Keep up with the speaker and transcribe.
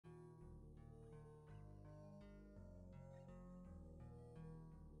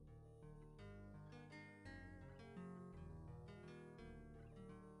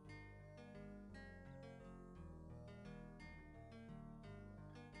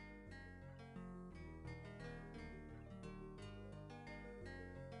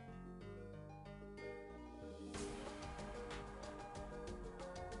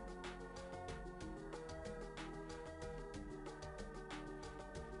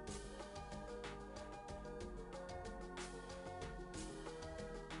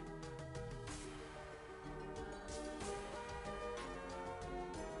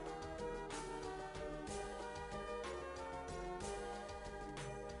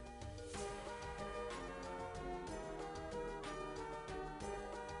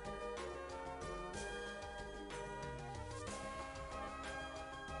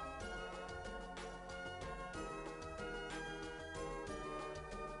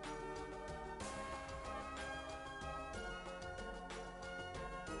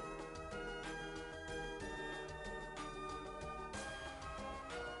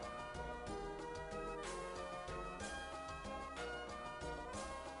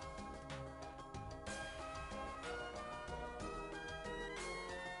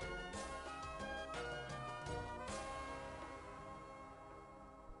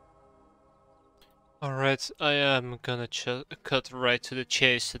Alright, I am gonna cut right to the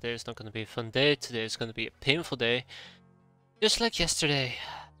chase. Today is not gonna be a fun day. Today is gonna be a painful day. Just like yesterday.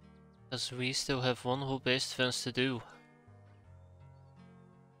 Because we still have one whole base defense to do.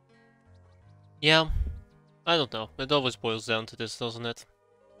 Yeah, I don't know. It always boils down to this, doesn't it?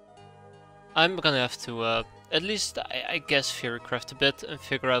 I'm gonna have to, at least, I guess, theorycraft a bit and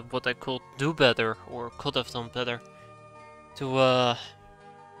figure out what I could do better, or could have done better. To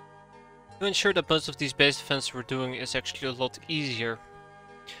ensure that most of these base defenses we're doing is actually a lot easier.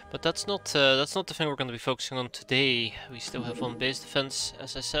 But that's not the thing we're going to be focusing on today. We still have one base defense,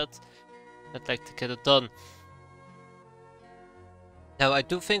 as I said. I'd like to get it done. Now, I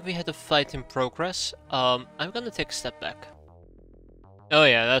do think we had a fight in progress. I'm going to take a step back. Oh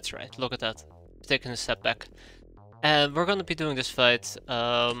yeah, that's right. Look at that. Taking a step back. And we're going to be doing this fight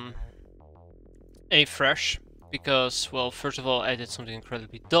fresh. Because, well, first of all, I did something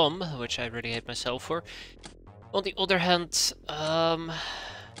incredibly dumb, which I really hate myself for. On the other hand, no,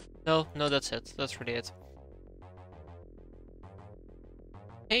 that's it. That's really it.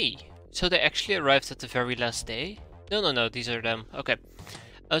 Hey, so they actually arrived at the very last day? No, these are them. Okay.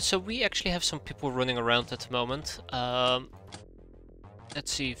 So we actually have some people running around at the moment.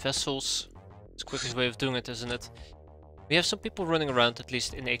 Let's see, vessels. It's the quickest way of doing it, isn't it? We have some people running around, at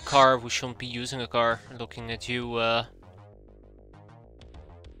least in a car. We shouldn't be using a car. Looking at you,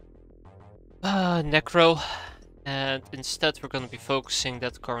 Necro. And instead we're gonna be focusing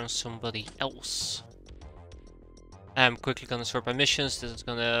that car on somebody else. I'm quickly gonna sort by missions. This is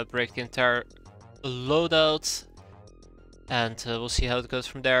gonna break the entire loadout. And we'll see how it goes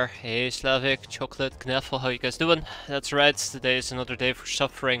from there. Hey Slavic, Chocolate, Kneffel, how you guys doing? That's right, today is another day for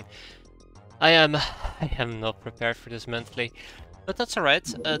suffering. I am not prepared for this mentally. But that's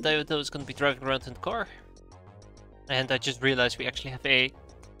alright. David is gonna be driving around in the car. And I just realized we actually have a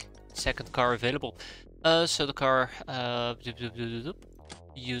second car available. So the car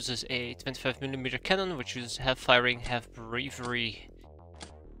uses a 25mm cannon, which uses half firing, half bravery.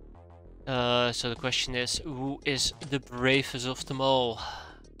 So the question is, who is the bravest of them all?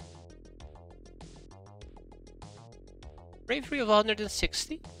 Bravery of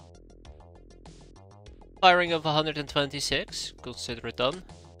 160? Firing of 126? Consider it done.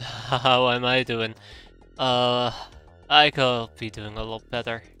 How am I doing? I could be doing a lot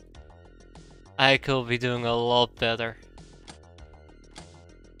better. I'm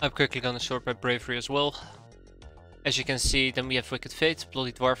quickly gonna sort by bravery as well. As you can see, then we have Wicked Fate,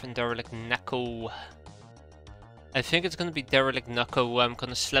 Bloody Dwarf, and Derelict Nako. I think it's gonna be Derelict Nako who I'm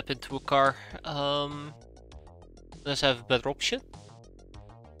gonna slap into a car. Unless I have a better option.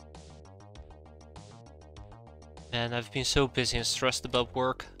 Man, I've been so busy and stressed about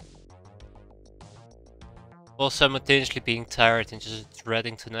work. While simultaneously being tired and just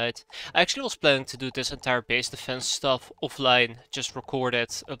dreading tonight. I actually was planning to do this entire base defense stuff offline, just record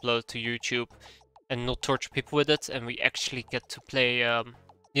it, upload to YouTube, and not torture people with it, and we actually get to play,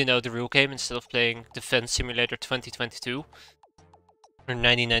 you know, the real game instead of playing Defense Simulator 2022. Or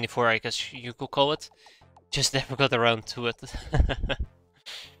 1994, I guess you could call it. Just never got around to it.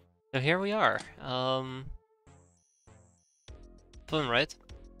 So here we are. Fun, right?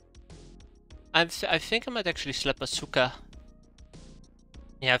 I think I might actually slap Asuka.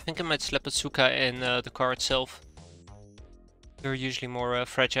 Yeah, I think I might slap Asuka in the car itself. They're usually more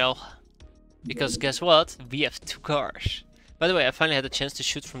fragile. Because guess what? We have two cars. By the way, I finally had a chance to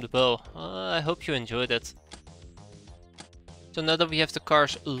shoot from the bow. I hope you enjoyed it. So now that we have the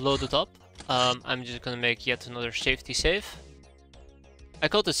cars loaded up, I'm just gonna make yet another safety save. I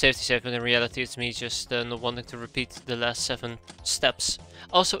called it safety save, but in reality it's me just not wanting to repeat the last 7 steps.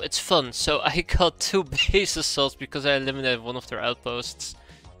 Also, it's fun, so I got 2 base assaults because I eliminated one of their outposts.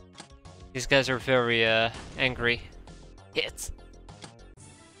 These guys are very angry. Hit!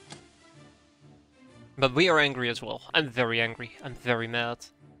 But we are angry as well. I'm very angry. I'm very mad.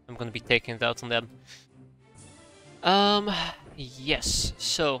 I'm gonna be taking it out on them. Yes.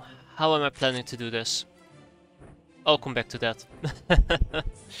 So, how am I planning to do this? I'll come back to that.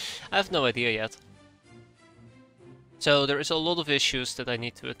 I have no idea yet. So there is a lot of issues that I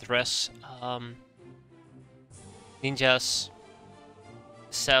need to address. Ninjas,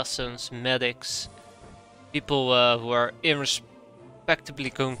 assassins, medics, people who are irrespectably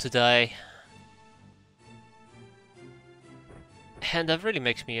going to die. And that really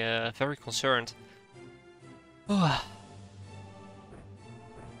makes me very concerned.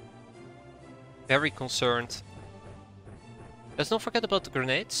 Very concerned. Let's not forget about the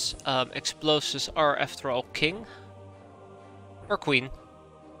grenades. Explosives are, after all, king. Or queen.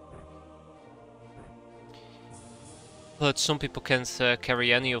 But some people can't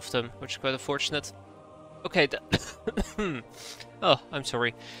carry any of them, which is quite unfortunate. Okay, oh, I'm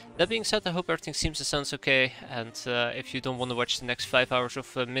sorry. That being said, I hope everything seems and sounds okay, and if you don't want to watch the next 5 hours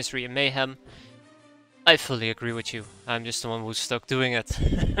of misery and mayhem, I fully agree with you. I'm just the one who's stuck doing it.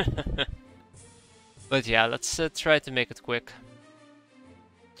 But yeah, let's try to make it quick.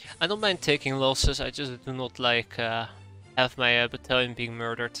 I don't mind taking losses, I just do not like have my battalion being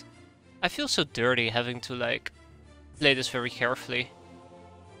murdered. I feel so dirty having to like play this very carefully.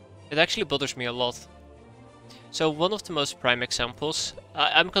 It actually bothers me a lot. So one of the most prime examples,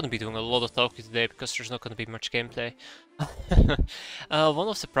 I'm gonna be doing a lot of talking today because there's not gonna be much gameplay. One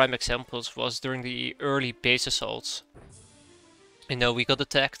of the prime examples was during the early base assaults. You know, we got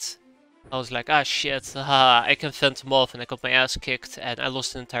attacked. I was like, ah shit, haha, I can fend them off, and I got my ass kicked and I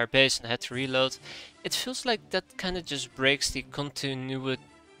lost an entire base and I had to reload. It feels like that kind of just breaks the continuity.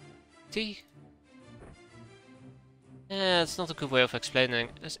 Yeah, it's not a good way of explaining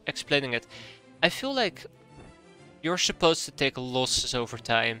it. I feel like you're supposed to take losses over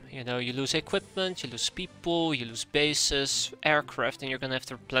time. You know, you lose equipment, you lose people, you lose bases, aircraft, and you're gonna have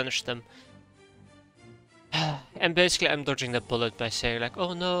to replenish them. And basically I'm dodging that bullet by saying like,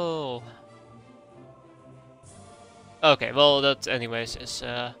 oh no. Okay, well that anyways is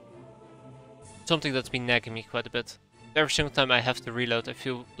something that's been nagging me quite a bit. Every single time I have to reload, I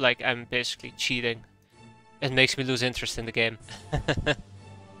feel like I'm basically cheating. It makes me lose interest in the game.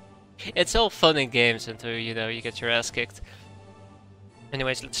 It's all fun in games until, you know, you get your ass kicked.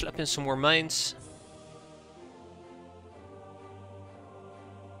 Anyways, let's slap in some more mines.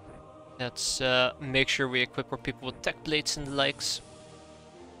 Let's make sure we equip our people with tech blades and the likes.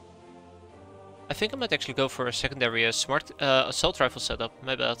 I think I might actually go for a secondary smart assault rifle setup,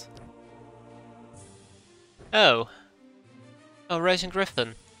 my bad. Oh. Oh, Rising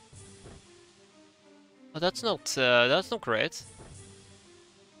Griffin. Oh, that's not great.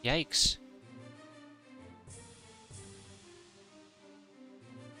 Yikes.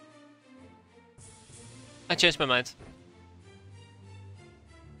 I changed my mind.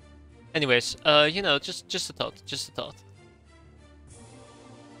 Anyways, you know, just a thought.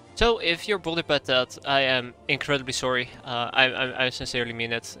 So, if you're bothered by that, I am incredibly sorry. I sincerely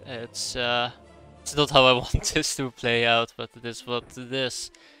mean it. It's not how I want this to play out, but it is what it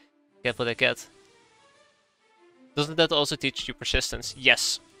is. Get what I get. Doesn't that also teach you persistence?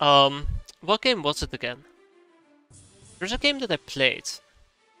 Yes. What game was it again? There's a game that I played.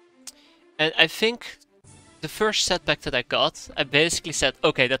 And I think the first setback that I got, I basically said,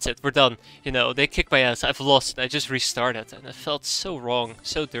 okay, that's it, we're done. You know, they kicked my ass, I've lost, and I just restarted. And it felt so wrong,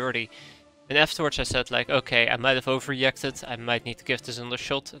 so dirty. And afterwards I said like, okay, I might have overreacted, I might need to give this another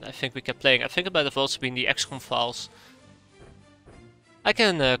shot. And I think we kept playing. I think it might have also been the XCOM files. I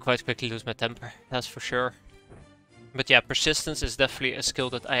can quite quickly lose my temper, that's for sure. But yeah, persistence is definitely a skill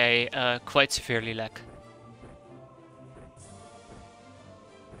that I quite severely lack.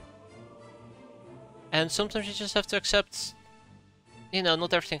 And sometimes you just have to accept, you know,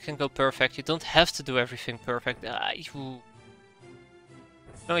 not everything can go perfect. You don't have to do everything perfect. You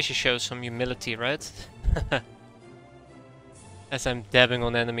always should show some humility, right? As I'm dabbing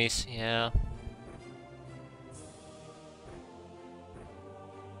on enemies, yeah.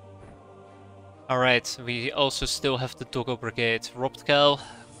 Alright, we also still have the Doggo Brigade. Robbed Cal,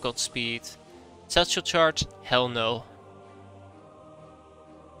 Godspeed. Satchel Charge? Hell no.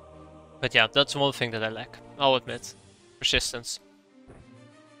 But yeah, that's one thing that I lack, I'll admit. Persistence.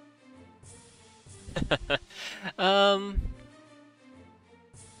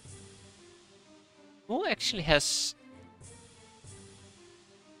 Who actually has...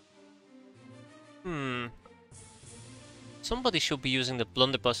 Somebody should be using the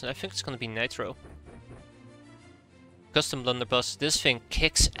blunderbuss, and I think it's gonna be Nitro. Custom blunderbuss. This thing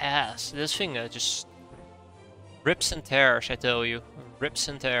kicks ass. This thing just rips and tears, I tell you. Rips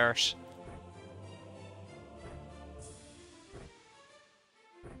and tears.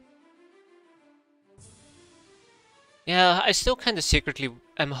 Yeah, I still kind of secretly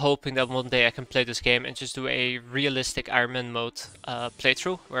am hoping that one day I can play this game and just do a realistic Iron Man mode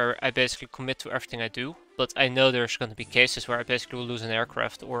playthrough, where I basically commit to everything I do. But I know there's going to be cases where I basically will lose an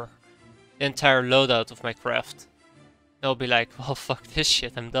aircraft or the entire loadout of my craft. I'll be like, well, fuck this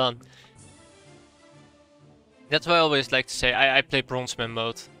shit, I'm done. That's why I always like to say I play Bronzeman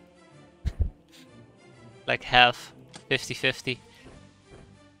mode. Like half, 50-50.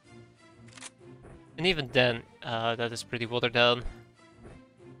 And even then, that is pretty watered down.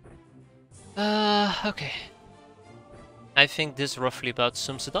 Okay. I think this roughly about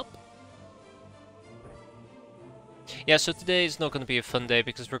sums it up. Yeah, so today is not going to be a fun day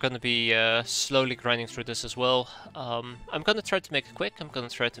because we're going to be slowly grinding through this as well. I'm going to try to make it quick. I'm going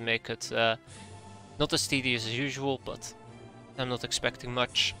to try to make it not Not as tedious as usual, but I'm not expecting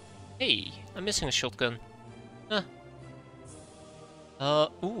much. Hey, I'm missing a shotgun. Huh.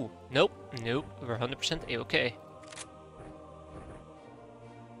 Ooh, nope, we're 100% A-okay.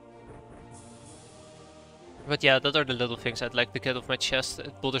 But yeah, that are the little things I'd like to get off my chest.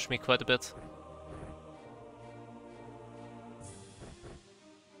 It bothers me quite a bit.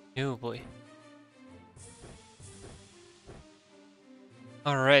 Oh boy.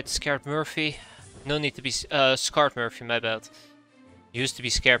 Alright, Scared Murphy. No need to be Scarred Murphy, my bad. Used to be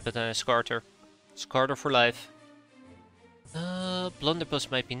scared, but then I scarred her. Scarred her for life.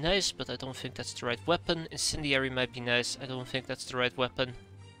 Blunderbuss might be nice, but I don't think that's the right weapon. Incendiary might be nice, I don't think that's the right weapon.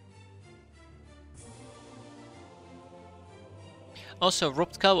 Also,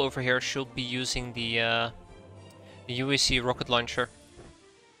 Robbed Cow over here should be using the UAC rocket launcher.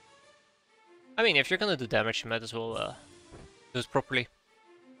 I mean, if you're gonna do damage, you might as well do it properly.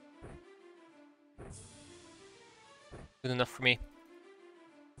 Good enough for me.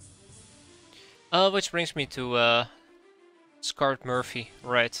 Which brings me to Scarred Murphy,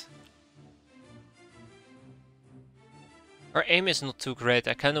 right. Her aim is not too great.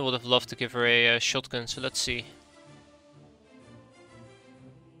 I kinda would have loved to give her a shotgun, so let's see.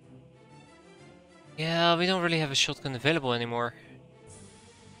 Yeah, we don't really have a shotgun available anymore.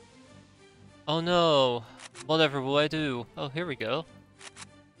 Oh no! Whatever will I do? Oh, here we go.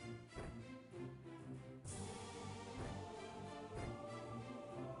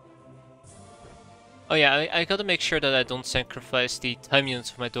 Oh yeah, I gotta make sure that I don't sacrifice the time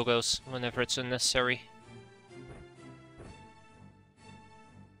units of my doggos whenever it's unnecessary.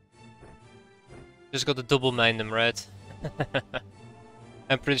 Just gotta double mine them, right?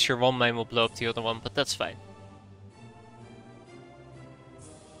 I'm pretty sure one mine will blow up the other one, but that's fine.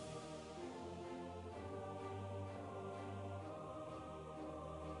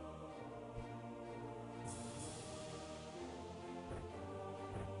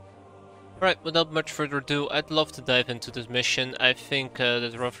 Right, without much further ado, I'd love to dive into this mission. I think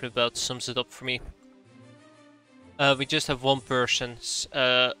that roughly about sums it up for me. We just have one person,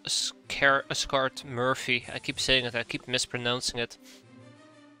 Scarred Murphy. I keep saying it, I keep mispronouncing it.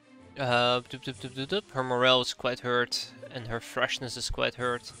 Her morale is quite hurt, and her freshness is quite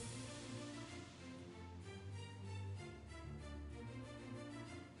hurt.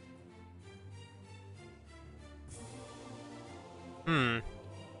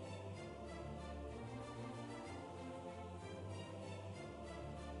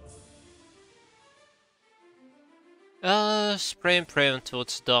 Spray and pray until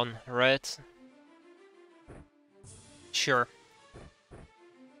it's done, right? Sure.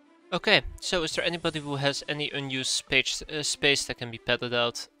 Okay, so is there anybody who has any unused space that can be padded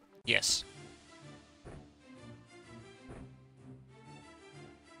out? Yes.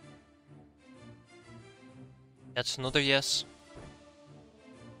 That's another yes.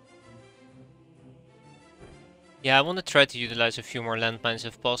 Yeah, I want to try to utilize a few more landmines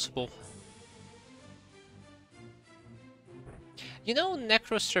if possible. You know,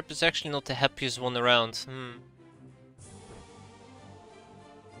 Necrostrip is actually not the happiest one around.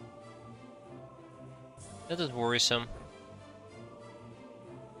 That is worrisome.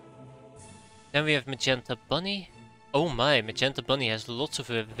 Then we have Magenta Bunny. Oh my, Magenta Bunny has lots of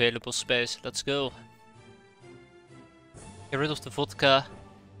available space. Let's go. Get rid of the vodka.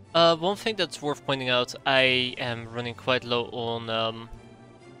 One thing that's worth pointing out, I am running quite low on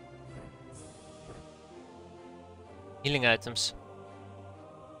healing items.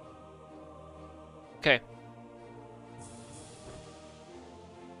 Okay.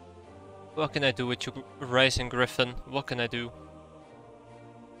 What can I do with you, Rising Griffin? What can I do?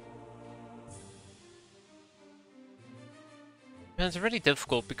 And it's really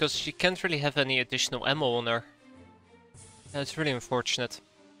difficult because she can't really have any additional ammo on her. It's really unfortunate.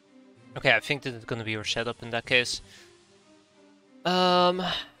 Okay, I think this is gonna be her setup in that case.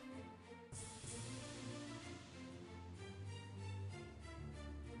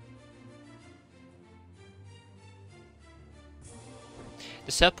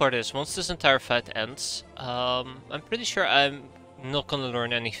 The sad part is, once this entire fight ends, I'm pretty sure I'm not gonna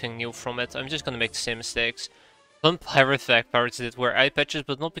learn anything new from it. I'm just gonna make the same mistakes. Some pirates did wear eye patches,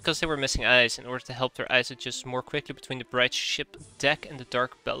 but not because they were missing eyes. In order to help their eyes adjust more quickly between the bright ship deck and the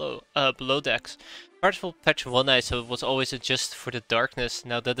dark below decks. Pirates will patch one eye, so it was always adjusted for the darkness.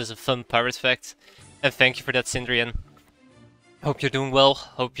 Now that is a fun pirate fact. And thank you for that, Syndrian. Hope you're doing well.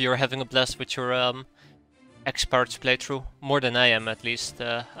 Hope you're having a blast with your X-piratez playthrough. More than I am, at least.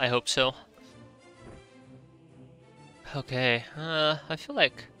 I hope so. Okay, I feel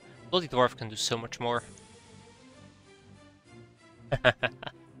like Bloody Dwarf can do so much more.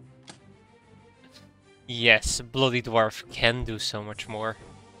 Yes, Bloody Dwarf can do so much more.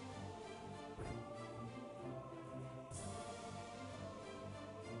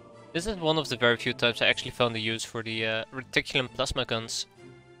 This is one of the very few times I actually found a use for the reticulum plasma guns.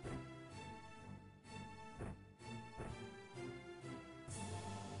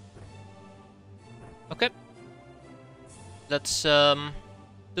 Okay. Let's do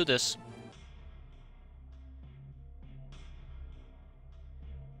this.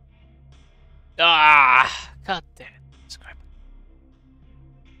 Ah! God damn it. This crap.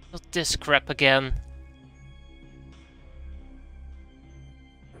 Not this crap again.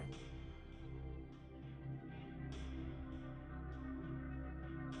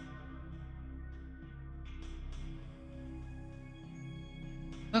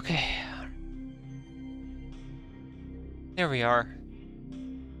 Okay. Here we are.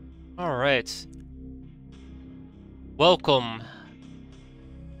 Alright. Welcome.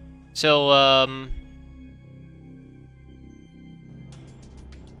 So,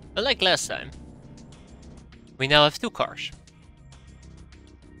 unlike last time, we now have 2 cars.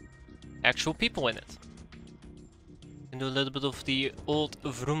 Actual people in it. And do a little bit of the old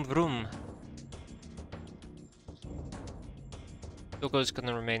vroom vroom. Yoko is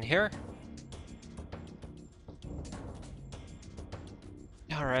gonna remain here.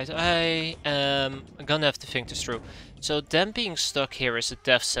 Alright, I am gonna have to think this through. So them being stuck here is a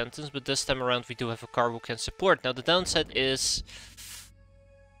death sentence, but this time around we do have a car who can support. Now the downside is...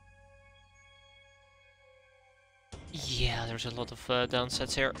 yeah, there's a lot of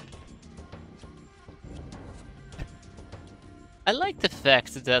downsides here. I like the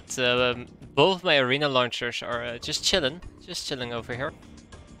fact that both my arena launchers are just chilling over here.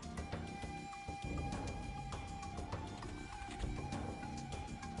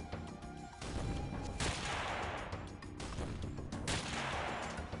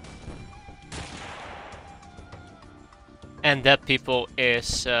 And that, people,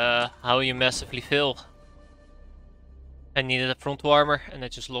 is how you massively fail. I needed a frontal armor and I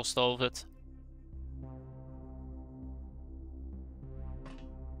just lost all of it.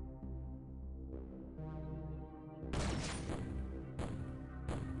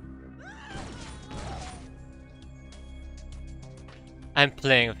 I'm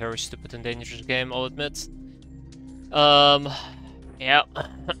playing a very stupid and dangerous game, I'll admit. Yeah.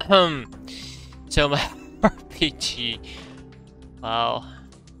 So my RPG. Wow.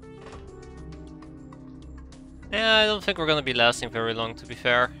 Yeah, I don't think we're gonna be lasting very long, to be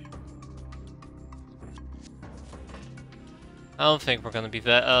fair. I don't think we're gonna be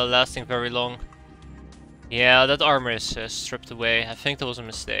lasting very long. Yeah, that armor is stripped away. I think that was a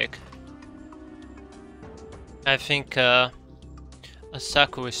mistake. I think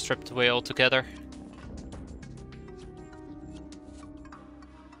Asaku is stripped away altogether.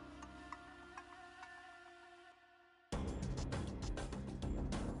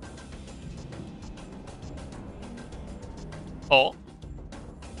 Oh.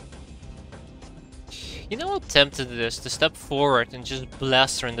 You know how tempted it is to step forward and just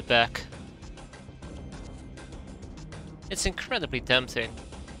blast her in the back. It's incredibly tempting.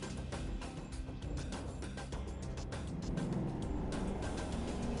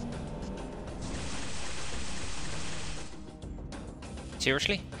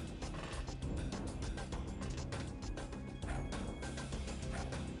 Seriously?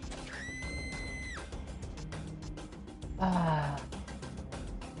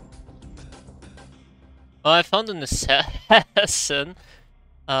 Well, I found an assassin.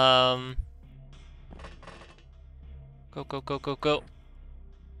 Go, go, go, go, go.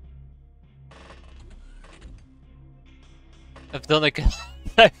 I've done a good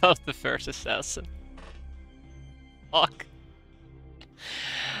I found the first assassin. Fuck.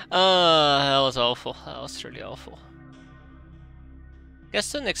 That was awful. That was really awful.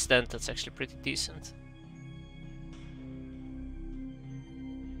 Guess to an extent that's actually pretty decent.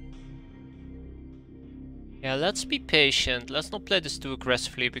 Yeah, let's be patient. Let's not play this too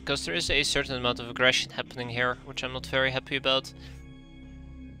aggressively, because there is a certain amount of aggression happening here, which I'm not very happy about.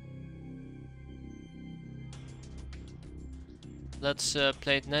 Let's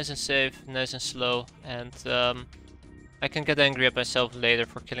play it nice and safe, nice and slow, and I can get angry at myself later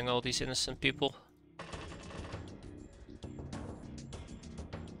for killing all these innocent people.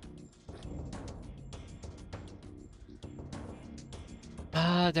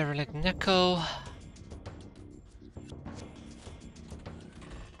 Derelict Neko.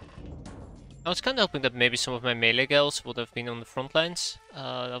 I was kind of hoping that maybe some of my melee gals would have been on the front lines.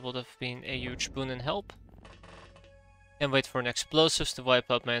 That would have been a huge boon and help. And wait for an explosives to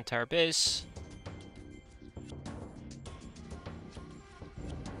wipe out my entire base.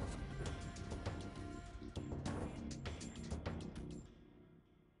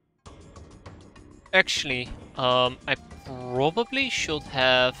 Actually, I probably should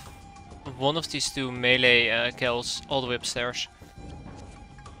have one of these two melee kills all the way upstairs.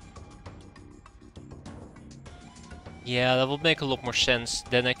 Yeah, that would make a lot more sense.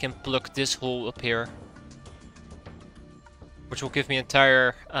 Then I can plug this hole up here. Which will give me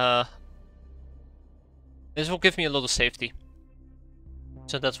entire... this will give me a lot of safety.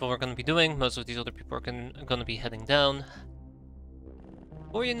 So that's what we're gonna be doing. Most of these other people are gonna be heading down.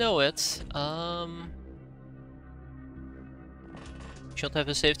 Before you know it, should have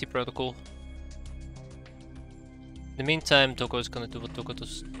a safety protocol. In the meantime, Doggo is gonna do what Doggo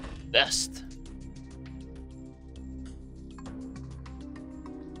does best.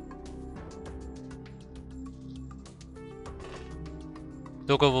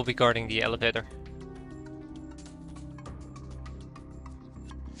 Doggo will be guarding the elevator.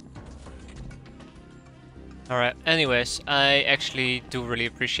 Alright, anyways, I actually do really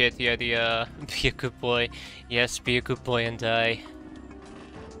appreciate the idea. Be a good boy. Yes, be a good boy and die.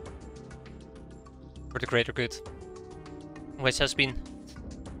 For the greater good. Always has been.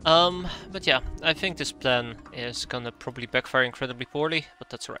 But yeah, I think this plan is gonna probably backfire incredibly poorly, but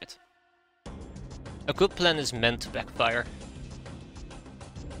that's alright. A good plan is meant to backfire.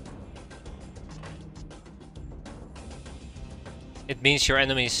 It means your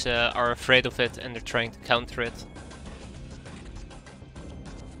enemies are afraid of it and they're trying to counter it.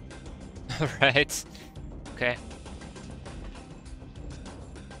 Right? Okay.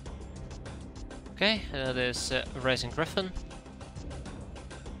 Okay, that is Rising Griffin.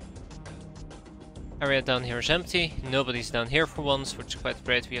 Area down here is empty. Nobody's down here for once, which is quite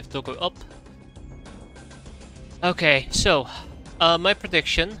great. We have Doggo up. Okay, so my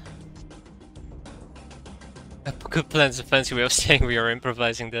prediction. A good plan is a fancy way of saying we are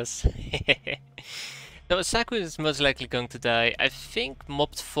improvising this. No, Saku is most likely going to die. I think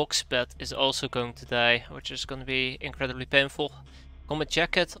Mobbed Foxbat is also going to die, which is going to be incredibly painful. Comet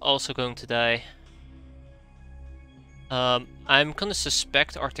Jacket also going to die. I'm gonna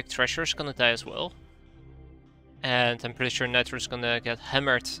suspect Arctic Treasure is gonna die as well. And I'm pretty sure Nitro is gonna get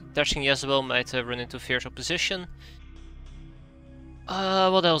hammered. Dashing Jezebel might run into fierce opposition.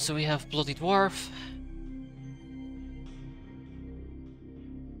 What else do we have? Bloody Dwarf.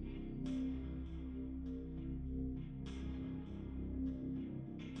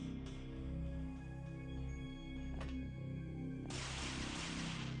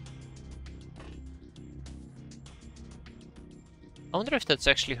 I wonder if that's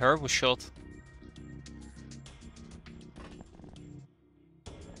actually her who shot.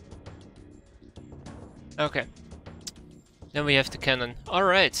 Okay. Then we have the cannon.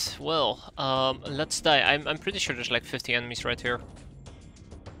 Alright, well, let's die. I'm pretty sure there's like 50 enemies right here.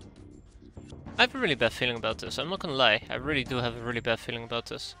 I have a really bad feeling about this, I'm not gonna lie. I really do have a really bad feeling about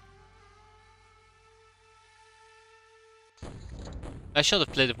this. I should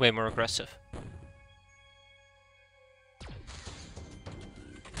have played it way more aggressive.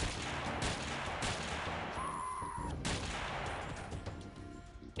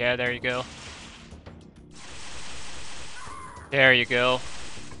 Yeah, there you go. There you go.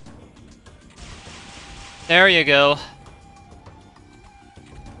 There you go.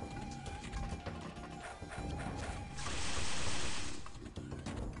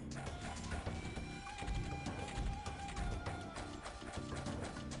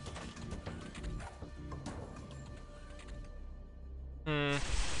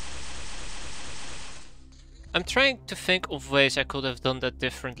 I'm trying to think of ways I could have done that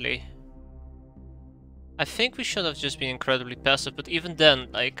differently. I think we should have just been incredibly passive, but even then,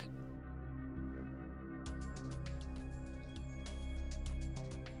 like...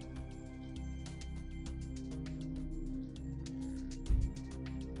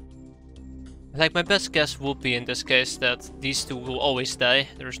 Like, my best guess would be in this case that these two will always die.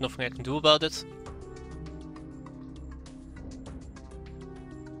 There's nothing I can do about it.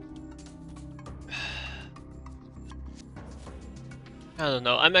 I don't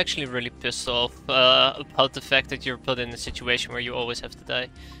know, I'm actually really pissed off about the fact that you're put in a situation where you always have to die.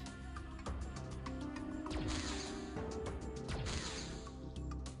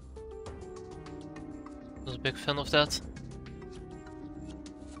 I was a big fan of that.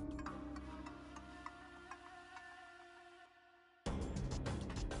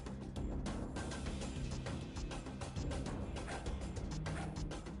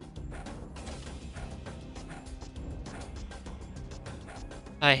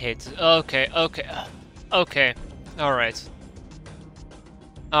 I hate it. Okay, okay, okay. Alright.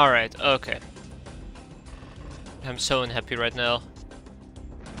 Alright, okay. I'm so unhappy right now.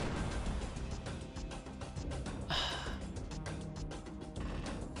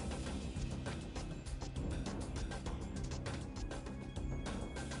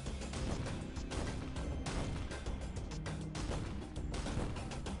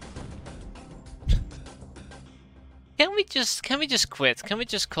 can we just quit? Can we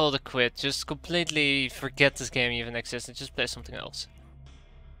just call it quit? Just completely forget this game even exists and just play something else.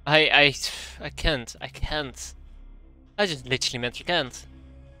 I can't. I can't. I just literally meant I can't.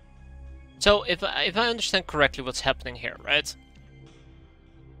 So if I understand correctly what's happening here, right?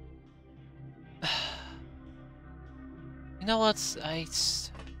 You know what? I'm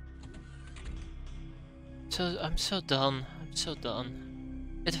so done. I'm so done.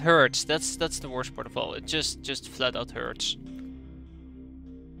 It hurts. That's the worst part of all. It just flat out hurts.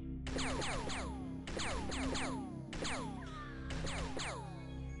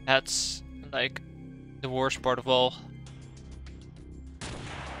 That's like the worst part of all.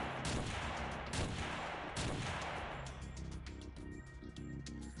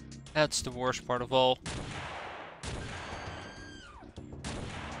 That's the worst part of all.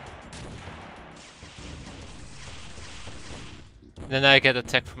 Then I get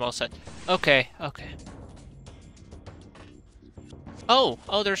attacked from all sides. Okay, okay. Oh,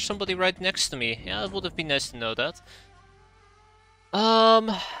 there's somebody right next to me. Yeah, it would have been nice to know that.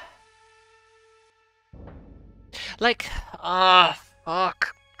 Like,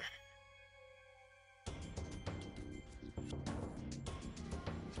 fuck.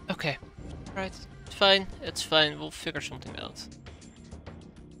 Okay, right. It's fine. It's fine. We'll figure something out.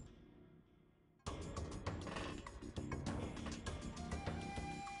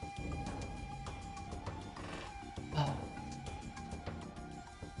 Oh.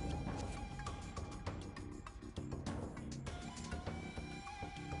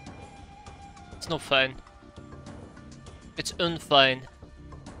 It's not fine. It's unfine.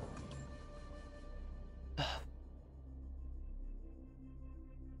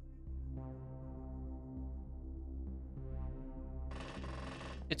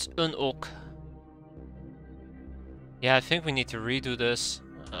 It's un-ok. Yeah, I think we need to redo this.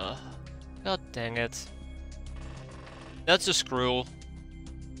 God dang it. That's just cruel.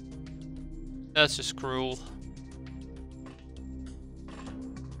 That's just cruel.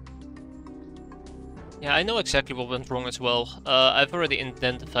 Yeah, I know exactly what went wrong as well. I've already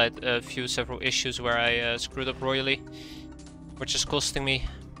identified several issues where I screwed up royally, which is costing me.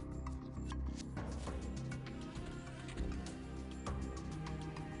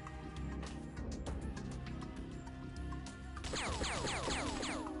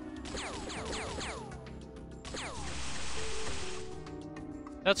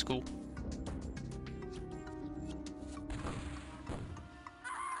 That's cool.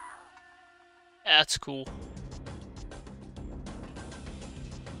 That's cool.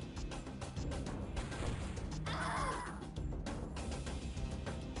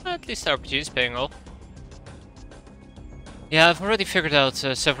 At least RPG is paying off. Yeah, I've already figured out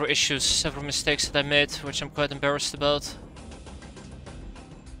several issues, several mistakes that I made, which I'm quite embarrassed about.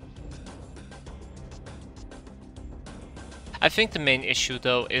 I think the main issue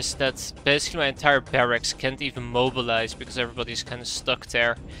though is that basically my entire barracks can't even mobilize because everybody's kind of stuck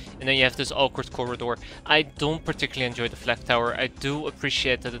there. And then you have this awkward corridor. I don't particularly enjoy the flag tower. I do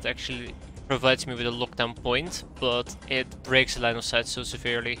appreciate that it actually provides me with a lockdown point, but it breaks the line of sight so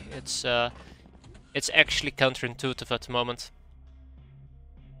severely. It's actually counterintuitive at the moment.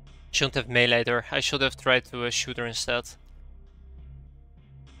 Shouldn't have melee there. I should have tried to shoot her instead.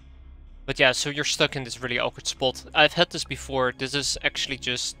 But yeah, so you're stuck in this really awkward spot. I've had this before. This is actually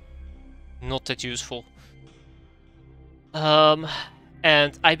just not that useful. And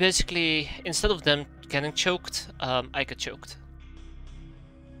I basically, instead of them getting choked, I get choked.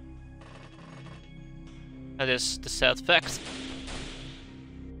 That is the sad fact.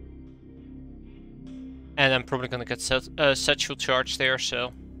 And I'm probably gonna get sexual charge there,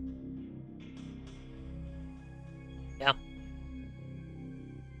 so... yeah.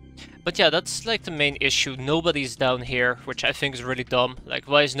 But yeah, that's like the main issue. Nobody's down here, which I think is really dumb. Like,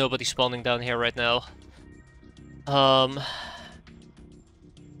 why is nobody spawning down here right now?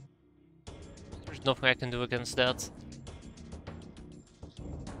 There's nothing I can do against that.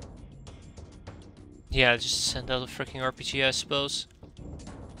 Yeah, just send out a freaking RPG, I suppose.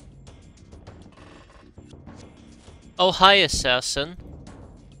 Oh, hi, assassin.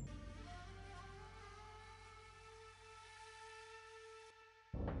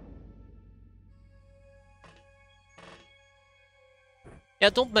 Yeah,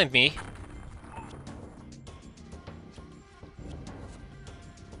 don't mind me.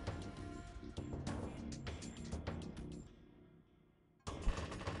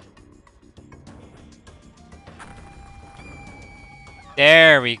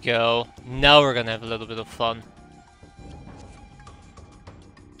 There we go. Now we're gonna have a little bit of fun.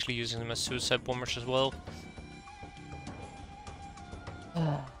 Actually using them as suicide bombers as well.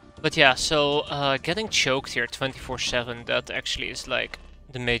 But yeah, so getting choked here 24/7, that actually is like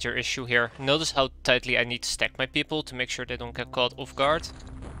the major issue here. Notice how tightly I need to stack my people to make sure they don't get caught off guard.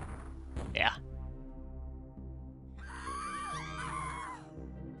 Yeah.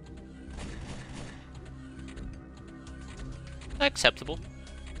 Acceptable.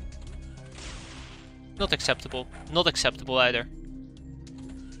 Not acceptable. Not acceptable either.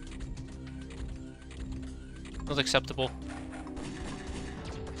 Not acceptable.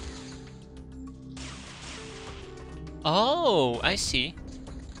 Oh, I see.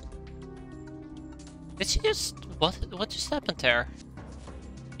 Did she just... What just happened there?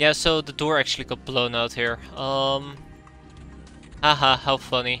 Yeah, so the door actually got blown out here. Haha, how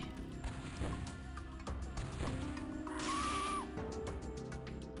funny.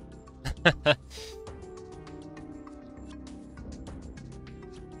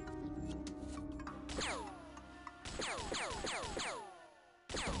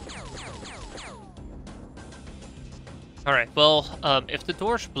 Alright, well, if the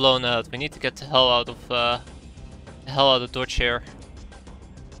door's blown out, we need to get the hell out of Dodge here.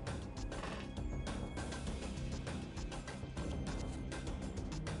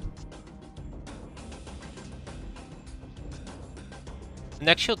 An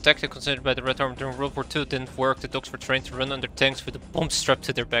actual tactic considered by the Red Army during World War II didn't work. The dogs were trained to run under tanks with a bomb strapped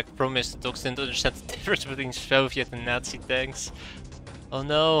to their back. Promise, the dogs didn't understand the difference between Soviet and Nazi tanks. Oh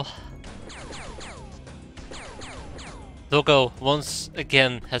no. Doggo, once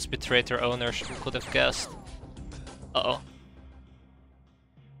again, has betrayed their owners. Who could have guessed? Uh-oh.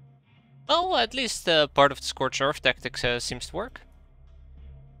 Oh, at least part of the Scorched Earth tactics seems to work.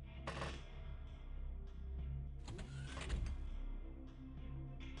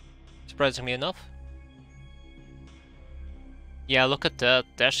 Surprisingly enough. Yeah, look at that.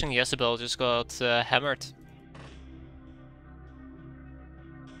 Dashing Jezebel just got hammered.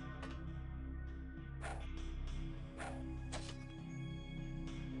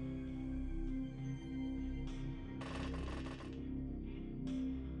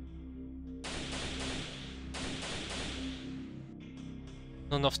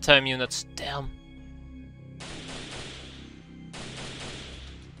 Not enough time units, damn.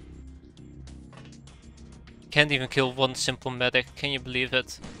 Can't even kill one simple medic, can you believe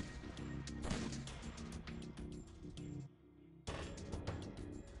it?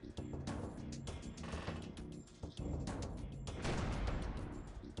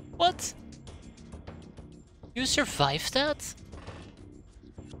 What? You survived that?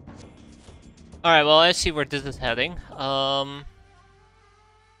 Alright, well I see where this is heading.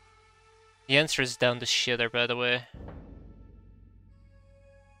 The answer is down the shitter, by the way.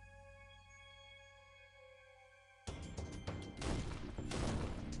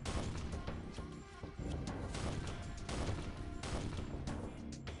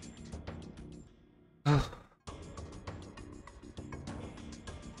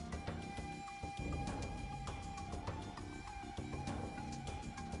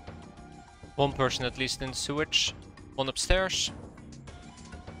 One person at least in the sewage. One upstairs.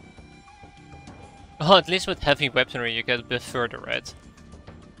 Oh, at least with heavy weaponry you get a bit further, right?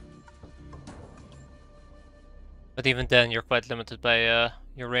 But even then you're quite limited by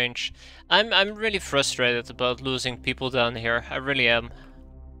your range. I'm really frustrated about losing people down here. I really am.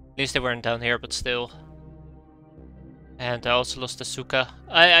 At least they weren't down here, but still. And I also lost Asuka.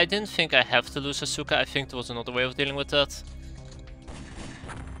 I didn't think I have to lose Asuka. I think there was another way of dealing with that.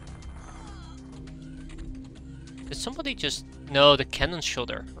 Did somebody just... No, the cannon shot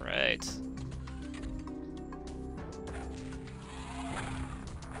her. Right.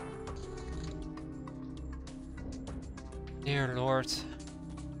 Dear Lord.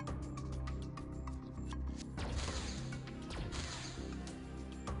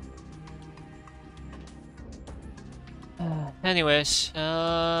 Anyways,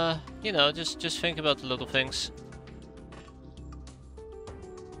 you know, just think about the little things.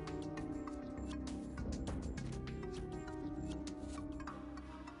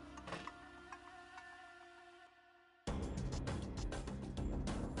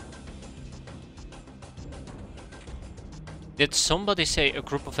 Did somebody say a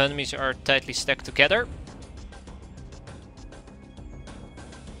group of enemies are tightly stacked together?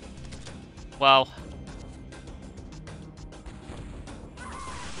 Wow.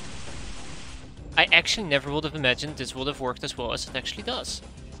 I actually never would have imagined this would have worked as well as it actually does.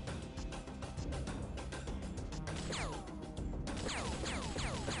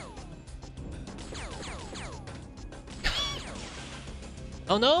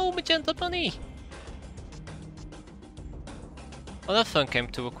 Oh no, Magenta Bunny! Well, that fun came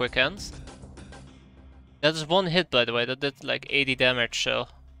to a quick end. That is one hit, by the way, that did like 80 damage, so...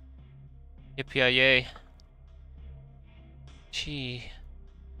 Yippee-yay. Gee.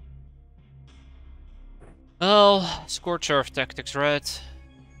 Well, Scorch Earth tactics, right?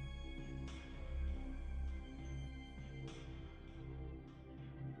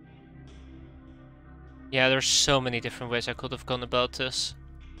 Yeah, there's so many different ways I could have gone about this.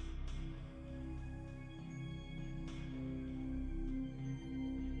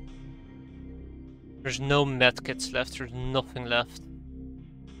 There's no medkits left, there's nothing left.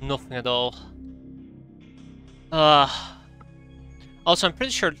 Nothing at all. Also, I'm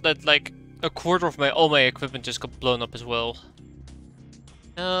pretty sure that like a quarter of all my equipment just got blown up as well.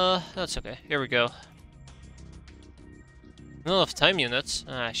 That's okay. Here we go. Not enough time units.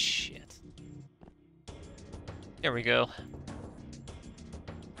 Ah, shit. Here we go.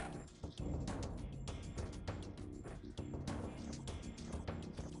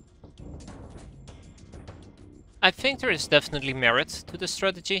 I think there is definitely merit to this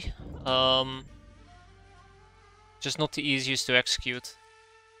strategy. Just not the easiest to execute.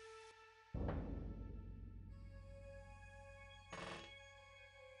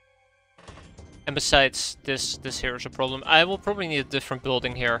 And besides, this here is a problem. I will probably need a different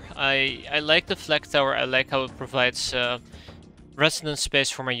building here. I like the flag tower, I like how it provides residence space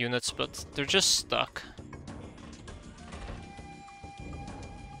for my units, but they're just stuck.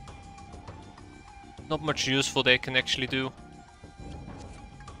 Not much useful they can actually do.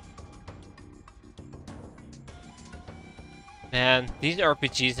 Man, these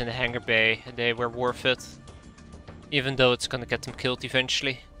RPGs in the hangar bay, they were worth it. Even though it's gonna get them killed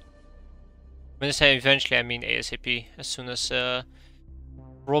eventually. When I say eventually, I mean ASAP, as soon as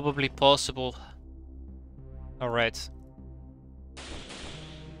probably possible. Alright.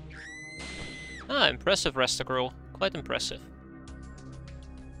 Ah, impressive Restagirl. Quite impressive.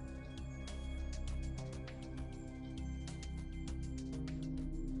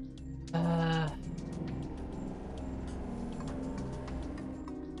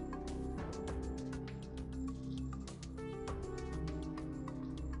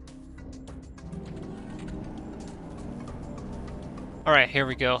 Alright, here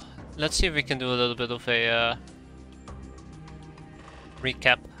we go. Let's see if we can do a little bit of a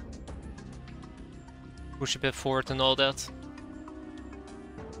recap. Push a bit forward and all that.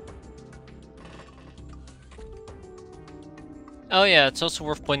 Oh yeah, it's also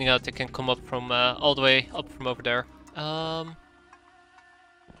worth pointing out they can come up from all the way up from over there.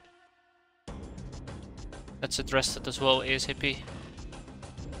 Let's address that as well, ASAP.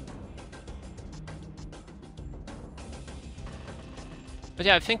 But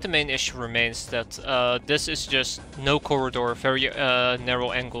yeah, I think the main issue remains that this is just no corridor, very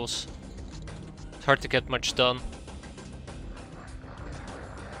narrow angles. It's hard to get much done.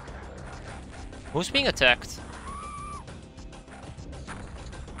 Who's being attacked?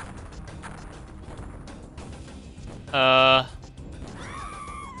 My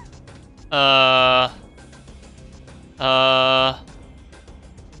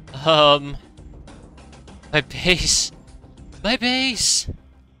base! My base!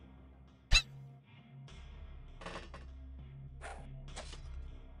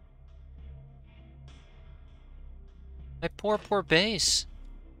 My poor base.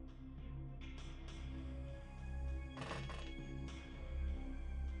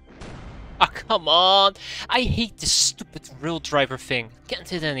 Ah, come on! I hate this stupid rail driver thing. Can't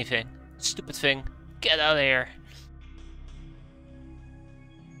hit anything. Stupid thing. Get out of here.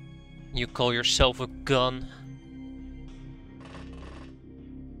 You call yourself a gun?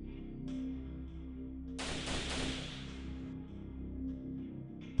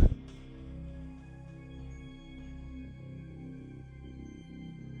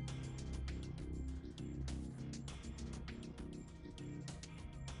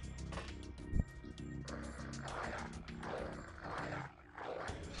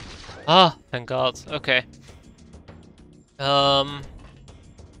 Ah, thank God. Okay. Yeah,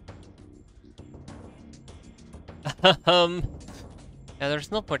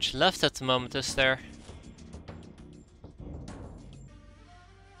 there's not much left at the moment, is there?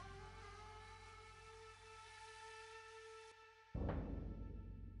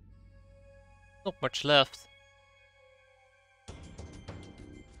 Not much left.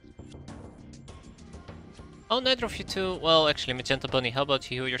 Oh, neither of you two. Well, actually, Magenta Bunny, how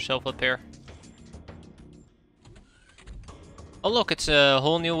about you heal yourself up here? Oh look, it's a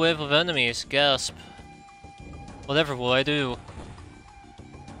whole new wave of enemies. Gasp. Whatever will I do?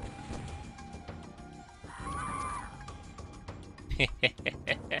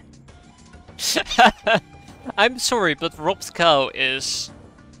 I'm sorry, but Rob's Cow is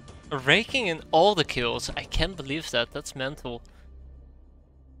raking in all the kills. I can't believe that. That's mental.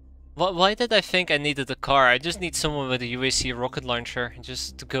 Why did I think I needed a car? I just need someone with a UAC rocket launcher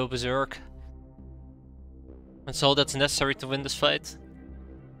just to go berserk. That's all that's necessary to win this fight.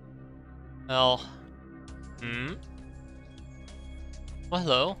 Well... Well,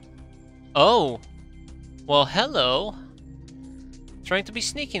 hello. Oh! Well, hello! Trying to be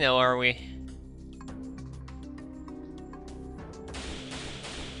sneaky now, are we?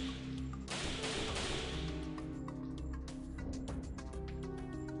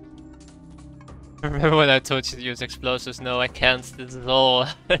 Remember when I told you to use explosives? No, I can't. This is all...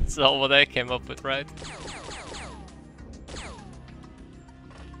 it's all what I came up with, right?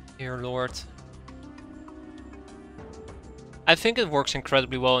 Dear Lord. I think it works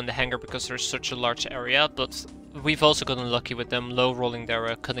incredibly well in the hangar because there's such a large area, but we've also gotten lucky with them low rolling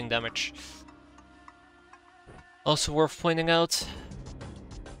their cutting damage. Also worth pointing out.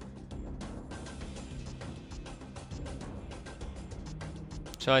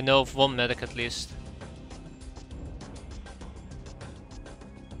 So I know of one medic at least.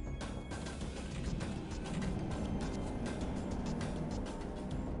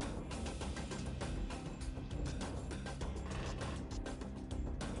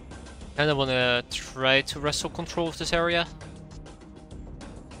 Kinda wanna try to wrestle control of this area.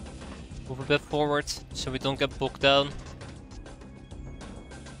 Move a bit forward so we don't get bogged down.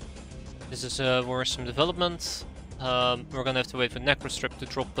 This is a worrisome development. We're gonna have to wait for Necrostrip to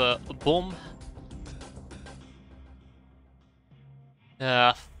drop a bomb.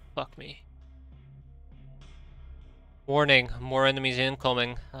 Ah, fuck me. Warning, more enemies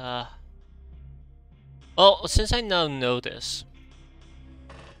incoming. Well, since I now know this,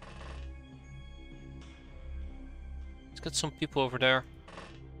 let's get some people over there.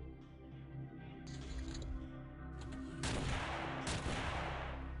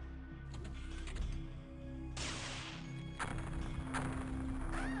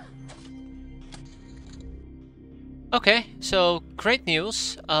 Okay, so great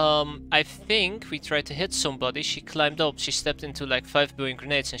news. I think we tried to hit somebody, she climbed up, she stepped into like 5 billion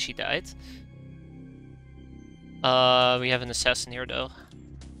grenades and she died. We have an assassin here though.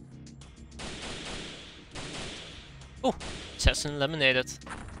 Oh, assassin eliminated.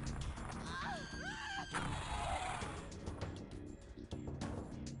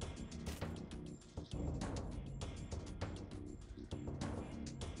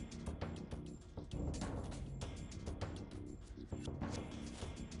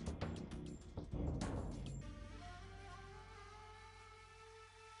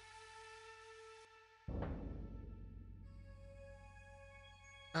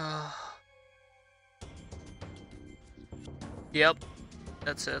 Yep,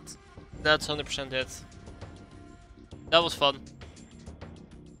 that's it. That's 100% it. That was fun.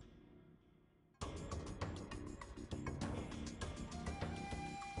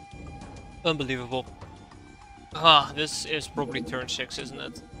 Unbelievable. Ah, this is probably turn 6, isn't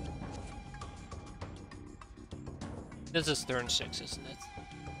it? This is turn 6, isn't it?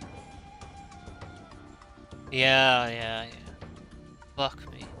 Yeah.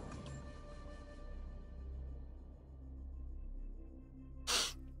 Fuck me.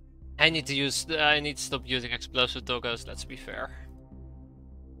 I need to stop using explosive doggos, let's be fair.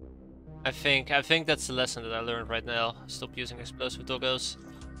 I think that's the lesson that I learned right now. Stop using explosive doggos.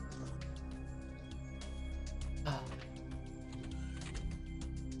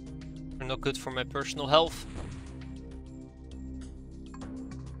 They're not good for my personal health.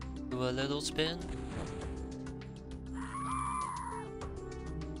 Do a little spin.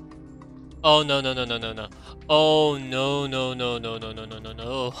 Oh no. Oh no.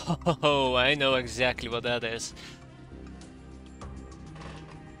 Oh, I know exactly what that is.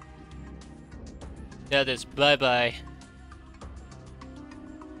 That is bye-bye.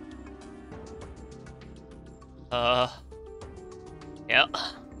 Yeah.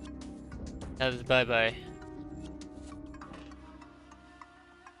 That is bye-bye.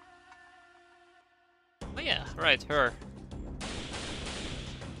 Oh yeah, right, her.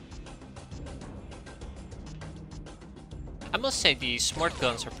 I must say the smart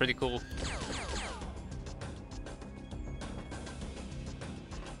guns are pretty cool.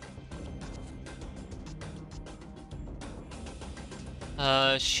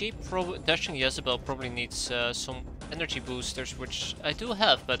 Dashing Jezebel probably needs some energy boosters, which I do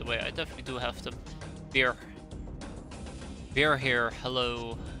have, by the way. I definitely do have them. Beer here,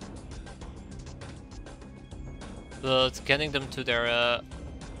 hello. But getting them to their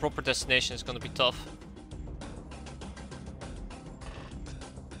proper destination is gonna be tough.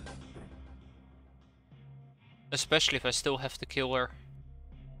 Especially if I still have to kill her.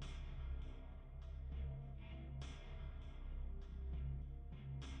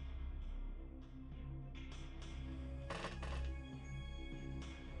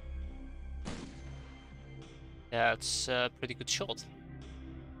 Yeah, it's a pretty good shot.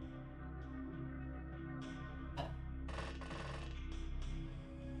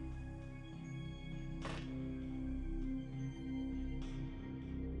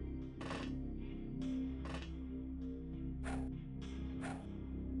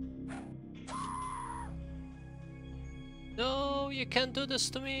 No, you can't do this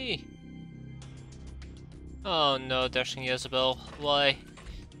to me! Oh no, Dashing Jezebel, why?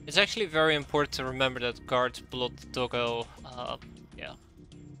 It's actually very important to remember that guard blood doggo, yeah.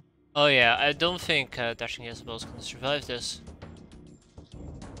 Oh yeah, I don't think Dashing Jezebel is gonna survive this.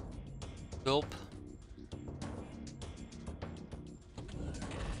 Gulp.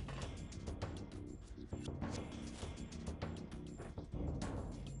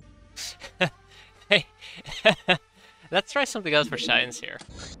 Hey, let's try something else for science here.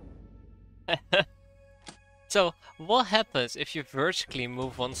 So, what happens if you vertically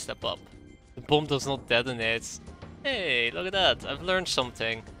move one step up? The bomb does not detonate. Hey, look at that, I've learned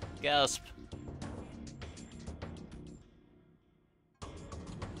something. Gasp.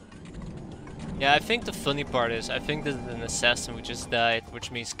 Yeah, I think the funny part is, I think this is an assassin who just died, which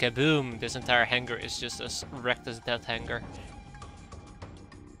means kaboom, this entire hangar is just as wrecked as that hangar.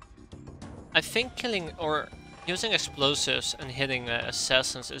 I think killing or using explosives and hitting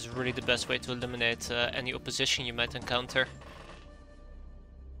assassins is really the best way to eliminate any opposition you might encounter.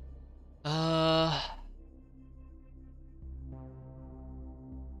 I'm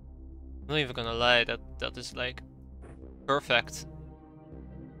not even gonna lie, that is like perfect.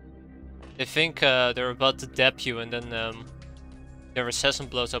 They think they're about to dab you and then their assassin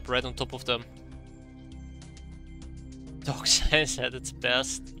blows up right on top of them. Dog science at its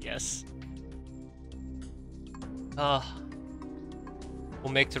best, yes. Ah,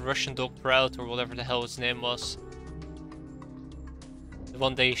 will make the Russian dog proud, or whatever the hell his name was. The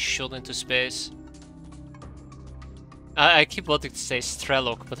one they shot into space. I keep wanting to say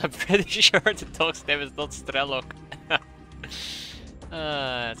Strelok, but I'm pretty sure the dog's name is not Strelok.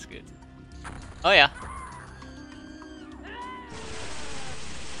 That's good. Oh yeah.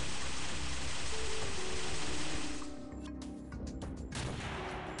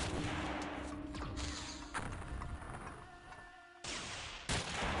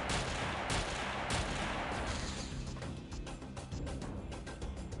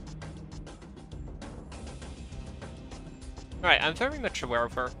 Alright, I'm very much aware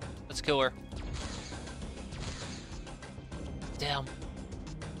of her. Let's kill her. Damn.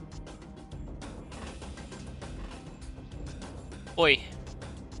 Oi.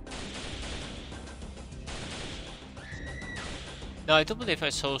 Now, I do believe I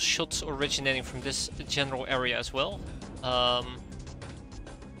saw shots originating from this general area as well.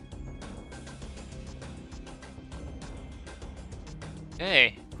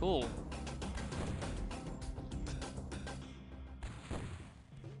 Okay, cool.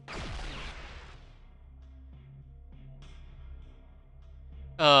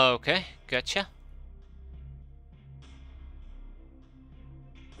 Okay, gotcha.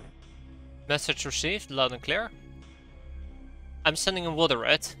 Message received, loud and clear. I'm sending in water,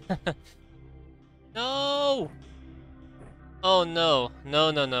 right? No! Oh no,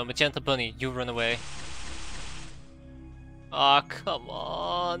 no, Magenta Bunny, you run away. Aw, come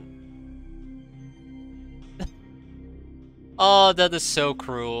on. Oh, that is so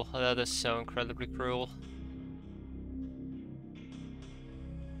cruel. That is so incredibly cruel.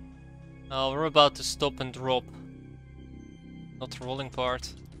 Oh, we're about to stop and drop. Not the rolling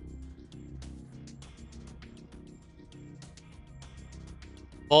part.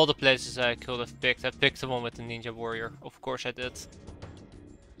 All the places I could have picked, I picked the one with the Ninja Warrior. Of course I did.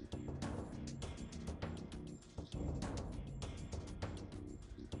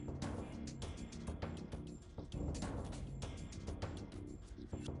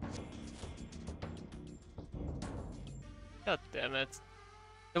 God damn it.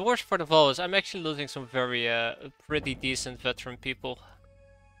 The worst part of all is I'm actually losing some very pretty decent veteran people.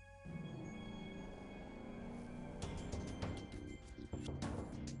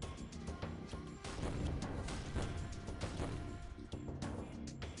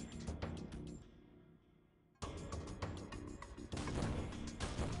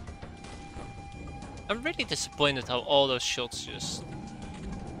 I'm really disappointed how all those shots just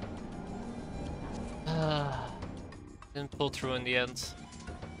didn't pull through in the end.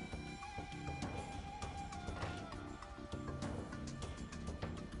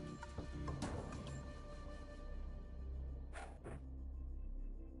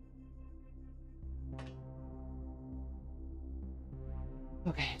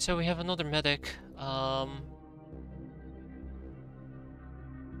 Okay, so we have another medic.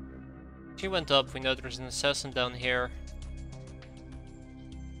 She went up, we know there's an assassin down here.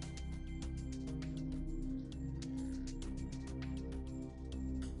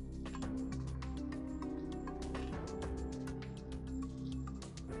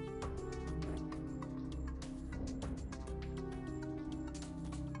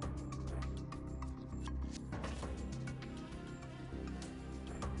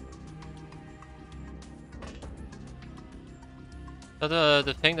 So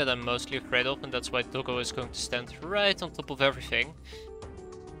the thing that I'm mostly afraid of, and that's why Doggo is going to stand right on top of everything,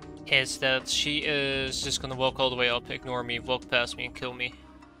 is that she is just gonna walk all the way up, ignore me, walk past me and kill me.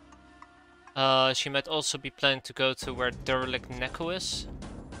 She might also be planning to go to where Derelict Neko is.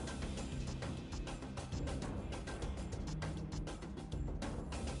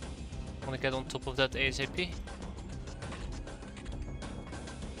 I wanna get on top of that ASAP.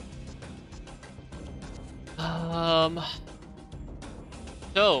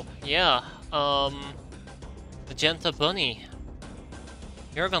 So, yeah, Magenta Bunny.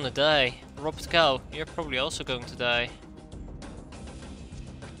 You're gonna die. Robbed Cow, you're probably also going to die.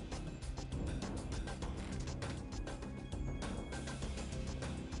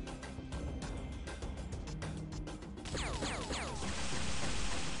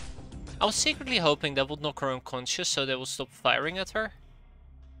 I was secretly hoping that would knock her unconscious so they will stop firing at her.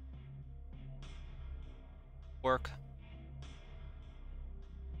 Work.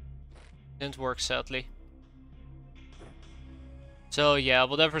 Didn't work, sadly. So yeah,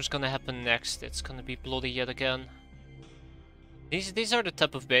 whatever's gonna happen next, it's gonna be bloody yet again. These are the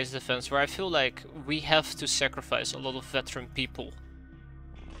type of base defense where I feel like we have to sacrifice a lot of veteran people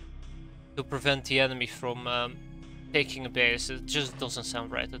to prevent the enemy from taking a base. It just doesn't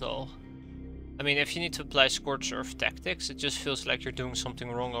sound right at all. I mean, if you need to apply Scorched Earth tactics, it just feels like you're doing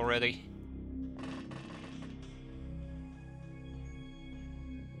something wrong already.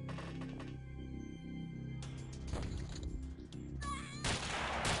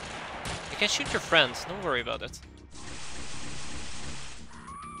 You can shoot your friends, don't worry about it.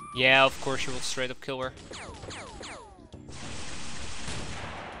 Yeah, of course you will straight up kill her.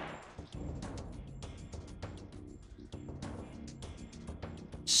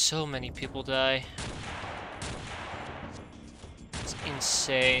 So many people die. It's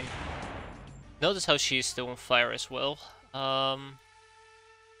insane. Notice how she is still on fire as well.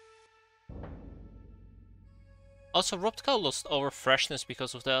 Also, Robbed Cow lost all her freshness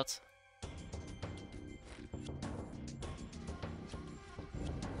because of that.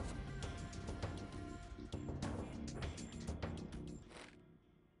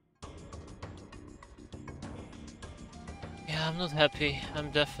 Yeah, I'm not happy.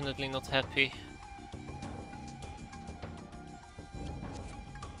 I'm definitely not happy.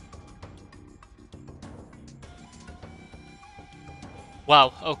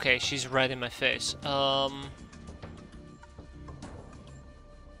 Wow, okay, she's right in my face.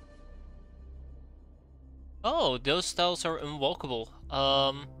 Oh, those styles are unwalkable.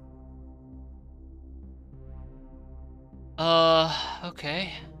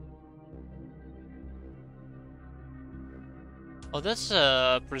 Okay. Oh, this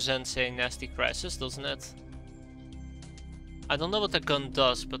presents a nasty crisis, doesn't it? I don't know what the gun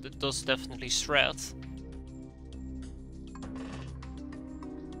does, but it does definitely shred.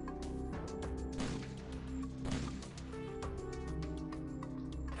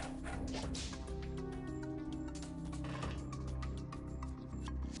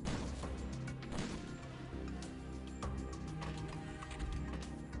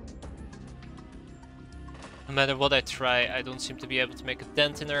 No matter what I try, I don't seem to be able to make a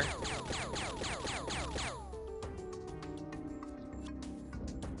dent in her.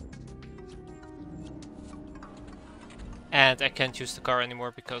 And I can't use the car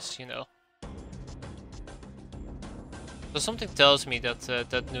anymore because, you know. So something tells me that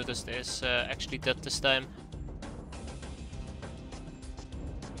that nudist is actually dead this time.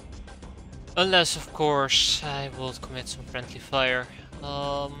 Unless, of course, I will commit some friendly fire.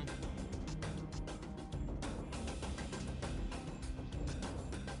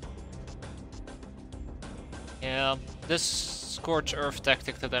 Yeah, this Scorched Earth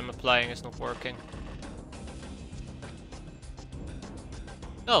tactic that I'm applying is not working.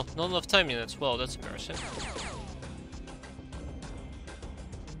 Oh, not enough time units. Well, that's embarrassing.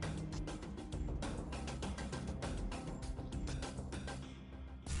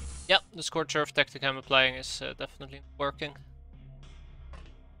 Yeah, the Scorched Earth tactic I'm applying is definitely not working.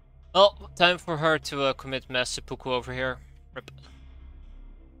 Well, time for her to commit mass seppuku over here. Rip.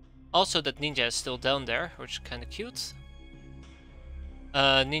 Also, that ninja is still down there, which is kind of cute.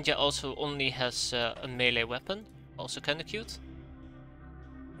 Ninja also only has a melee weapon, also kind of cute.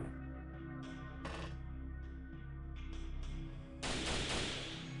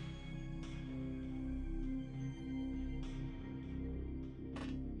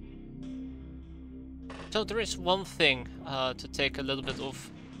 So there is one thing to take a little bit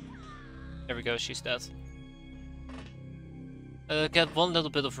of... There we go, she's dead. Get one little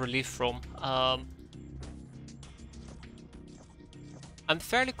bit of relief from. I'm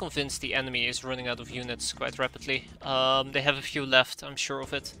fairly convinced the enemy is running out of units quite rapidly. They have a few left, I'm sure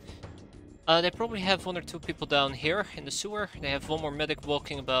of it. They probably have 1 or 2 people down here in the sewer. They have one more medic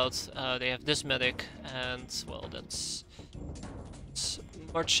walking about. They have this medic, and well, that's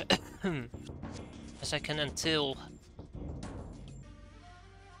much as I can until.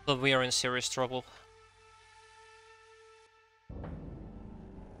 But we are in serious trouble.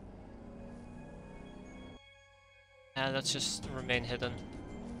 And let's just remain hidden.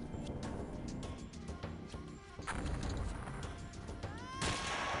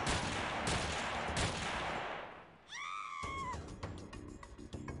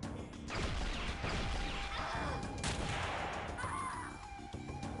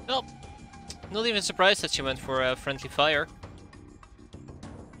 Nope. Not even surprised that she went for a friendly fire.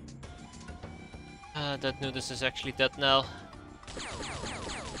 That nudist is actually dead now.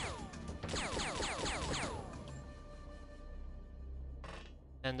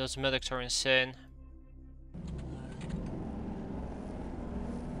 And those medics are insane.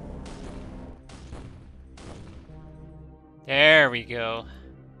 There we go.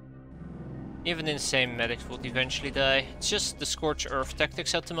 Even insane medics would eventually die. It's just the Scorch Earth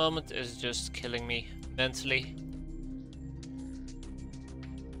tactics at the moment is just killing me mentally.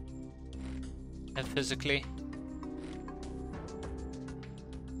 And physically.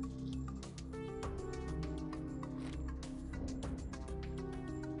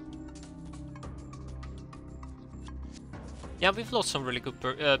 Yeah, we've lost some really good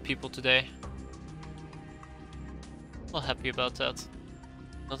people today. Well, happy about that.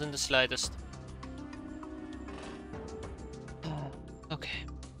 Not in the slightest. Okay.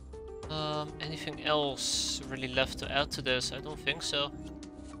 Anything else really left to add to this? I don't think so.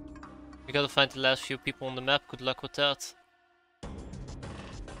 We gotta find the last few people on the map. Good luck with that.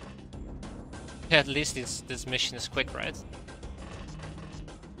 Yeah, at least this mission is quick, right?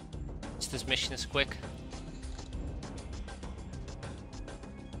 This mission is quick.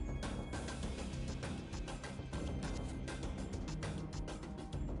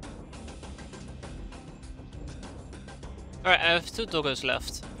 Alright, I have 2 doggos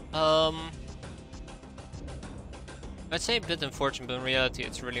left. I'd say a bit unfortunate, but in reality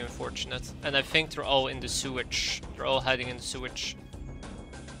it's really unfortunate. And I think they're all in the sewage. They're all hiding in the sewage.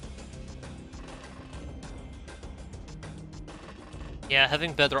 Yeah,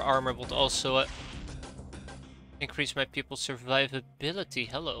 having better armor would also increase my people's survivability.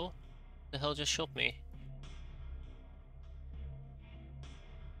 Hello? The hell just shot me?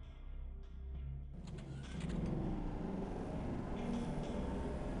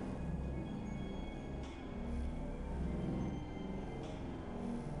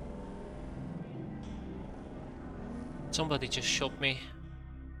 Somebody just shot me.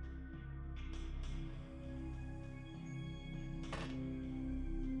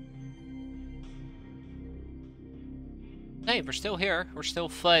 Hey, we're still here. We're still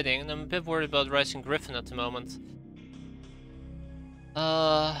fighting, and I'm a bit worried about Rising Griffin at the moment.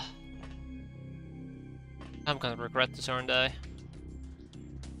 I'm gonna regret this, aren't I?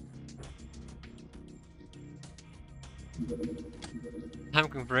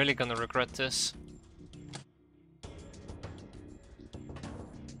 I'm really gonna regret this.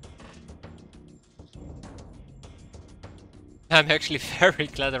 I'm actually very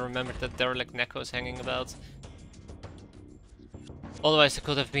glad I remembered that derelict Neko is hanging about. Otherwise it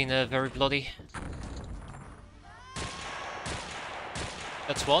could have been very bloody.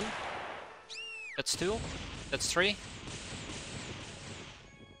 That's 1. That's 2. That's 3.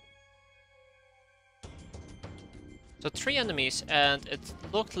 So 3 enemies, and it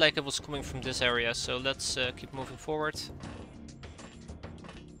looked like it was coming from this area, so let's keep moving forward.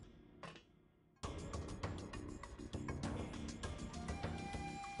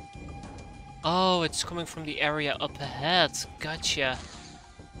 Oh, it's coming from the area up ahead. Gotcha.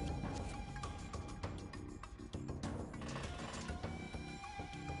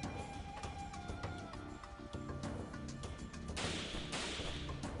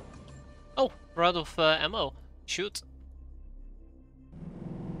 Oh, we're out of ammo. Shoot.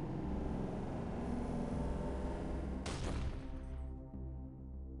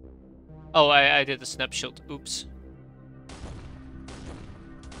 Oh, I did a snapshot. Oops.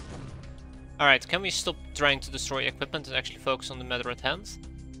 Alright, can we stop trying to destroy equipment and actually focus on the matter at hand?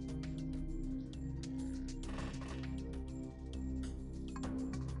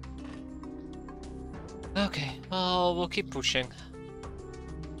 Okay, well, we'll keep pushing.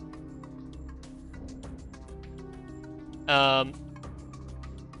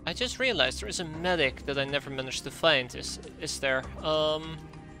 I just realized there is a medic that I never managed to find. Is there? I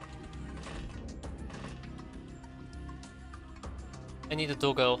need a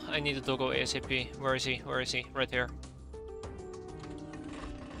doggo. I need a doggo ASAP. Where is he? Where is he? Right here.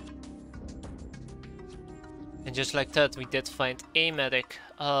 And just like that, we did find a medic.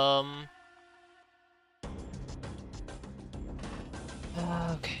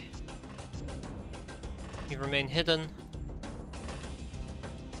 Okay. You remain hidden.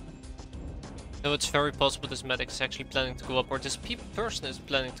 So it's very possible this medic is actually planning to go up, or this person is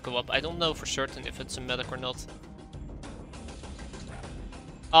planning to go up. I don't know for certain if it's a medic or not.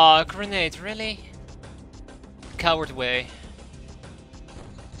 Ah, grenade, really? Coward way.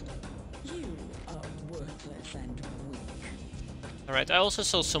 You are worthless and weak. Alright, I also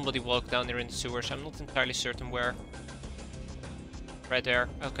saw somebody walk down here in the sewers. I'm not entirely certain where. Right there,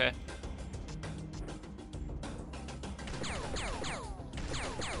 okay.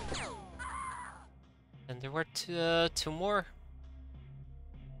 And there were two more.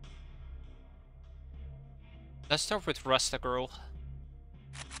 Let's start with Rasta Girl.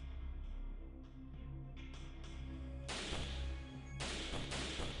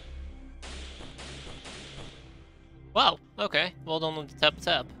 Wow, okay. Well done on the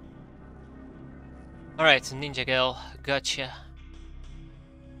tap. Alright, Ninja Girl, gotcha.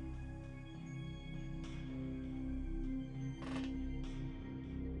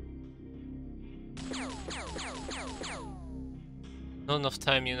 Not enough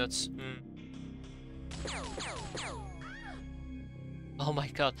time units. Oh my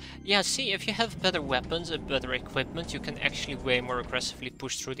god. Yeah, see, if you have better weapons and better equipment, you can actually way more aggressively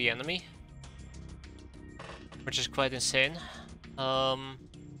push through the enemy. Which is quite insane.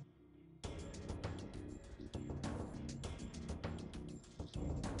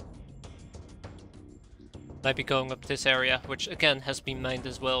 Might be going up this area, which again has been mined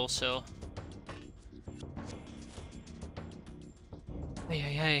as well, so...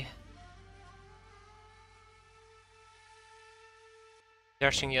 Hey.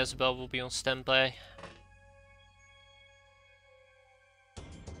 Dashing Jezebel will be on standby.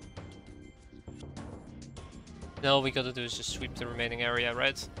 Now all we gotta do is just sweep the remaining area,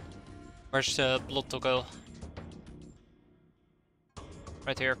 right? Where's Blood Toggle?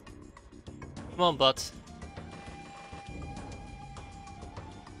 Right here. Come on, bud.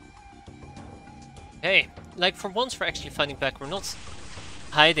 Hey, like for once we're actually fighting back. We're not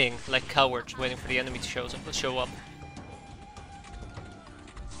hiding like cowards waiting for the enemy to show up.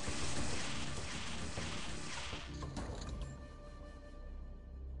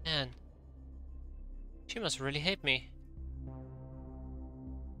 Man. She must really hate me.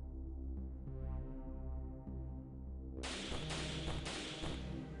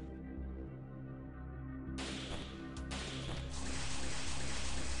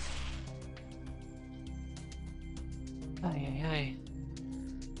 Ay.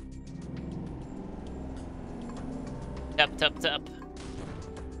 Tap.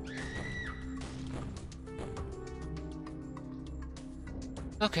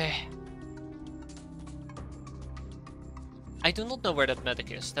 Okay. I do not know where that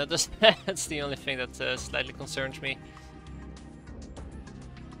medic is. That's the only thing that slightly concerns me.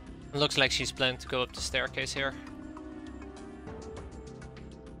 It looks like she's planning to go up the staircase here.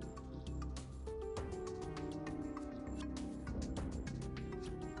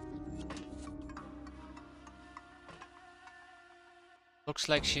 Looks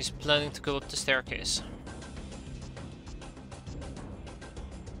like she's planning to go up the staircase.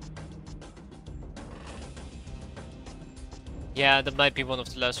 Yeah, that might be one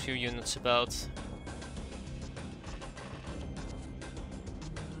of the last few units about.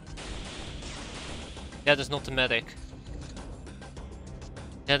 That is not the medic.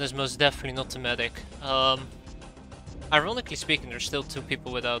 That is most definitely not the medic. Ironically speaking, there's still two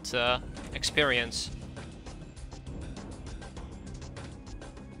people without experience.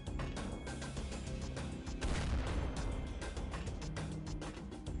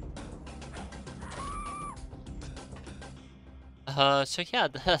 So yeah,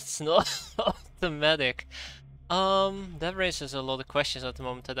 that's not the medic. That raises a lot of questions at the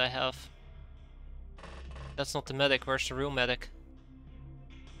moment that I have. That's not the medic, where's the real medic?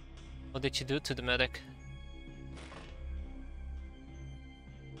 What did you do to the medic?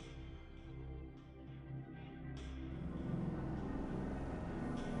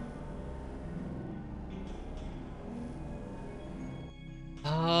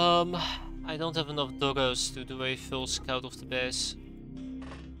 I don't have enough doggos to do a full scout of the base.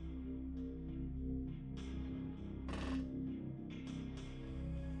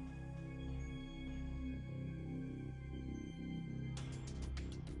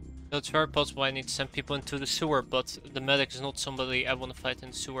 So it's very possible I need to send people into the sewer, but the medic is not somebody I want to fight in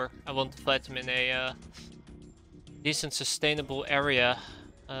the sewer. I want to fight him in a decent, sustainable area.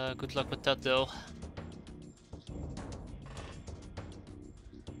 Good luck with that though.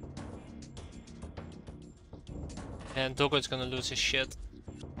 And Doggo's gonna lose his shit.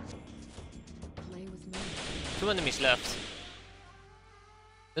 Play with me. 2 enemies left.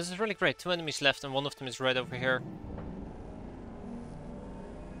 This is really great. 2 enemies left and one of them is right over here.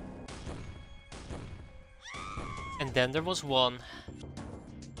 And then there was one.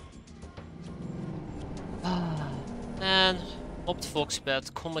 Man, Hopped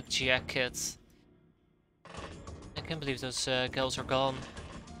Foxbed, Combat Jacket. I can't believe those gals are gone.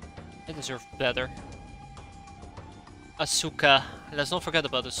 They deserve better. Asuka. Let's not forget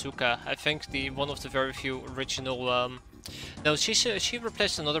about Asuka. I think one of the very few original. No, she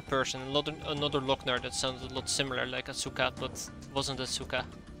replaced another person, another Lochner that sounded a lot similar like Asuka, but wasn't Asuka.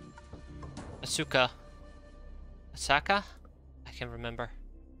 Asuka. Asaka? I can't remember.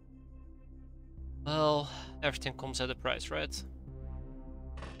 Well, everything comes at a price, right?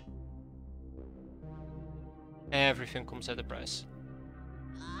 Everything comes at a price.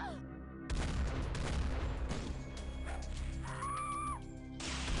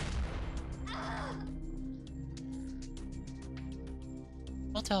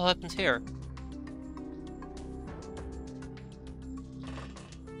 What the hell happened here?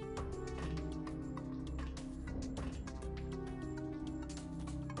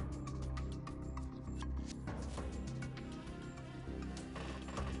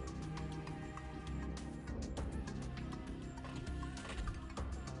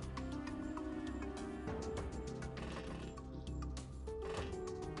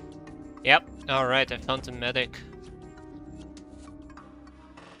 Yep, alright, I found the medic.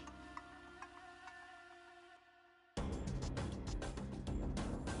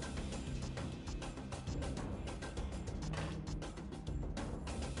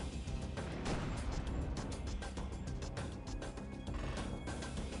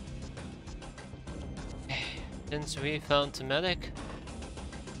 Since we found the medic,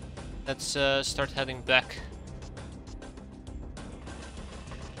 let's start heading back.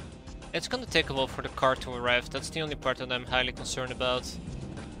 It's gonna take a while for the car to arrive. That's the only part that I'm highly concerned about.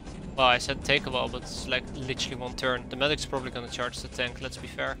 Well, I said take a while, but it's like literally one turn. The medic's probably gonna charge the tank, let's be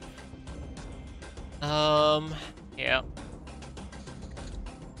fair. Yeah.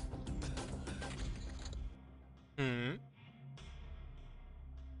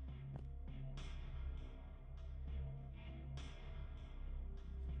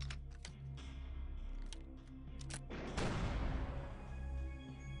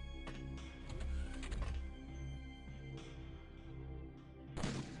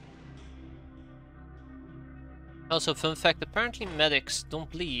 Also, fun fact, apparently medics don't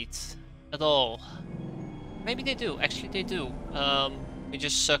bleed at all. Maybe they do, actually they do. We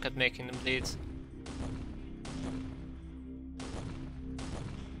just suck at making them bleed.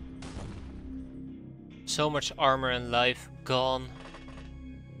 So much armor and life gone.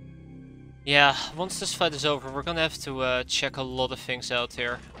 Yeah, once this fight is over, we're gonna have to check a lot of things out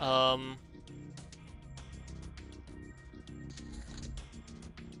here.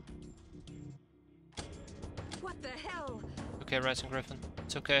 What the hell? Okay, Rising Griffin,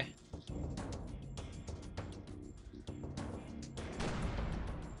 it's okay.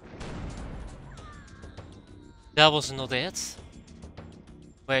 That was not it.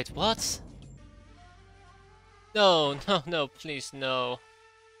 Wait, what? No, no, no, please, no.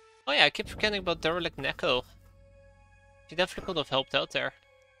 Oh yeah, I keep forgetting about Derelict Neko. She definitely could have helped out there.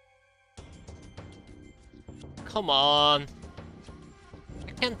 Come on.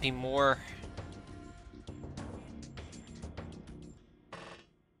 There can't be more.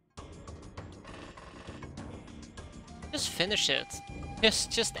 Just finish it.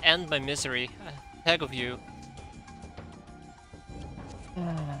 Just end my misery. I beg of you.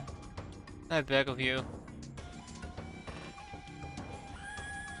 I beg of you.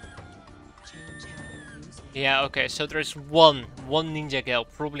 Yeah, okay, so there's one ninja gal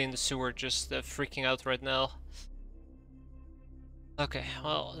probably in the sewer just freaking out right now. Okay,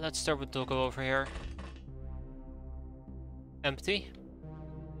 well, let's start with Doggo over here. Empty.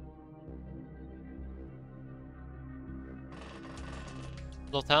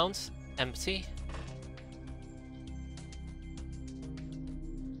 Bloodhound, empty.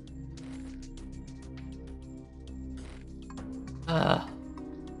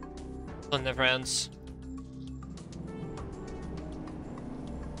 Fun never ends.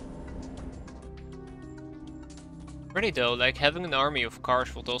 Really though, like having an army of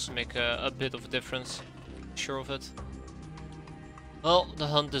cars would also make a bit of a difference. Sure of it. Well, the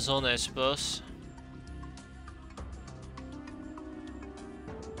hunt is on, I suppose.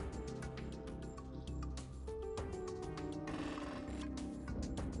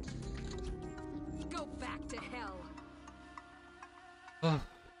 Go back to hell.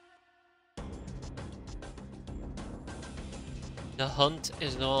 The hunt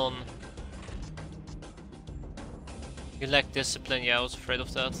is on. You lack discipline, yeah, I was afraid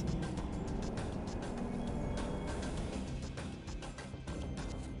of that.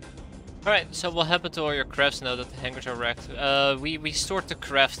 Alright, so what happened to all your crafts now that the hangars are wrecked? We stored the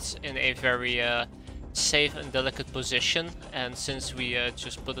crafts in a very safe and delicate position, and since we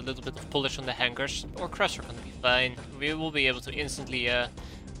just put a little bit of polish on the hangars, our crafts are gonna be fine. We will be able to instantly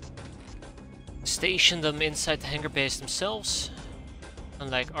station them inside the hangar base themselves.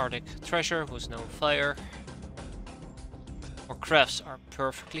 Unlike Arctic Treasure, who's no fire. Our crafts are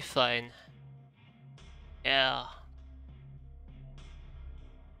perfectly fine. Yeah.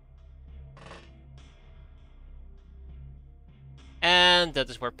 And that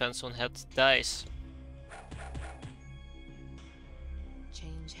is where Pencil Head dies.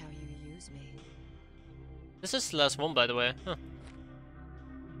 Change how you use me. This is the last one, by the way. Huh.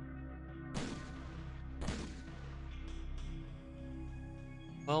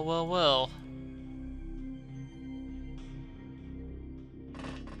 Well, well, well.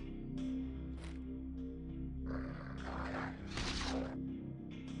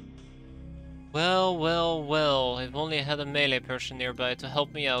 Well, well, well. I've only had a melee person nearby to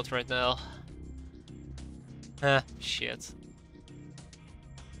help me out right now. Ah, shit.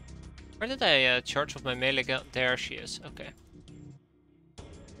 Where did I charge with my melee gun? There she is. Okay.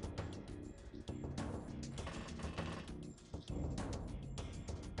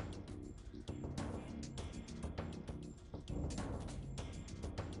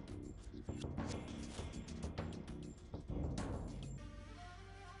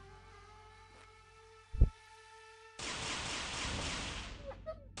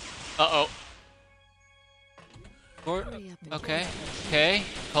 Uh-oh. Okay, okay.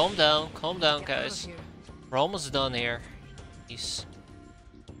 Calm down, guys. We're almost done here. Peace.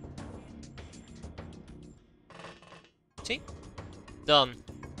 See? Done.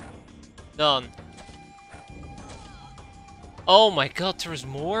 Done. Oh my god, there's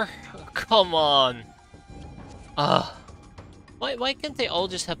more? Come on. Why can't they all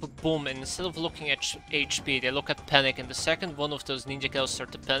just have a bomb and instead of looking at HP, they look at panic, and the second one of those ninja cows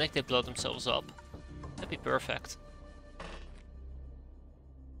start to panic, they blow themselves up. That'd be perfect.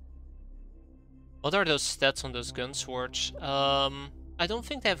 What are those stats on those gun swords? I don't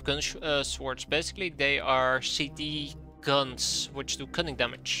think they have gun swords. Basically, they are CD guns, which do cunning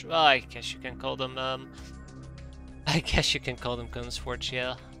damage. Well, I guess you can call them, I guess you can call them gun swords,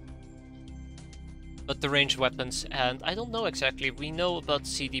 yeah. But the ranged weapons, and I don't know exactly. We know about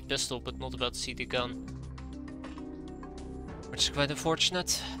CD pistol, but not about CD gun. Which is quite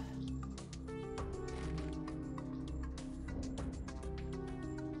unfortunate.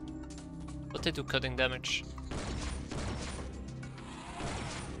 But they do cutting damage.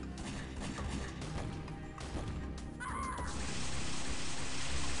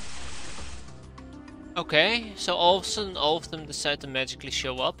 Okay, so all of a sudden all of them decide to magically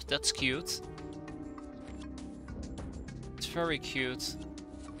show up. That's cute. It's very cute.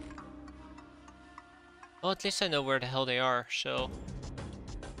 Well, at least I know where the hell they are, so...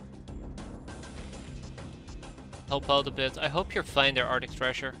 help out a bit. I hope you're fine there, Arctic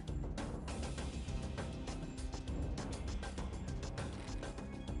Treasure.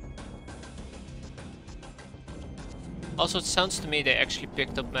 Also, it sounds to me they actually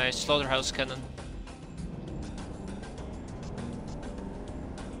picked up my slaughterhouse cannon.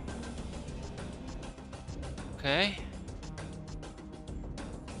 Okay.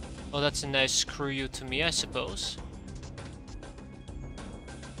 Well, that's a nice screw you to me, I suppose.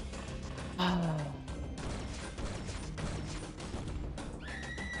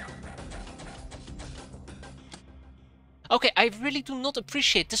 Okay, I really do not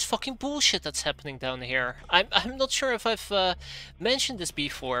appreciate this fucking bullshit that's happening down here. I'm not sure if I've mentioned this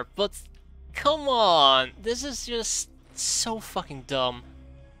before, but come on, this is just so fucking dumb.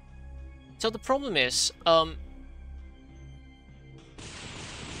 So the problem is, the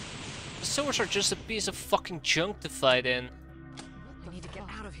sewers are just a piece of fucking junk to fight in. I need to get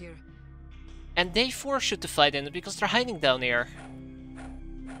out of here. And they force you to fight in it because they're hiding down here.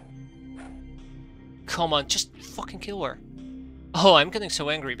 Come on, just fucking kill her. Oh, I'm getting so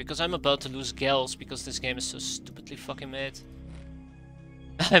angry because I'm about to lose gals because this game is so stupidly fucking made.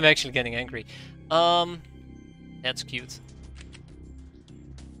 I'm actually getting angry. That's cute.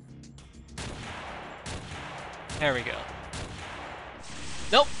 There we go.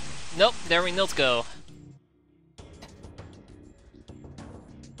 Nope. Nope, there we not go.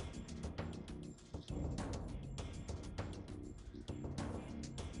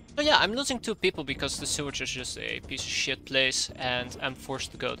 So yeah, I'm losing 2 people because the sewage is just a piece of shit place and I'm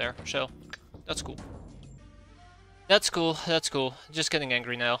forced to go there. So, that's cool. That's cool, that's cool. Just getting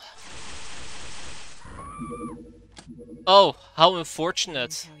angry now. Oh, how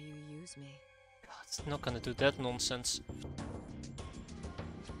unfortunate. Change how you use me. God, not gonna do that nonsense.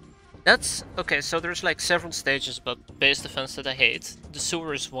 That's... okay, so there's like several stages about base defense that I hate. The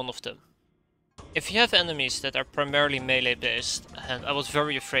sewer is one of them. If you have enemies that are primarily melee based, and I was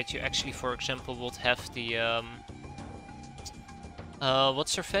very afraid you actually, for example, would have the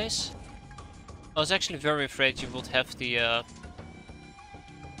what's her face? I was actually very afraid you would have the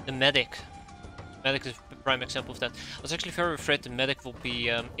medic. Medic is the prime example of that. I was actually very afraid the medic will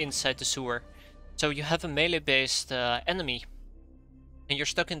be inside the sewer. So you have a melee based enemy, and you're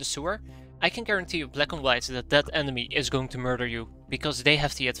stuck in the sewer. I can guarantee you black and white that that enemy is going to murder you, because they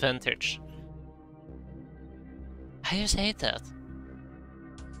have the advantage. I just hate that.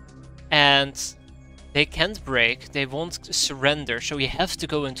 And they can't break, they won't surrender, so you have to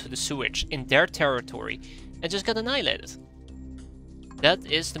go into the sewage in their territory and just get annihilated. That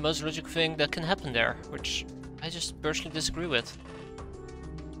is the most logical thing that can happen there, which I just personally disagree with.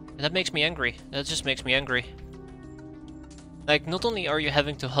 And that makes me angry. That just makes me angry. Like, not only are you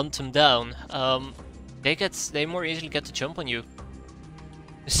having to hunt them down, they more easily get to jump on you.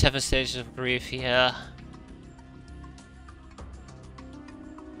 The 7 stages of grief, yeah.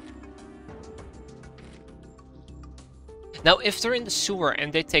 Now, if they're in the sewer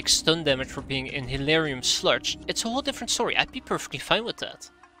and they take stun damage for being in Hilarium Sludge, it's a whole different story. I'd be perfectly fine with that.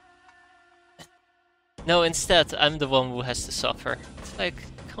 No, instead, I'm the one who has to suffer. It's like,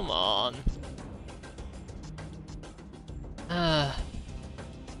 come on.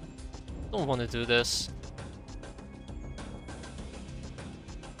 Don't want to do this.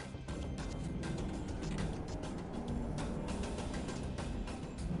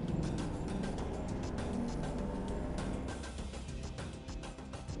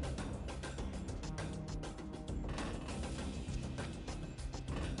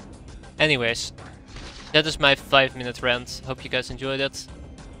 Anyways, that is my 5-minute rant. Hope you guys enjoyed it.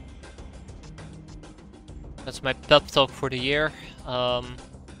 That's my pep talk for the year. Yeah,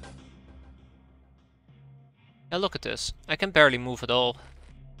 look at this. I can barely move at all.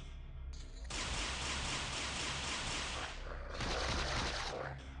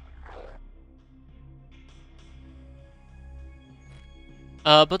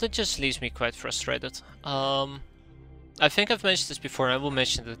 But it just leaves me quite frustrated. I think I've mentioned this before and I will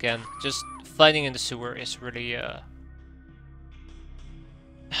mention it again. Just fighting in the sewer is really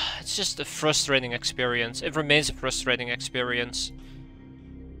it's just a frustrating experience. It remains a frustrating experience.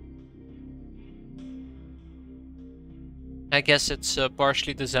 I guess it's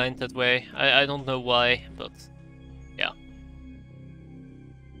partially designed that way. I don't know why, but yeah.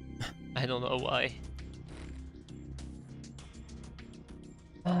 I don't know why.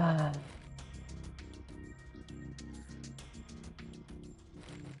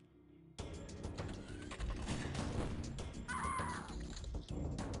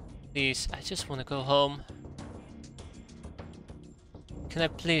 Please, I just want to go home. Can I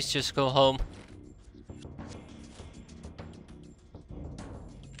please just go home?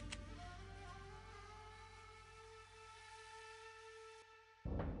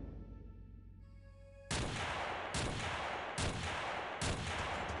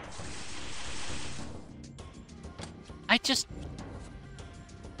 I just...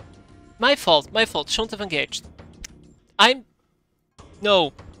 My fault, shouldn't have engaged.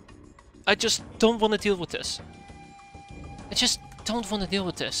 No. I just don't want to deal with this. I just don't want to deal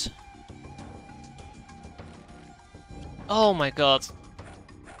with this. Oh my god.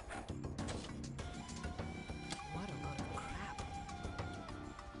 What a load of crap.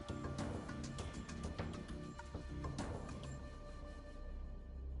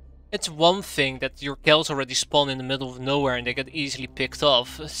 It's one thing that your kills already spawn in the middle of nowhere and they get easily picked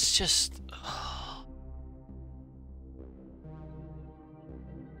off. It's just...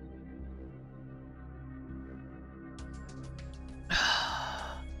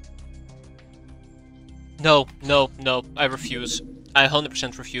 No, I refuse. I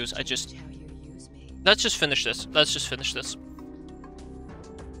 100% refuse. I just... How you use me. Let's just finish this.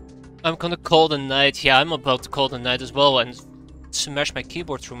 I'm gonna call the night. Yeah, I'm about to call the night as well and smash my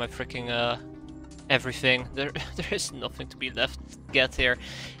keyboard through my freaking everything. There is nothing to be left to get here.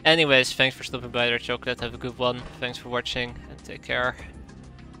 Anyways, thanks for stopping by there, Chocolate. Have a good one. Thanks for watching and take care.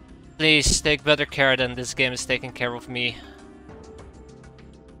 Please take better care than this game is taking care of me.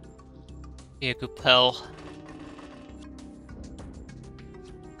 Be a good pal.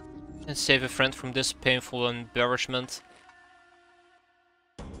 And save a friend from this painful embarrassment.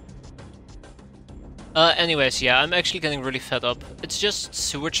 Anyways, yeah, I'm actually getting really fed up. It's just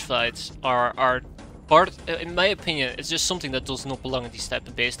sewage fights are part, in my opinion, it's just something that does not belong in these type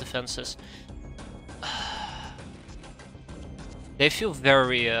of base defenses. They feel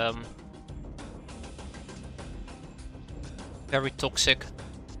very, very toxic.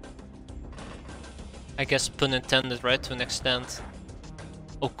 I guess pun intended, right, to an extent.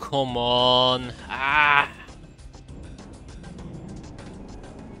 Oh, come on. Ah!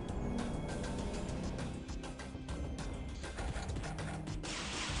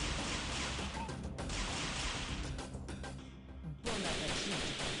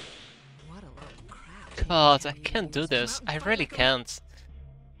 What a load of crap. God, I can't do this. I really can't.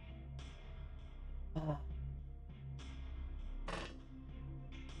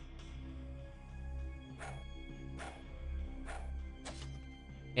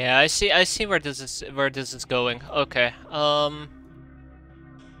 Yeah, I see where this is going. Okay. Always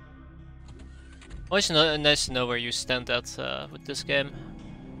nice to know where you stand at with this game.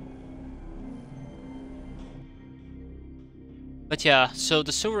 But yeah, so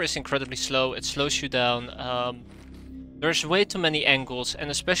the sewer is incredibly slow. It slows you down. There's way too many angles, and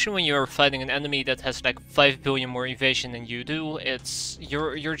especially when you're fighting an enemy that has like 5 billion more evasion than you do,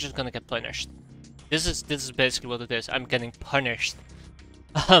 you're just gonna get punished. This is basically what it is. I'm getting punished.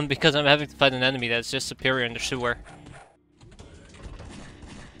 Because I'm having to fight an enemy that's just superior in the sewer.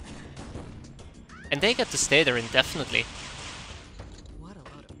 And they get to stay there indefinitely. What a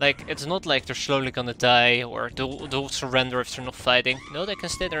load of Like, it's not like they're slowly gonna die or they'll surrender if they're not fighting. No, they can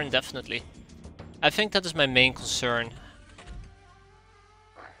stay there indefinitely. I think that is my main concern.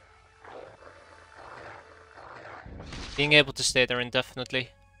 Being able to stay there indefinitely.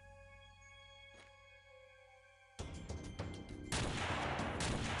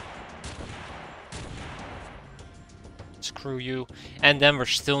 Screw you. And then we're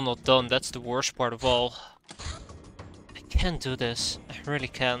still not done. That's the worst part of all. I can't do this. I really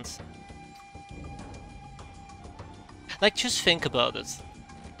can't. Like, just think about it.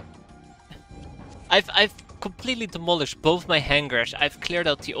 I've completely demolished both my hangars. I've cleared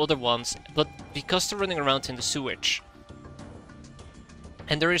out the other ones, but because they're running around in the sewage.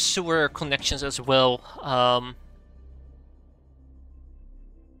 And there is sewer connections as well.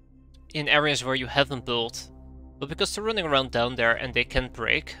 In areas where you haven't built. But because they're running around down there and they can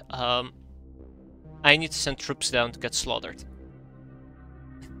break, I need to send troops down to get slaughtered.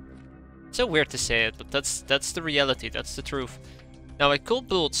 It's so weird to say it, but that's the reality, that's the truth. Now I could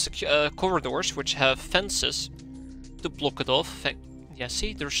build corridors which have fences to block it off. Yeah,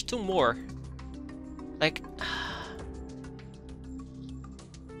 see, there's 2 more. Like,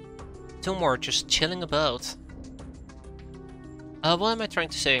 2 more just chilling about. What am I trying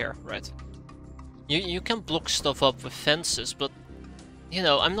to say here? Right. You can block stuff up with fences, but, you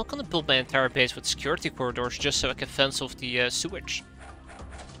know, I'm not gonna build my entire base with security corridors just so I can fence off the sewage.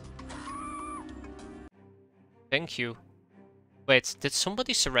 Thank you. Wait, did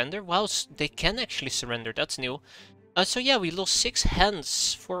somebody surrender? Wow, they can actually surrender, that's new. So yeah, we lost 6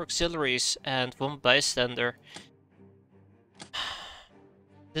 hands, 4 auxiliaries, and 1 bystander.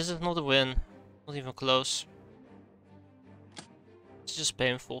 This is not a win. Not even close. It's just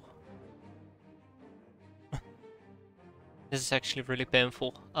painful. This is actually really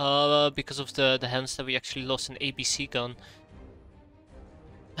painful. Because of the hands that we actually lost an ABC gun.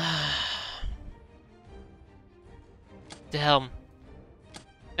 Damn.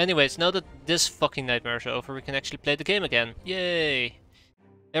 Anyways, now that this fucking nightmare is over, we can actually play the game again. Yay!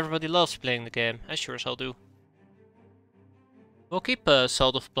 Everybody loves playing the game. I sure as hell do. We'll keep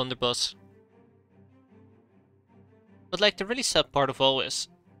Salt of Blunderbuss. But like, the really sad part of all is...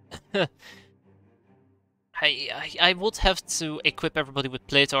 I would have to equip everybody with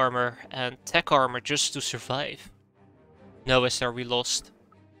plate armor and tech armor just to survive. No, SR, we lost.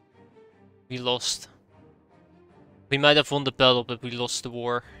 We lost. We might have won the battle, but we lost the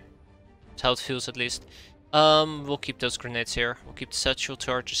war. That's how it feels, at least. We'll keep those grenades here. We'll keep the satchel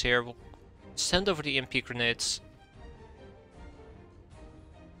charges here. We'll send over the EMP grenades.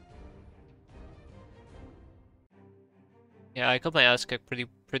 Yeah, I got my ass kicked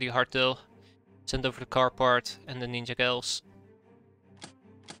pretty hard though. Send over the car part and the ninja gals.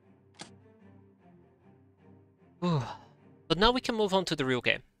 Ooh. But now we can move on to the real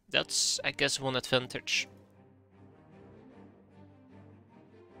game. That's, I guess, one advantage.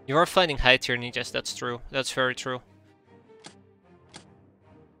 You are fighting high tier ninjas, that's true. That's very true.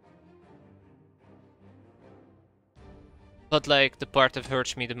 But like the part that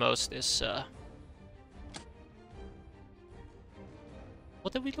hurts me the most is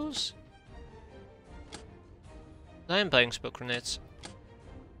what did we lose? I am buying smoke grenades.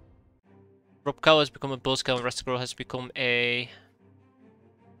 Rob Cow has become a boss cow and Restigirl has become a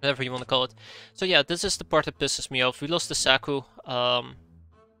whatever you want to call it. So yeah, this is the part that pisses me off. We lost the Saku.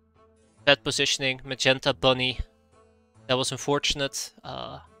 Bad positioning, Magenta Bunny. That was unfortunate.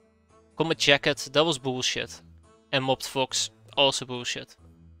 Comet Jacket, that was bullshit. And Mobbed Fox, also bullshit.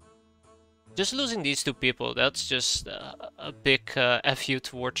 Just losing these two people, that's just a big FU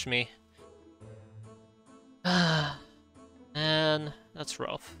towards me. And that's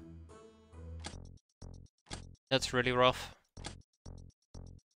rough. That's really rough.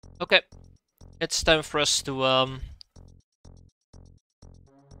 Okay, it's time for us to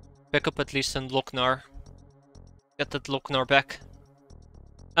pick up at least in Lochnar. Get that Lochnar back.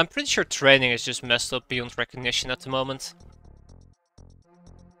 I'm pretty sure training is just messed up beyond recognition at the moment.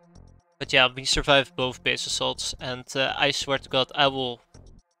 But yeah, we survived both base assaults, and I swear to God, I will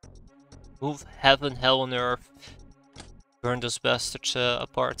move heaven, hell on earth, burn those bastards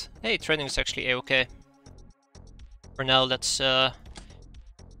apart. Hey, training is actually a-okay. For now, let's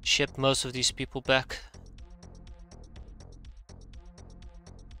ship most of these people back.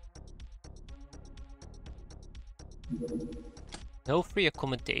 No free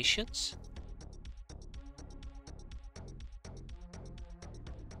accommodations?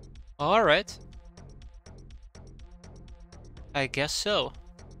 Alright. I guess so.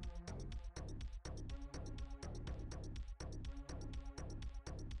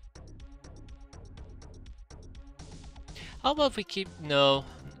 How about we keep... No.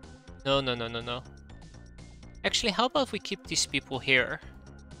 No. Actually, how about we keep these people here?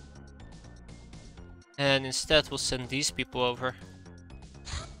 And instead we'll send these people over.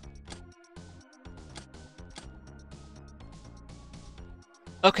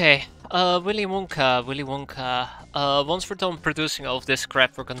 Okay, Willy Wonka. Once we're done producing all of this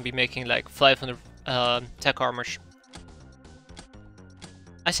crap, we're gonna be making like 500 tech armors.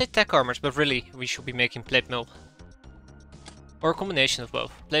 I say tech armors, but really we should be making plate mill. Or a combination of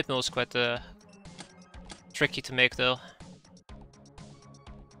both. Plate mill is quite tricky to make though.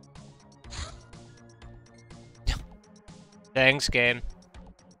 Thanks, game.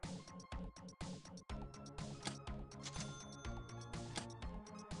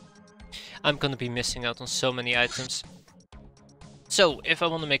 I'm gonna be missing out on so many items. So, if I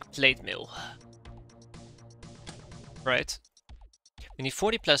want to make plate mill, right? We need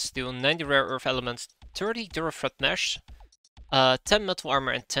 40 plastic steel, 90 rare earth elements, 30 durafret mesh, 10 metal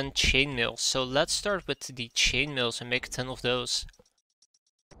armor, and 10 chain mills. So let's start with the chain mills and make 10 of those.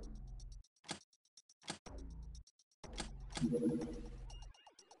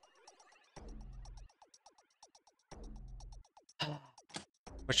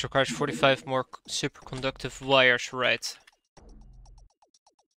 Which requires 45 more superconductive wires, right?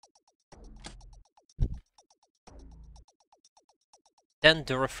 Then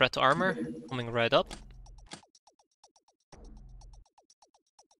durafret armor, coming right up.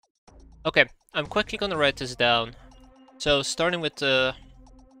 Okay, I'm quickly gonna write this down. So starting with the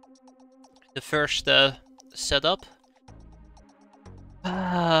first setup.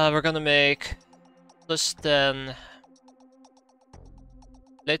 We're gonna make plus 10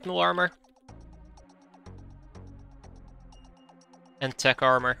 plate mill armor and tech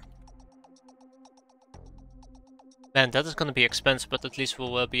armor. Man, that is gonna be expensive, but at least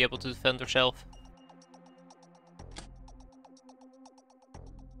we'll be able to defend ourselves.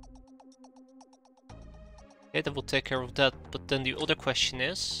 Okay, that will take care of that, but then the other question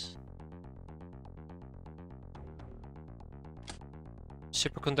is...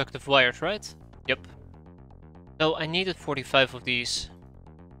 superconductive wires, right? Yep. So I needed 45 of these.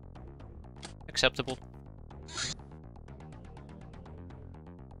 Acceptable.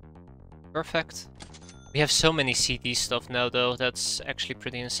 Perfect. We have so many CD stuff now though, that's actually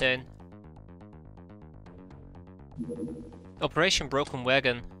pretty insane. Operation Broken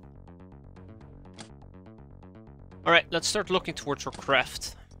Wagon. Alright, let's start looking towards our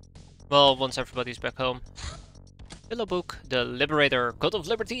craft. Well, once everybody's back home. Willow Book, the Liberator, God of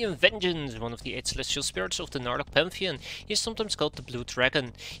Liberty and Vengeance, one of the 8 celestial spirits of the Nardok Pantheon. He is sometimes called the Blue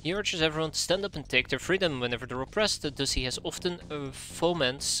Dragon. He urges everyone to stand up and take their freedom whenever they're oppressed, thus he has often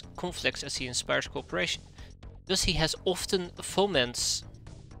foments conflicts as he inspires cooperation. What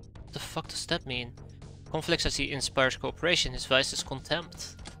the fuck does that mean? Conflicts as he inspires cooperation. His vice is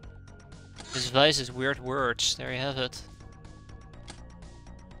contempt. His vice is weird words. There you have it.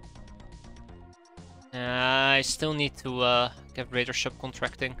 I still need to get Raider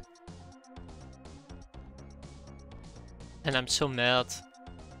subcontracting. And I'm so mad.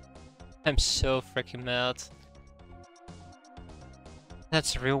 I'm so freaking mad.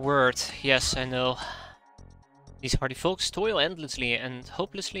 That's a real word. Yes, I know. These hardy folks toil endlessly and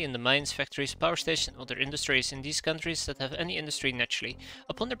hopelessly in the mines, factories, power stations, and other industries in these countries that have any industry naturally.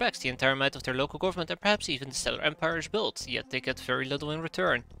 Upon their backs, the entire might of their local government and perhaps even the stellar empire is built, yet they get very little in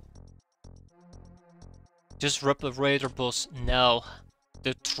return. Just rub a raider boss now.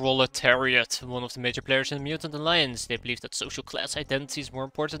 The Troletariat, one of the major players in the Mutant Alliance. They believe that social class identity is more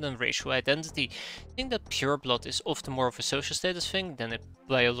important than racial identity. They think that pure blood is often more of a social status thing than a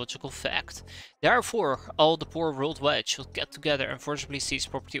biological fact. Therefore, all the poor worldwide should get together and forcibly seize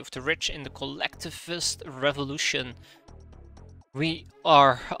property of the rich in the collectivist revolution. We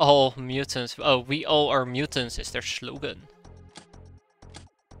are all mutants. Oh, we all are mutants is their slogan.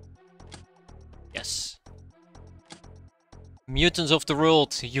 Yes. Mutants of the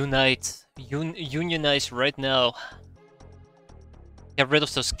world, unite. Unionize right now. Get rid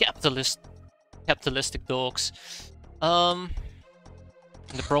of those capitalistic dogs. The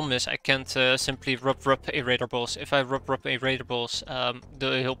problem is I can't simply rub a raider boss. If I rub a raider boss,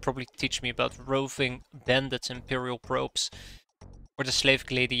 he'll probably teach me about roving bandits, imperial probes, or the slave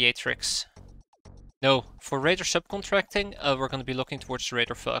gladiatrix. No, for raider subcontracting, we're gonna be looking towards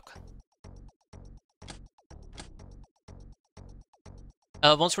raider fuck.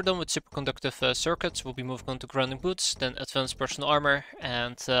 Once we're done with superconductive circuits, we'll be moving on to grounding boots, then advanced personal armor,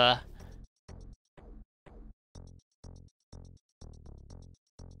 and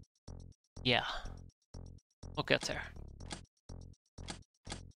yeah, we'll get there.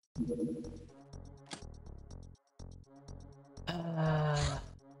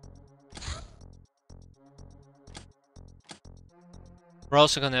 We're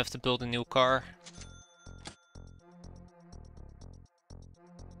also gonna have to build a new car.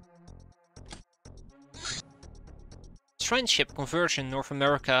 Shrine ship conversion, North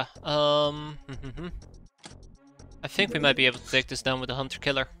America. I think we might be able to take this down with a hunter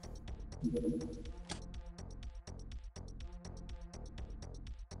killer.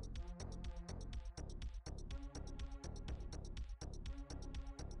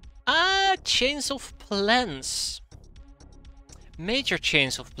 Chains of plans. Major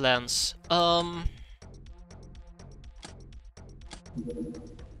chains of plans.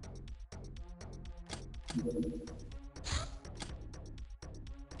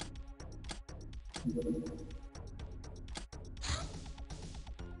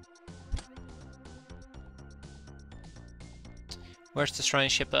 Where's the shrine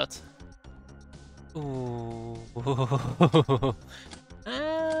ship at? Ooh.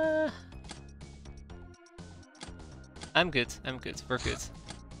 I'm good, we're good.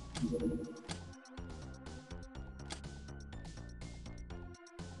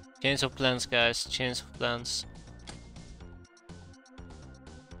 Chains of plans, guys, chains of plans.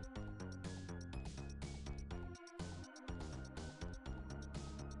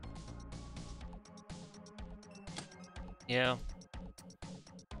 Yeah.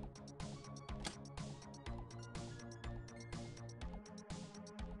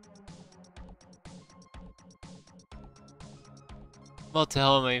 What the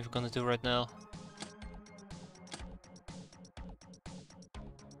hell am I even gonna do right now?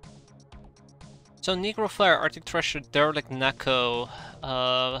 So Negro Fire, Arctic Treasure, Derelict Nako.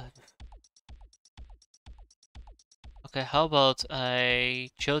 Okay, how about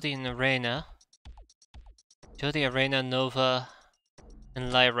Jody and Arena? Jody, Arena, Nova,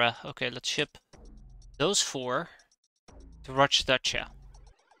 and Lyra. Okay, let's ship those 4 to Rochdutcha.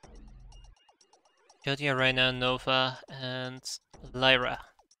 Jody, Arena, Nova, and Lyra.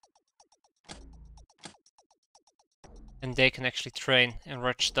 And they can actually train in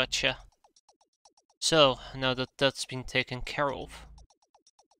Rochdutcha. So, now that that's been taken care of.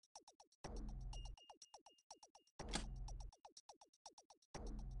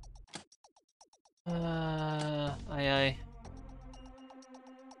 Aye.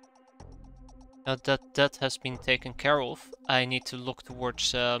 Now that that has been taken care of, I need to look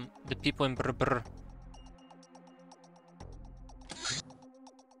towards the people in Brr.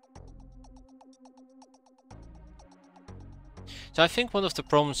 So I think one of the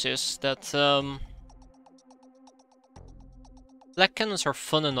problems is that black cannons are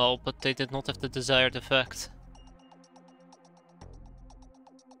fun and all, but they did not have the desired effect.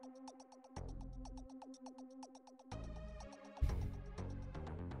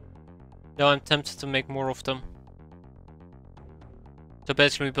 Now I'm tempted to make more of them. So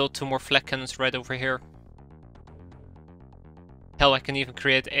basically we build 2 more flak cannons right over here. Hell, I can even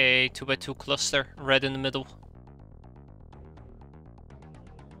create a 2x2 cluster right in the middle.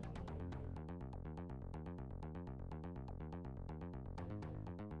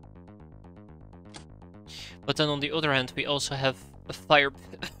 But then on the other hand, we also have a fire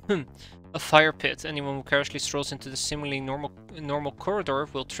a fire pit. Anyone who carelessly strolls into the seemingly normal corridor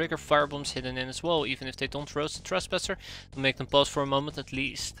will trigger firebombs hidden in as well. Even if they don't roast the trespasser, it'll make them pause for a moment at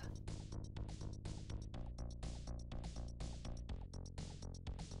least.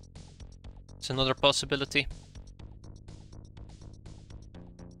 It's another possibility.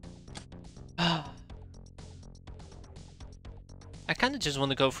 I kinda just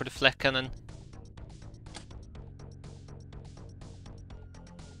want to go for the flak cannon.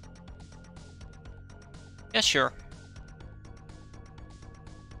 Yeah, sure.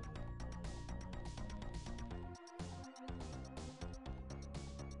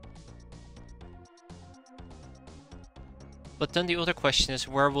 But then the other question is,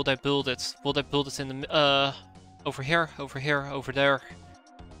 where will I build it? Will I build it in the over here, over there?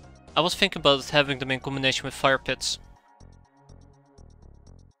 I was thinking about having them in combination with fire pits.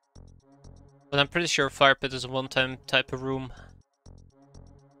 But I'm pretty sure fire pit is a one-time type of room.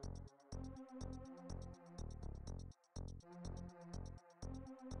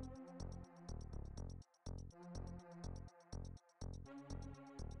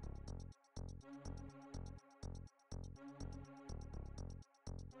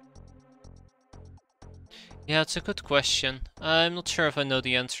 Yeah, it's a good question. I'm not sure if I know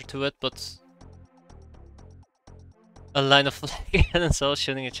the answer to it, but a line of flak cannons all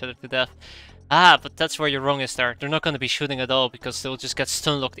shooting each other to death. Ah, but that's where you're wrong, is there. They're not going to be shooting at all because they'll just get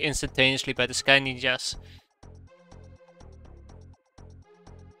stun locked instantaneously by the sky ninjas.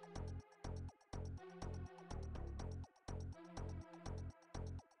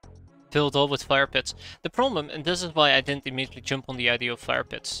 Filled all with fire pits. The problem, and this is why I didn't immediately jump on the idea of fire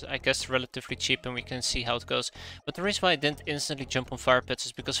pits. I guess relatively cheap and we can see how it goes. But the reason why I didn't instantly jump on fire pits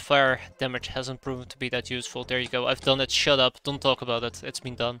is because fire damage hasn't proven to be that useful. There you go, I've done it, shut up, don't talk about it, it's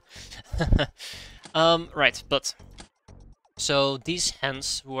been done. Right, but... So these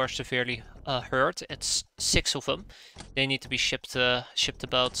hens who are severely hurt, it's 6 of them. They need to be shipped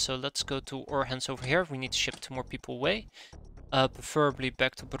about, so let's go to our hens over here. We need to ship 2 more people away. Preferably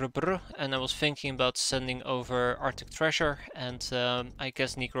back to Brr, and I was thinking about sending over Arctic Treasure and I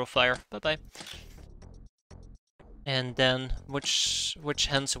guess Negro Fire. Bye bye. And then which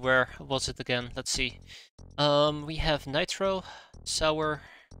hands where was it again? Let's see. We have Nitro, Sour,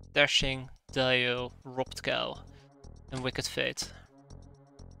 Dashing, Dio, Robbed Cow, and Wicked Fate.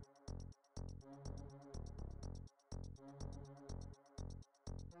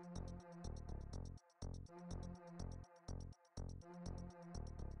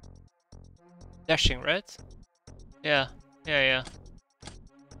 Dashing, right? Yeah.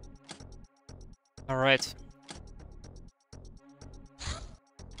 Alright.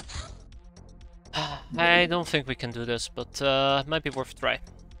 I don't think we can do this, but it might be worth a try.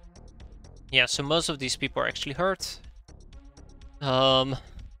 Yeah, so most of these people are actually hurt.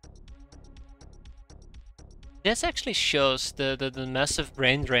 This actually shows the massive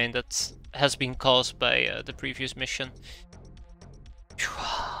brain drain that has been caused by the previous mission.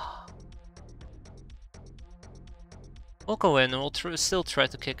 We'll go in and we'll still try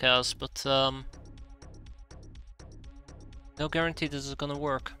to kick ass, but no guarantee this is gonna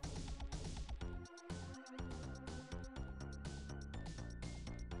work.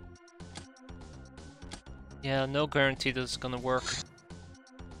 Yeah, no guarantee this is gonna work.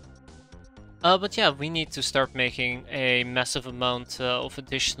 But yeah, we need to start making a massive amount of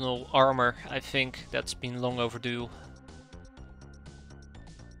additional armor. I think that's been long overdue.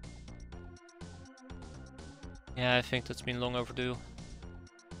 Yeah, I think that's been long overdue.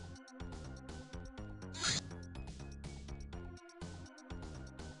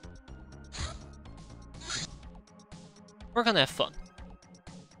 We're gonna have fun.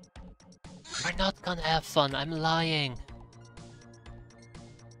 We're not gonna have fun, I'm lying. It's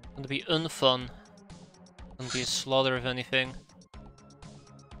gonna be unfun. It's gonna be a slaughter if anything.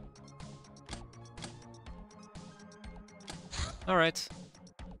 Alright.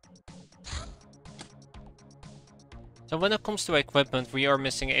 So when it comes to equipment, we are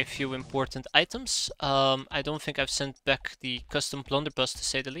missing a few important items. I don't think I've sent back the custom blunderbuss to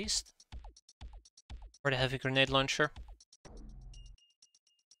say the least. Or the heavy grenade launcher.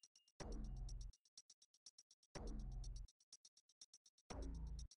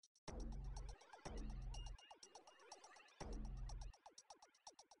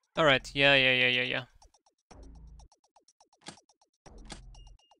 Alright, yeah.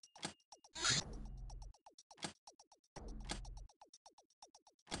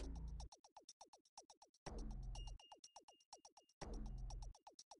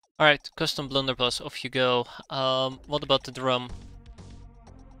 Alright, custom blunderbuss, off you go. What about the drum?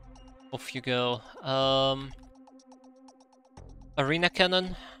 Off you go. Arena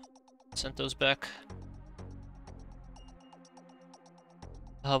cannon. Send those back.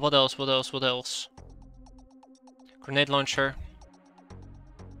 What else? What else? What else? Grenade launcher.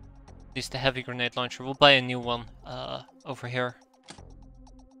 At least the heavy grenade launcher. We'll buy a new one over here.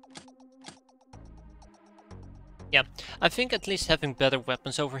 Yeah, I think at least having better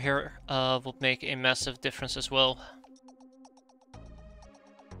weapons over here would make a massive difference as well.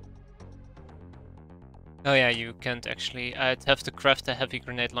 Oh yeah, you can't actually. I'd have to craft a heavy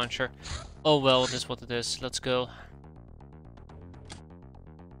grenade launcher. Oh well, it is what it is. Let's go.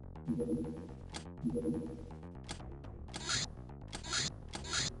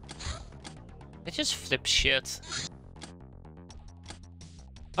 It just flips shit.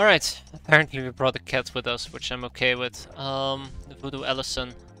 Alright, apparently we brought a cat with us, which I'm okay with. The Voodoo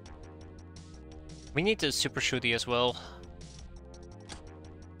Ellison. We need the Super Shooty as well.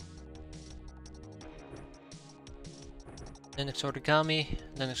 Linux origami,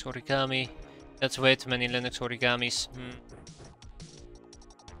 Linux origami. That's way too many Linux origamis.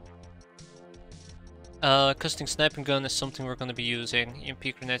 Custom sniping gun is something we're gonna be using.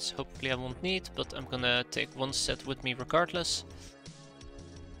 EMP grenades hopefully I won't need, but I'm gonna take one set with me regardless.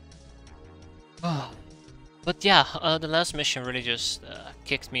 But yeah, the last mission really just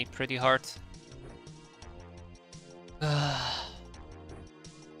kicked me pretty hard.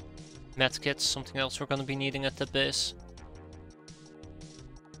 Medkits, something else we're gonna be needing at the base.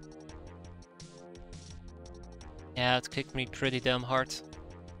 Yeah, it kicked me pretty damn hard.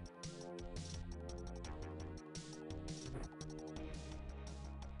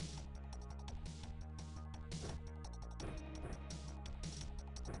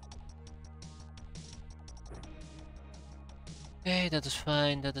 Okay, that is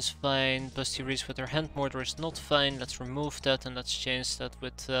fine, that is fine. Busty Reese with her hand mortar is not fine. Let's remove that and let's change that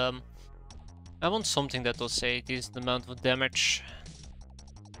with... I want something that will say a decent amount of damage.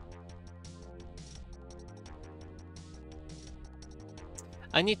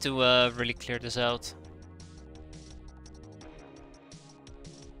 I need to really clear this out.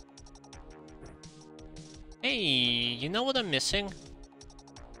 Hey, you know what I'm missing?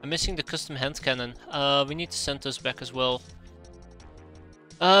 I'm missing the custom hand cannon. We need to send those back as well.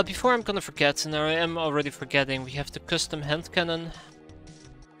 Before I'm gonna forget, and I am already forgetting, we have the custom hand cannon.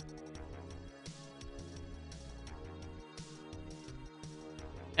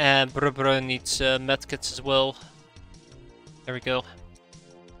 And Brubra needs medkits as well. There we go.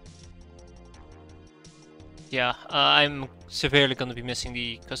 Yeah, I'm severely gonna be missing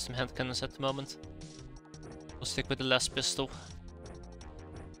the custom hand cannons at the moment. We'll stick with the last pistol.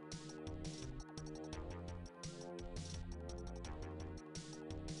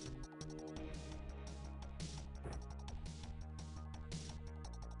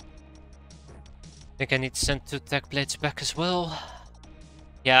 I think I need to send 2 tech blades back as well.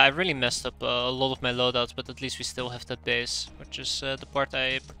 Yeah, I really messed up a lot of my loadouts, but at least we still have that base, which is the part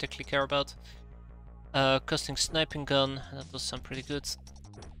I particularly care about. Custom sniping gun, that does sound pretty good.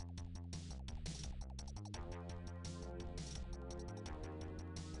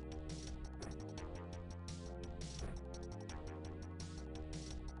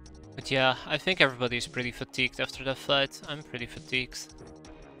 But yeah, I think everybody's pretty fatigued after that fight. I'm pretty fatigued.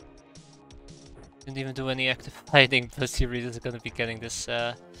 Didn't even do any active fighting, but Sirius is gonna be getting this,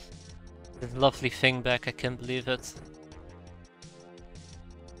 this lovely thing back, I can't believe it.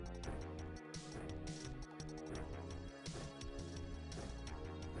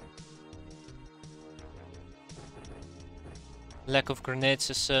 Lack of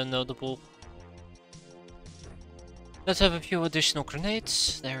grenades is notable. Let's have a few additional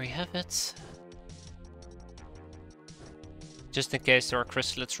grenades, there we have it. Just in case there are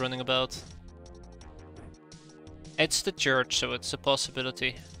chrysalids running about. It's the church, so it's a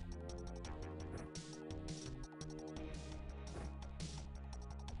possibility.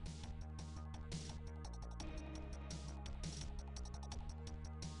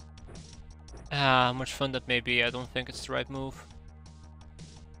 Ah, how much fun that may be, I don't think it's the right move.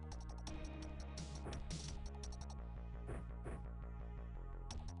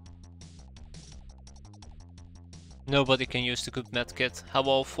 Nobody can use the good medkit, how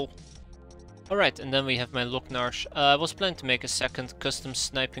awful. Alright, and then we have my Locknarsh. I was planning to make a second custom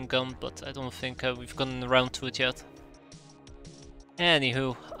sniping gun, but I don't think we've gotten around to it yet.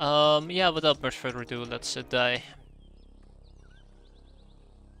 Anywho, yeah, without much further ado, let's die.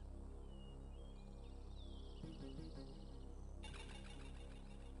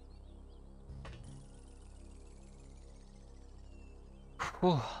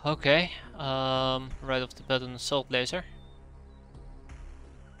 Whew, okay, right off the bat an assault laser.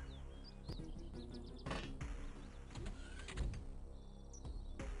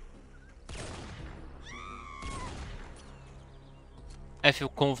 I feel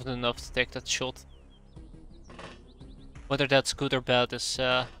confident enough to take that shot. Whether that's good or bad is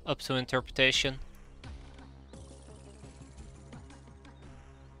up to interpretation.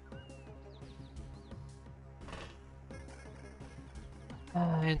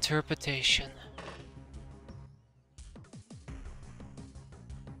 Interpretation.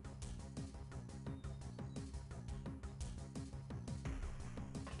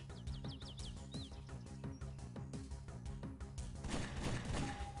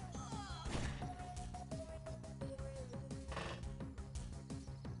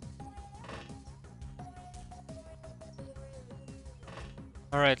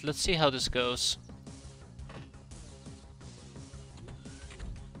 Alright, let's see how this goes.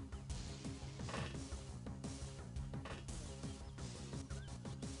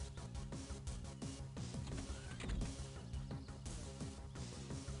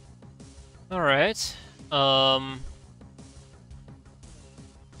 Alright. I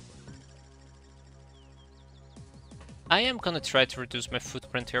am gonna try to reduce my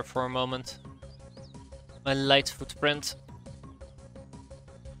footprint here for a moment. My light footprint.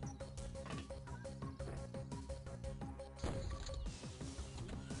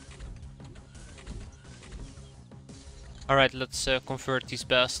 Alright, let's convert these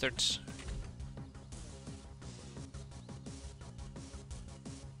bastards.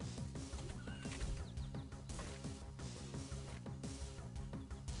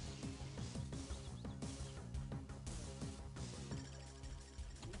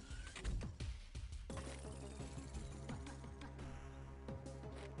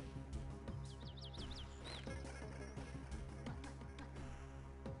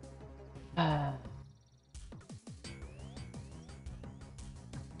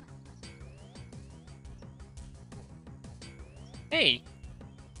 Hey!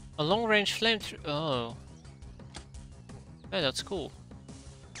 A long-range flamethrower. Oh. Hey, that's cool.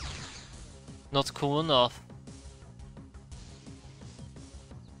 Not cool enough.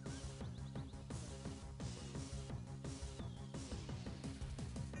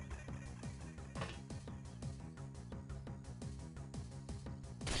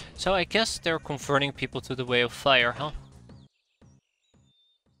 So I guess they're converting people to the way of fire, huh?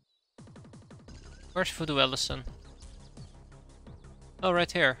 Where's Voodoo Ellison? Oh,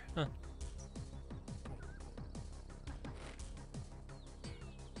 right here. Huh.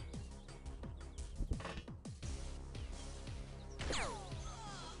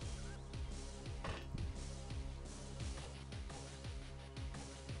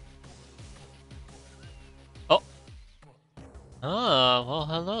 Oh! Ah, well,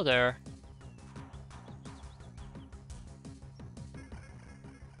 hello there.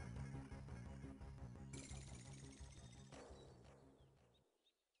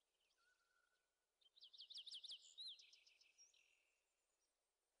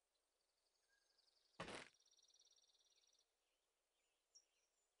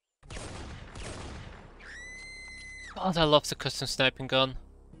 God, I love the custom sniping gun.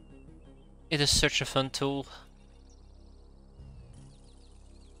 It is such a fun tool.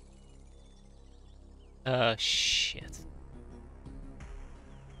 Shit.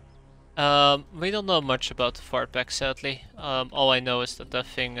 We don't know much about the fartback, sadly. All I know is that that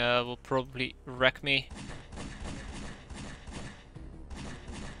thing will probably wreck me.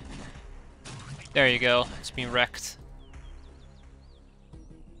 There you go, it's been wrecked.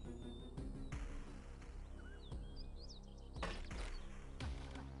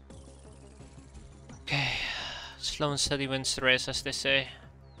 Okay, slow and steady wins the race, as they say.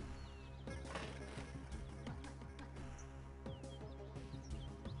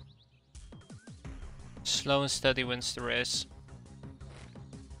 Slow and steady wins the race.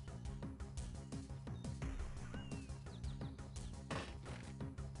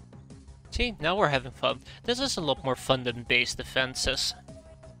 See, now we're having fun. This is a lot more fun than base defenses.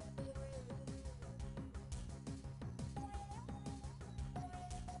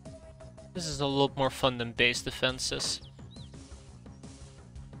 This is a lot more fun than base defenses.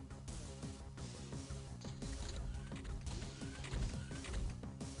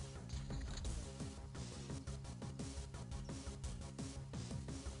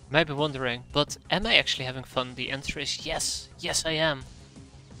 You might be wondering, but am I actually having fun? The answer is yes. Yes, I am.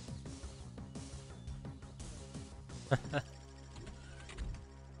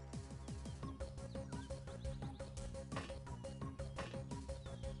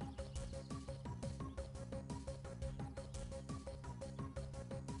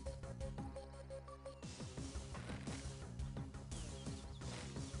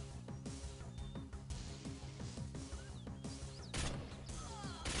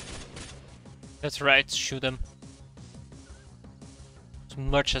 That's right, shoot him.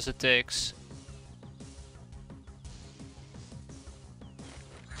 much as it takes.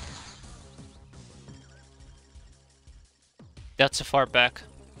 That's a far back.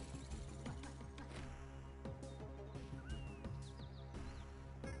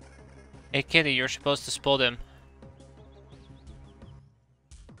 Hey kitty, you're supposed to spot him.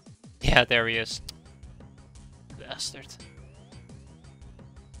 Yeah, there he is. Bastard.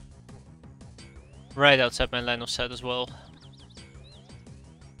 Right outside my line of sight as well.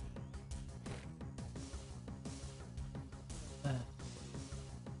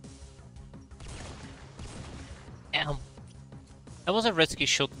 Damn. That was a risky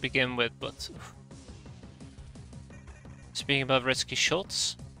shot to begin with, but... Speaking about risky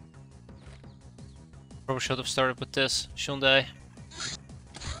shots... Probably should have started with this, shouldn't I?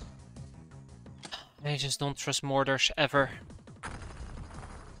 I just don't trust mortars, ever.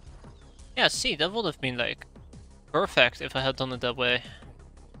 Yeah, see, that would have been, like, perfect if I had done it that way.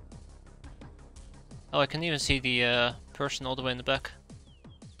 Oh, I can even see the person all the way in the back.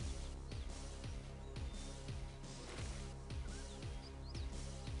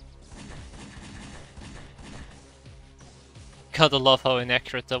 Gotta love how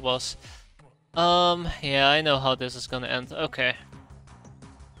inaccurate that was. Yeah, I know how this is gonna end. Okay.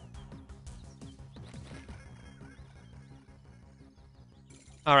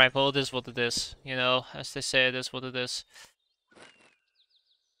 Alright, well, it is what it is. You know, as they say, it is what it is.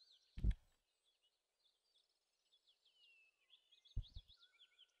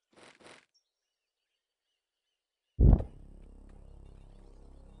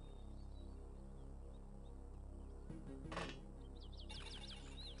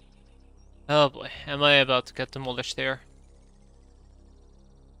 Oh boy, am I about to get demolished here?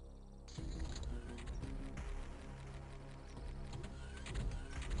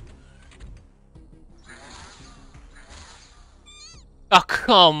 Oh,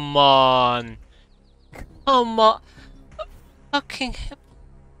 come on! Come on! Fucking...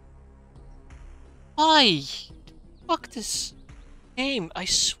 Why? Fuck this game, I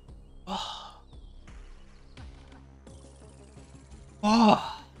swear. Oh.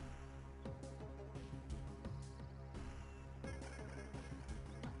 Oh.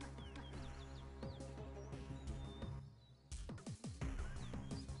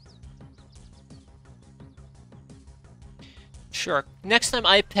 Sure. Next time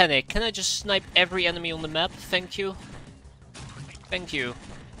I panic, can I just snipe every enemy on the map? Thank you. Thank you.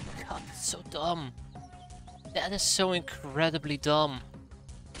 God, that's so dumb. That is so incredibly dumb.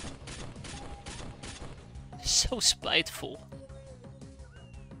 So spiteful.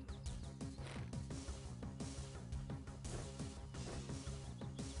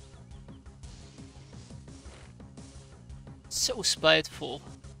 So spiteful.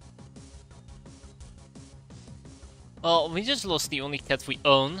 Well, we just lost the only cat we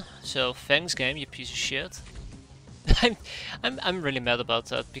own, so thanks game, you piece of shit. I'm really mad about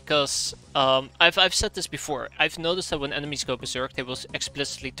that because I've said this before. I've noticed that when enemies go berserk, they will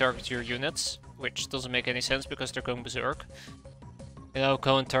explicitly target your units, which doesn't make any sense because they're going berserk. You know,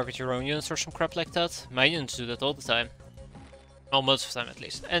 go and target your own units or some crap like that. My units do that all the time. Well, most of the time at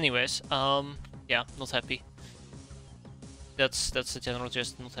least. Anyways, yeah, not happy. That's the general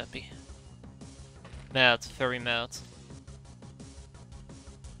gist. Not happy. Mad, very mad.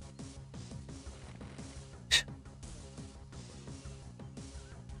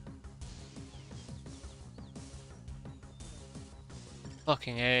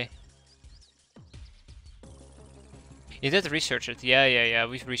 Fucking A. You did research it? Yeah,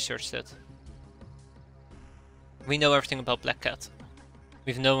 we've researched it. We know everything about Black Cat.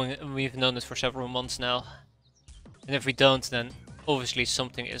 We've known it for several months now. And if we don't, then obviously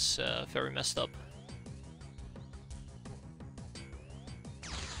something is very messed up.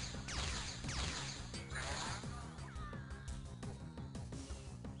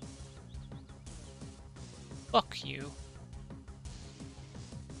 Fuck you.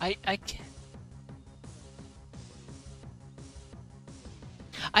 I can't.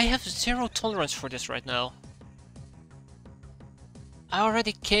 I have zero tolerance for this right now. I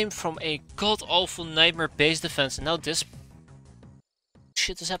already came from a god-awful nightmare base defense and now this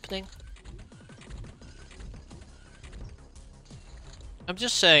shit is happening. I'm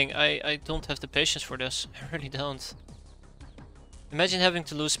just saying, I don't have the patience for this. I really don't. Imagine having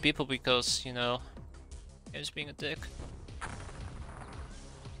to lose people because, you know, game's being a dick.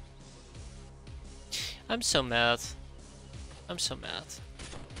 I'm so mad. I'm so mad.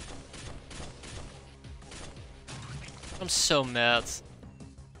 I'm so mad.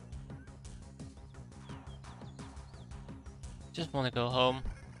 Just want to go home.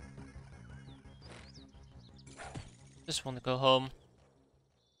 Just want to go home.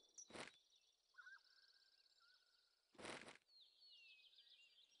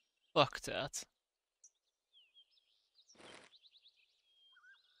 Fuck that.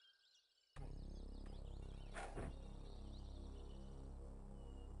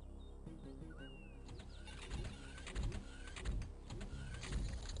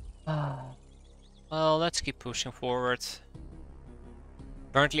 Well, let's keep pushing forward.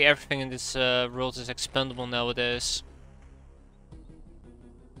 Apparently everything in this world is expendable nowadays.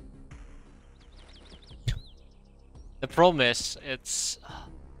 The problem is, it's...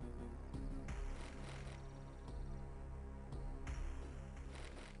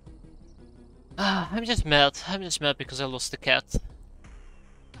 I'm just mad. I'm just mad because I lost the cat.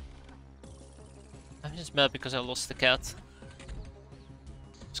 I'm just mad because I lost the cat.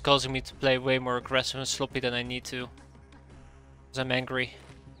 It's causing me to play way more aggressive and sloppy than I need to. Because I'm angry.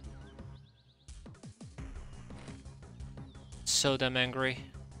 So damn angry.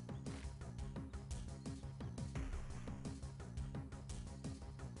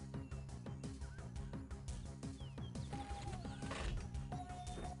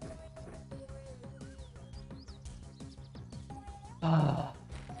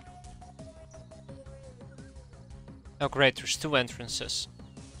 Oh great, there's 2 entrances.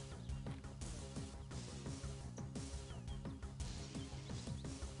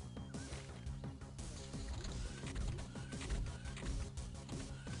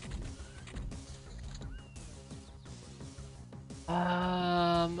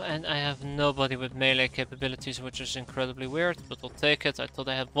 And I have nobody with melee capabilities, which is incredibly weird, but I'll take it. I thought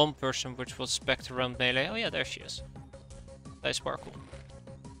I had one person which was spec'd around melee. Oh yeah, there she is. Nice sparkle.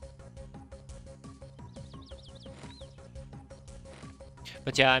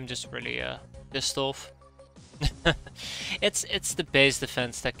 But yeah, I'm just really pissed off. It's the base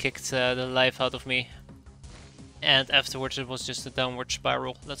defense that kicked the life out of me. And afterwards it was just a downward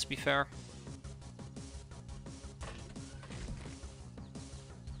spiral, let's be fair.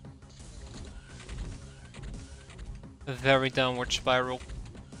 A very downward spiral.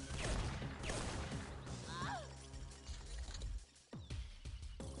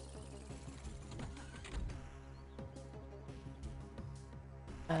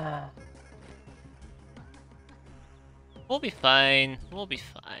 We'll be fine. We'll be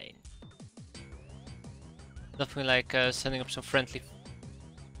fine. Definitely like setting up some friendly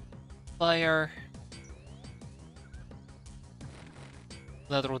fire.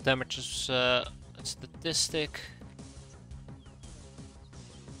 Lateral damage is a statistic.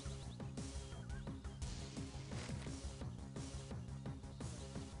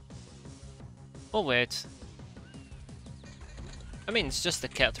 Oh wait. I mean, it's just a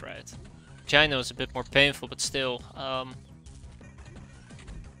cat, right? Which I know is a bit more painful, but still,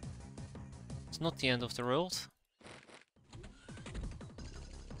 it's not the end of the world.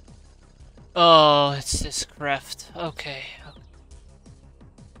 Oh, it's this craft. Okay.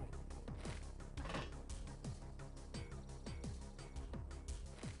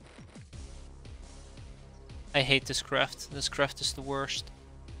 I hate this craft. This craft is the worst.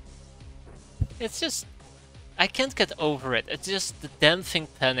 It's just... I can't get over it. It's just the damn thing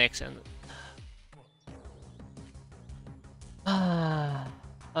panics and...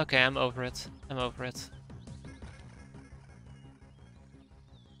 Okay, I'm over it. I'm over it.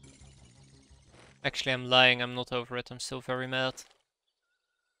 Actually, I'm lying. I'm not over it. I'm still very mad.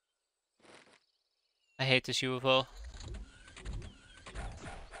 I hate this UFO.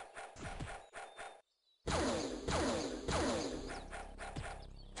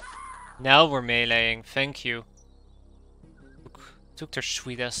 Now we're meleeing. Thank you. Took their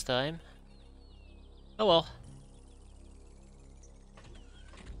sweet ass time. Oh well.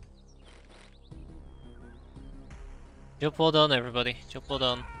 Job well done, everybody. Job well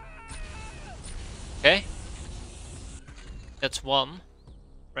done. Okay. That's 1.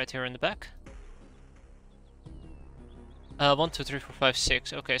 Right here in the back. 1, 2, 3, 4, 5,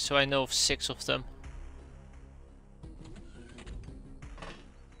 6. Okay, so I know of 6 of them.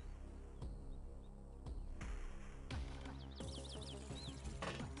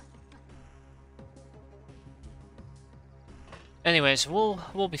 Anyways,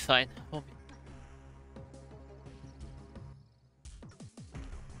 we'll be fine.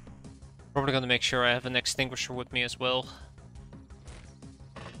 Probably gonna make sure I have an extinguisher with me as well.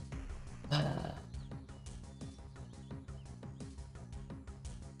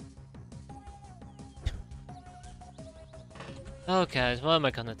 Oh guys, what am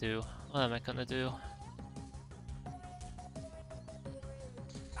I gonna do? What am I gonna do?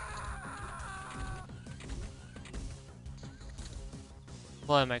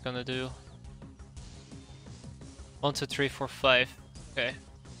 What am I gonna do? 1, 2, 3, 4, 5. Okay.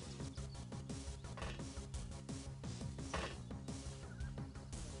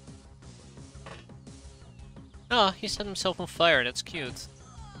 Oh, he set himself on fire, that's cute.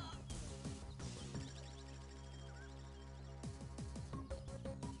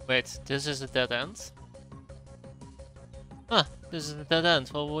 Wait, this is a dead end? Ah, this is a dead end.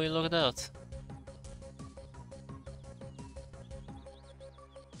 Well, will you look at that?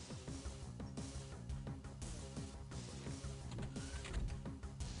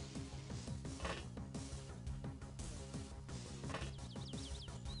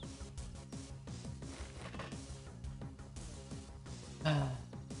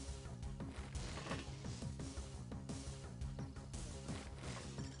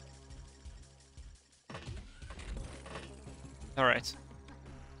 Alright.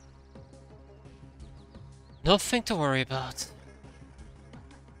 Nothing to worry about.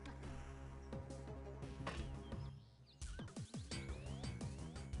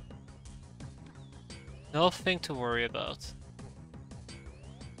 Nothing to worry about.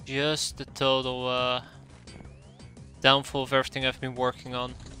 Just the total downfall of everything I've been working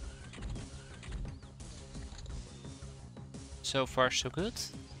on. So far so good.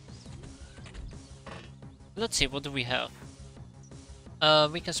 Let's see, what do we have?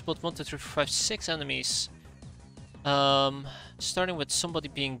 We can spot 1, 2, 3, 4, 5, 6 enemies. Starting with somebody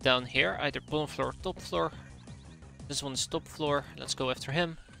being down here, either bottom floor or top floor. This one is top floor. Let's go after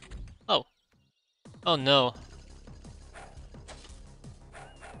him. Oh. Oh no.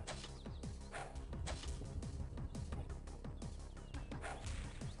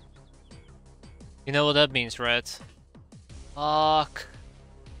 You know what that means, right? Fuck.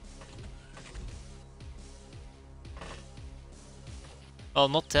 Oh,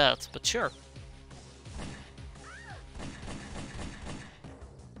 not that, but sure.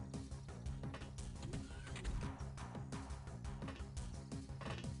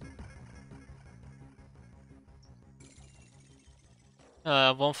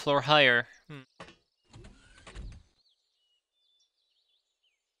 One floor higher.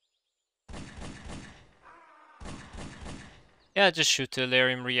 Yeah, just shoot the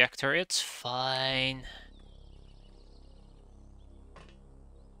Elerium reactor, it's fine.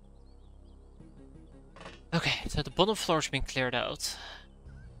 Okay, so the bottom floor's been cleared out.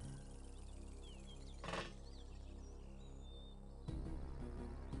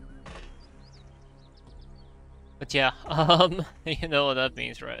 But yeah, you know what that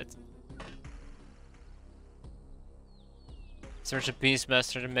means, right? If there's a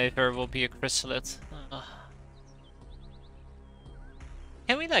Beastmaster, there may very well be a Chrysalid.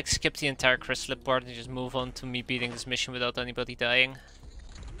 Can we like skip the entire Chrysalid part and just move on to me beating this mission without anybody dying?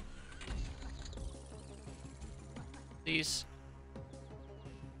 Please.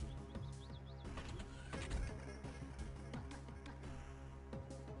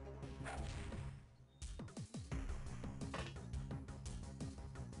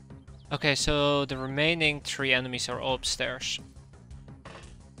 Okay, so the remaining 3 enemies are all upstairs.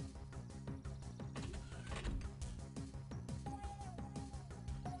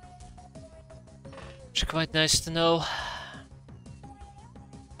 Which is quite nice to know.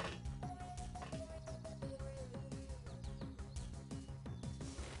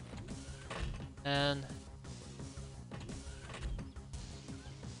 And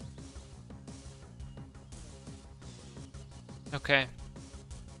okay.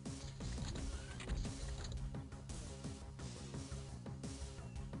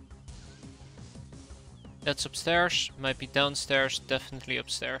 That's upstairs, might be downstairs, definitely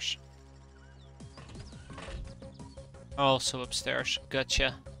upstairs. Also upstairs,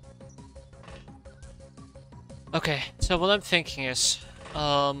 gotcha. Okay, so what I'm thinking is,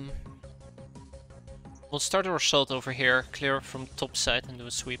 we'll start our assault over here, clear from top side and do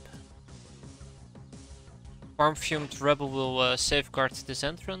a sweep. Farm fumed rebel will safeguard this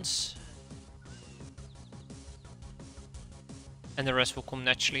entrance. And the rest will come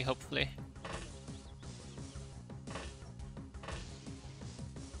naturally, hopefully.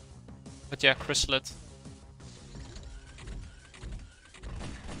 But yeah, Chrysalid.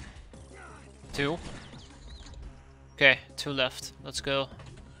 2. Okay, 2 left. Let's go.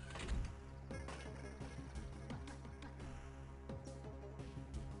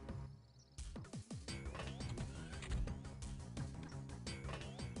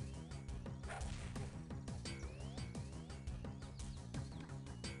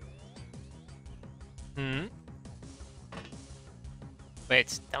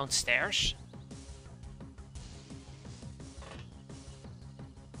 Wait, downstairs?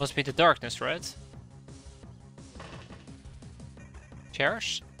 Must be the darkness, right?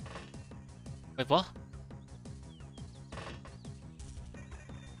 Chairs? Wait, what?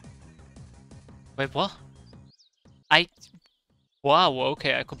 Wait, what? Wow,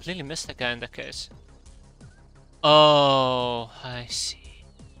 okay, I completely missed that guy in that case. Oh, I see.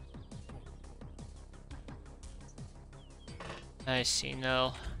 I see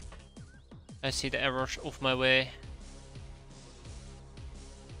now. I see the errors of my way.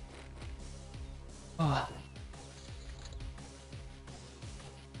 Oh.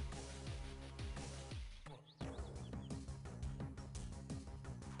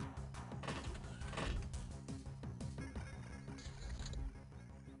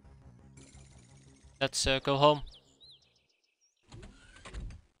 Let's go home.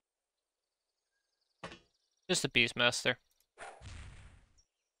 Just a Beastmaster.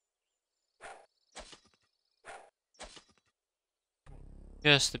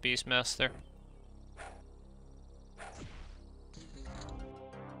 Just the Beastmaster.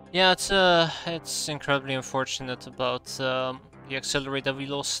 Yeah, it's incredibly unfortunate about the accelerate that we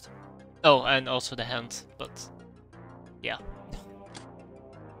lost. Oh, and also the hand, but yeah.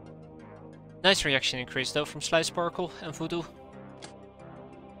 Nice reaction increase though from Sly Sparkle and Voodoo.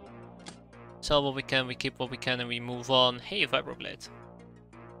 Sell what we can, we keep what we can, and we move on. Hey, Vibroblade.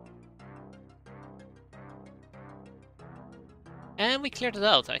 And we cleared it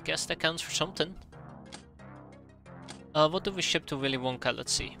out. I guess that counts for something. What do we ship to Willy Wonka?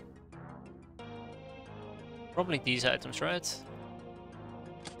 Let's see. Probably these items, right?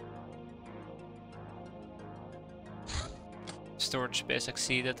 Storage space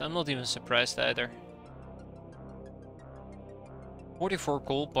exceeded. I'm not even surprised either. 44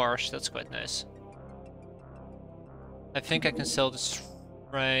 gold bars, that's quite nice. I think I can sell this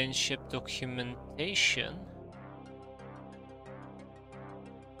shrine ship documentation.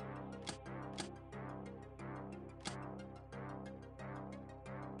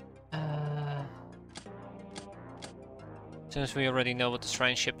 Since we already know what the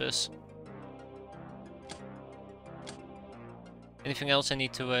shrine ship is. Anything else I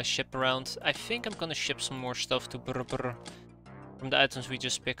need to ship around? I think I'm gonna ship some more stuff to Brr Brr from the items we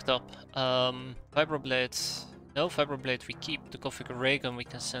just picked up. Vibroblade. No, Vibroblade we keep. The configure ray gun we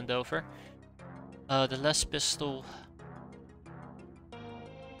can send over. The less pistol.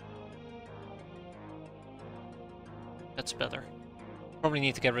 That's better. Probably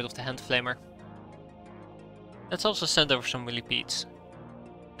need to get rid of the hand flamer. Let's also send over some millipedes.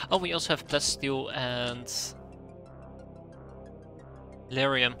 Oh, we also have plasteel and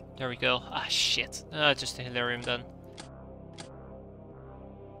Hilarium. There we go. Ah, shit. Just the Hilarium then.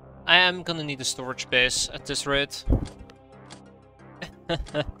 I am gonna need a storage base at this rate.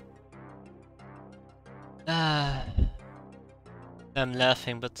 I'm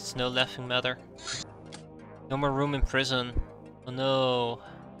laughing, but it's no laughing matter. No more room in prison. Oh no.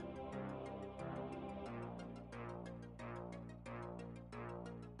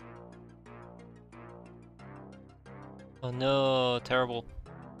 Oh no, terrible.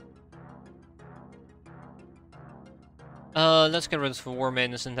 Let's get rid of the war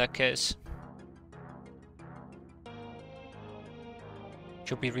maintenance in that case.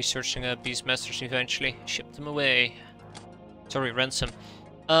 Should be researching Beastmasters eventually. Ship them away. Sorry, ransom.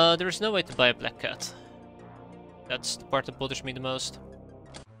 There is no way to buy a black cat. That's the part that bothers me the most.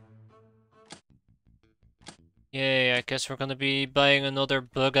 Yay, I guess we're gonna be buying another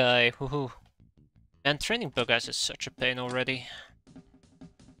bug eye. Woohoo. And training bug eyes is such a pain already.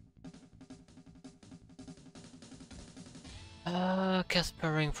 Cat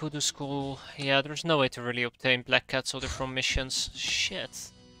pairing, voodoo school. Yeah, there's no way to really obtain black cats other from missions.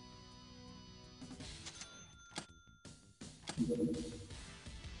 Shit.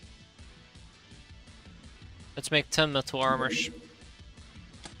 Let's make 10 metal armors.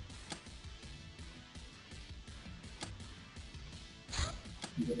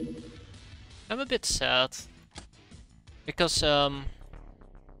 I'm a bit sad. Because, it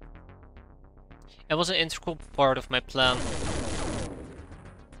was an integral part of my plan.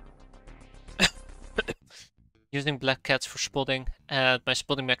 Using black cats for spotting, and my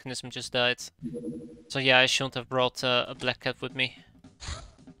spotting mechanism just died. So yeah, I shouldn't have brought a black cat with me.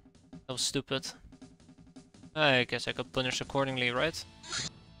 That was stupid. I guess I got punished accordingly, right?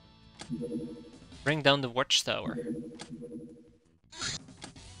 Bring down the watchtower.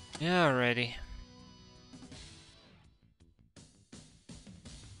 Yeah, alrighty.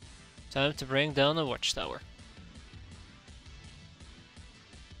 Time to bring down the watchtower.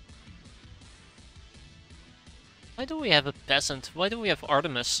 Why do we have a peasant? Why do we have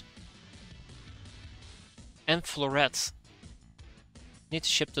Artemis? And Florette. Need to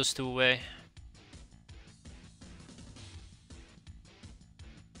ship those two away.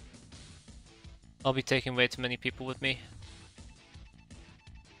 I'll be taking way too many people with me.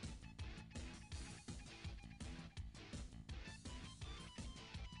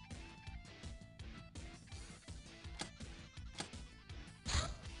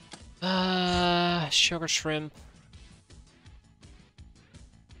 Sugar shrimp.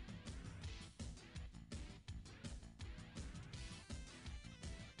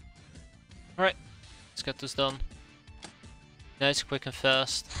 Alright, let's get this done. Nice, quick and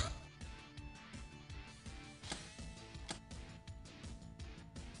fast.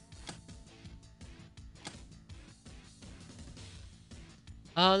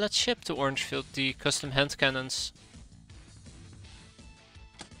 Let's ship to Orangefield the custom hand cannons.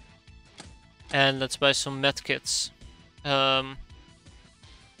 And let's buy some medkits.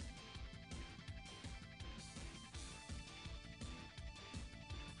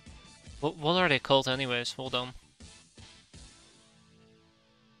 What are they called anyways? Hold on.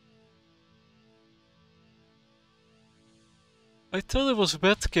 I thought it was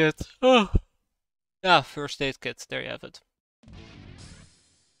medkit. Oh. Yeah, first aid kit. There you have it.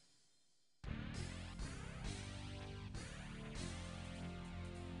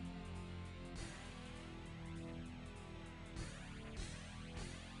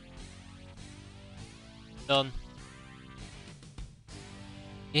 Done.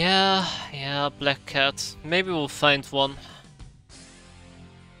 Yeah, black cat. Maybe we'll find one.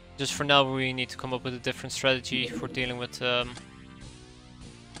 Just for now we need to come up with a different strategy for dealing with that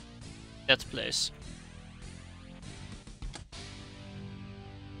place.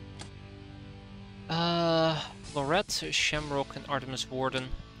 Lorette, Shamrock and Artemis Warden.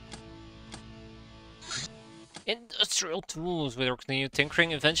 Industrial tools. With our continued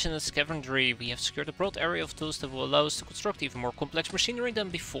tinkering, invention and scavengery, we have secured a broad area of tools that will allow us to construct even more complex machinery than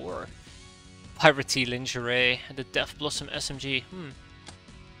before. Piratey lingerie and the Death Blossom SMG.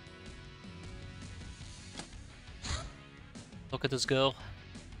 Look at this girl.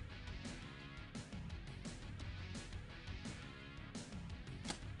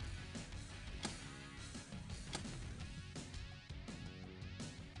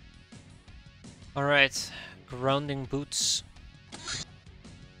 Alright, grounding boots.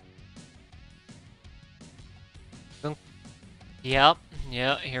 Yeah,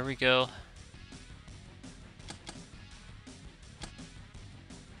 here we go.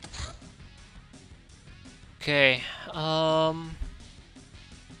 Okay,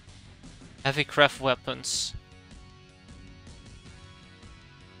 heavy craft weapons.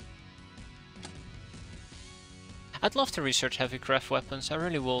 I'd love to research heavy craft weapons, I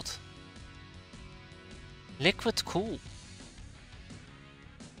really would. Liquid cool.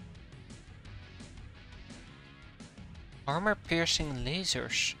 Armor piercing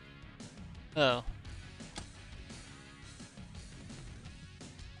lasers. Oh.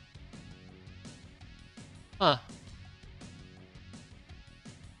 Huh.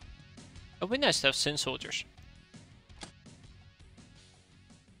 It would be nice to have Sin soldiers.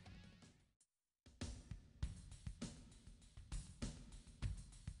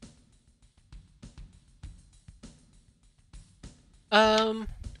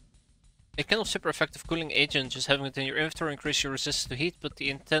 A kind of super effective cooling agent, just having it in your inventory increases your resistance to heat, but the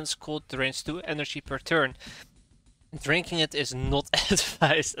intense cold drains 2 energy per turn. Drinking it is not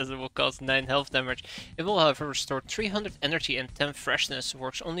advised as it will cause 9 health damage. It will however restore 300 energy and 10 freshness,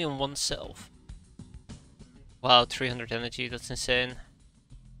 works only on oneself. Wow, 300 energy, that's insane.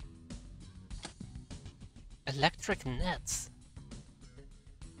 Electric net.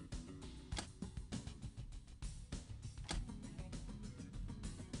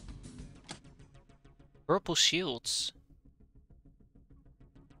 Purple shields.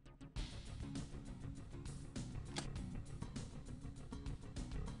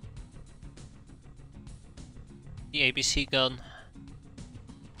 The ABC gun.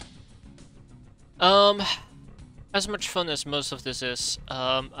 As much fun as most of this is,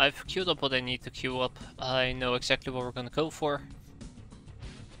 I've queued up what I need to queue up. I know exactly what we're gonna go for.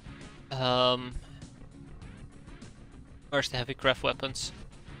 Where's the heavy craft weapons?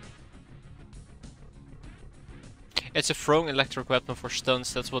 It's a throwing electric weapon for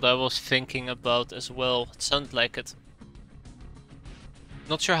stuns, that's what I was thinking about as well. It sounded like it.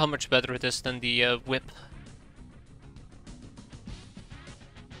 Not sure how much better it is than the whip.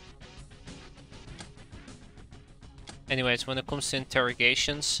 Anyways, when it comes to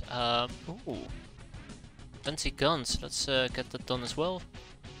interrogations, ooh, fancy guns. Let's get that done as well.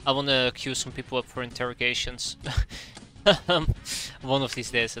 I want to queue some people up for interrogations. One of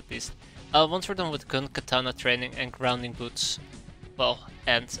these days at least. Once we're done with gun, katana training and grounding boots, well,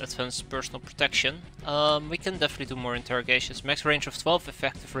 and advanced personal protection, we can definitely do more interrogations. Max range of 12,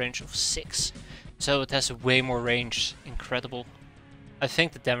 effective range of 6. So it has way more range. Incredible. I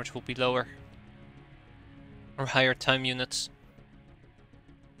think the damage will be lower. Or higher time units.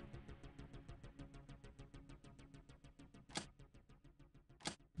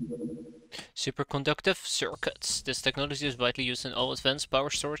 Superconductive circuits. This technology is widely used in all advanced power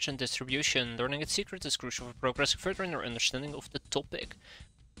storage and distribution. Learning its secret is crucial for progressing further in our understanding of the topic.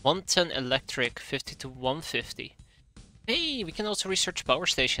 110 electric, 50 to 150. Hey, we can also research power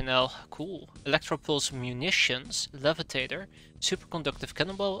station now. Cool. Electropulse munitions, levitator, superconductive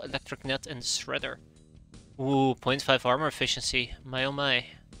cannonball, electric net, and shredder. Ooh, 0.5 armor efficiency. My oh my.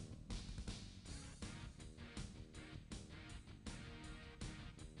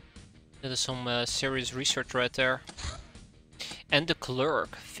 That is some serious research right there. And the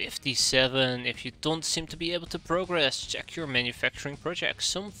clerk, 57. If you don't seem to be able to progress, check your manufacturing projects.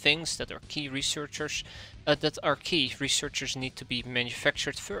 Some things that are key researchers need to be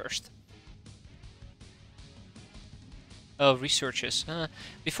manufactured first. Oh, researches.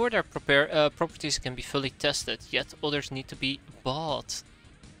 Before their properties can be fully tested, yet others need to be bought.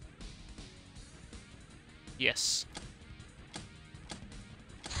 Yes.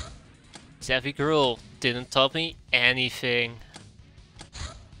 Savvy girl didn't taught me anything.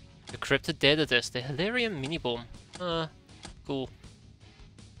 Decrypted data test, the Hilarium mini bomb. Cool.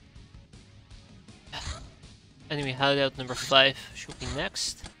 Enemy hideout number 5 should be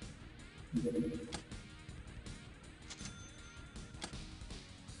next.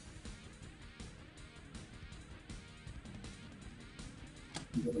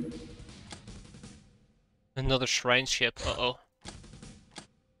 Another shrine ship, uh-oh.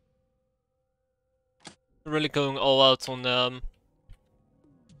 Really going all out on They're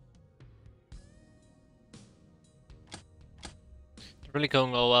really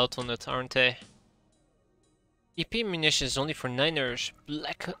going all out on it, aren't they? EP munitions only for 9ers.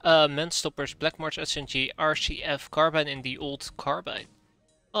 Black Manstoppers, Black March SMG, RCF carbine in the old carbine.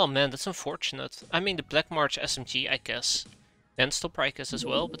 Oh man, that's unfortunate. I mean the Black March SMG, I guess. Manstopper, I guess as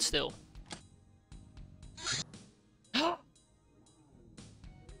well, but still.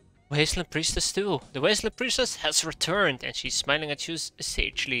 Wasteland Priestess too. The Wasteland Priestess has returned and she's smiling at you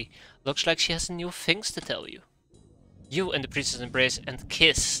sagely. Looks like she has new things to tell you. You and the priestess embrace and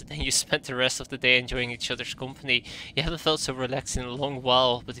kiss. Then you spend the rest of the day enjoying each other's company. You haven't felt so relaxed in a long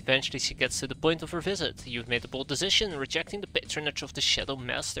while, but eventually she gets to the point of her visit. You've made a bold decision, rejecting the patronage of the Shadow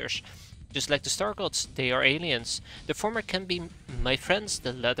Masters. Just like the Star Gods, they are aliens. The former can be my friends,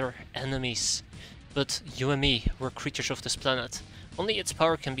 the latter enemies. But you and me, we're creatures of this planet. Only its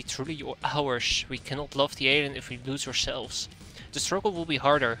power can be truly ours. We cannot love the alien if we lose ourselves. The struggle will be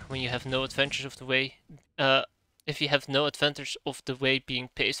harder when you have no adventures of the way, if you have no advantage of the way being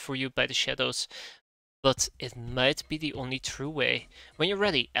paved for you by the shadows. But it might be the only true way. When you're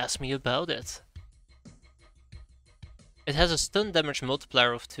ready, ask me about it. It has a stun damage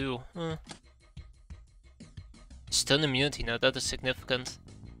multiplier of 2. Stun immunity, now that is significant.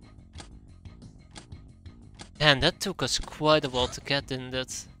 Man, that took us quite a while to get, didn't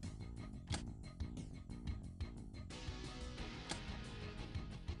it?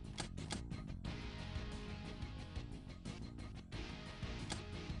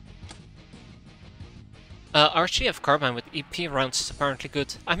 RCF carbine with EP rounds is apparently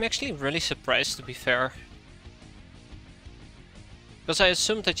good. I'm actually really surprised, to be fair. Because I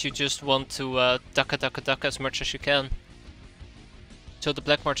assumed that you just want to duck as much as you can. So the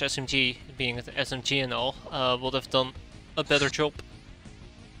Black March SMG, being an SMG and all, would have done a better job.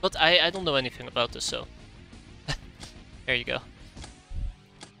 But I don't know anything about this, so... there you go.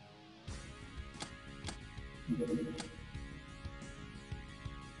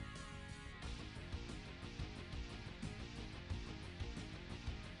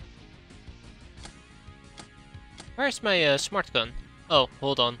 Where's my smart gun? Oh,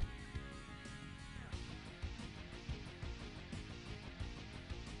 hold on.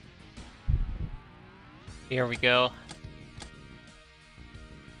 Here we go.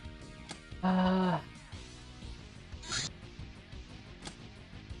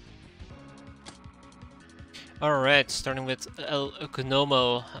 Alright, starting with El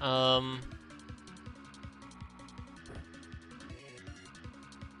Gnomo.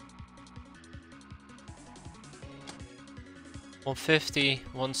 150,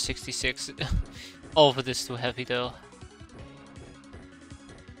 166. All of it is too heavy though.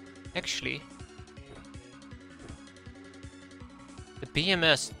 Actually, the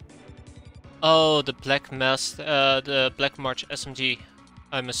BMS. Oh, the Black March SMG,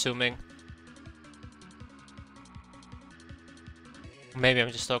 I'm assuming. Maybe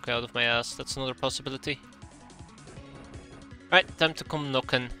I'm just talking out of my ass. That's another possibility. Right, time to come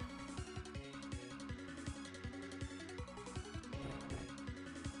knocking.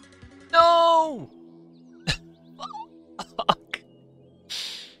 No! Fuck.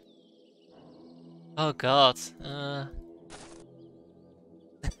 Oh god.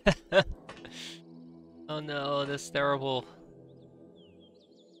 Oh no, that's terrible.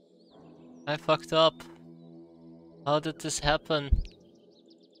 I fucked up. How did this happen?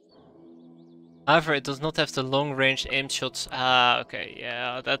 However, it does not have the long-range aim shots. Ah, okay,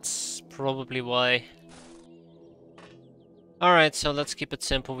 yeah, that's probably why. Alright, so let's keep it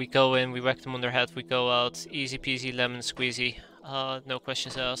simple. We go in, we whack them on their head, we go out. Easy peasy, lemon squeezy. No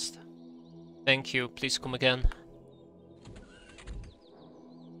questions asked. Thank you, please come again.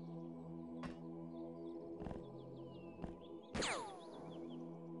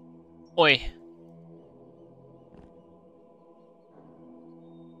 Oi.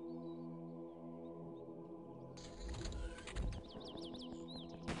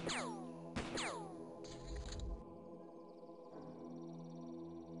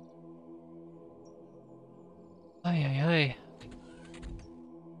 Ay ay ay.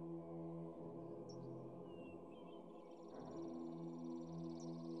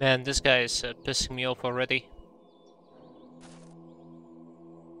 Man, this guy is pissing me off already.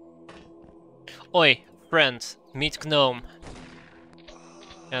 Oi, friend, meet Gnome.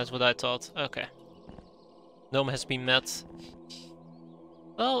 Yeah, that's what I thought. Okay. Gnome has been met.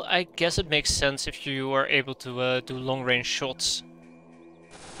 Well, I guess it makes sense if you are able to do long-range shots.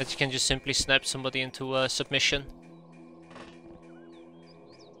 That you can just simply snap somebody into submission.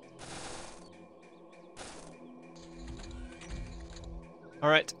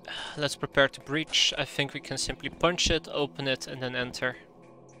 Alright, let's prepare to breach. I think we can simply punch it, open it, and then enter.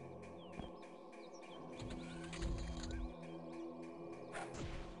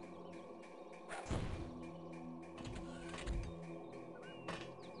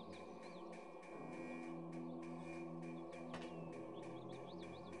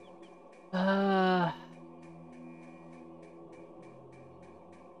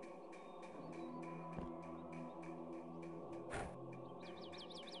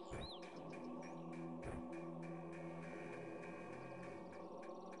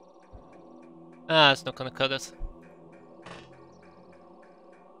 It's not gonna cut it.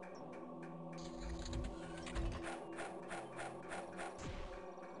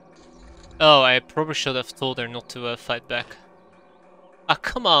 Oh, I probably should have told her not to fight back. Ah,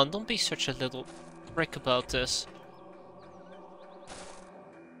 come on, don't be such a little prick about this.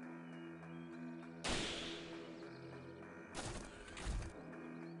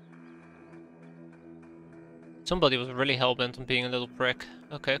 Somebody was really hellbent on being a little prick.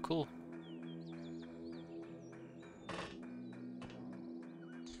 Okay, cool.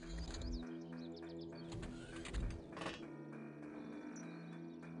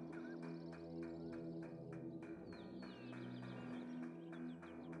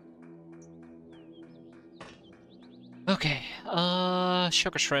 Okay,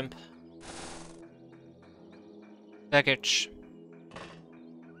 sugar shrimp. Baggage.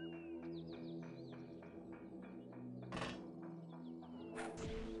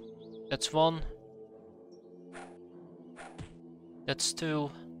 That's one. That's two.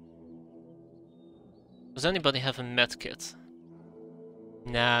 Does anybody have a medkit?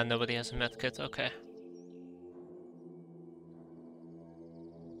 Nah, nobody has a medkit, okay.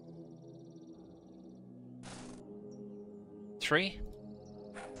 Three.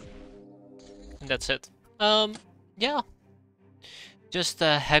 And that's it. Yeah. Just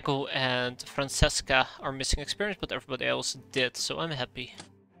Hegel and Francesca are missing experience, but everybody else did, so I'm happy.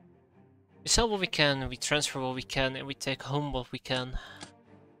 We sell what we can, we transfer what we can, and we take home what we can.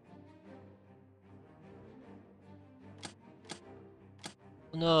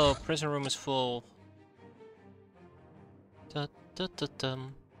 Oh no, prison room is full. Da da da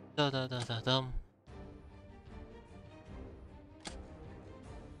dum. Da da da da dum.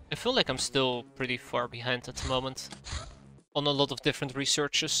 I feel like I'm still pretty far behind at the moment on a lot of different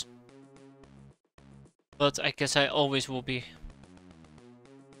researches. But I guess I always will be.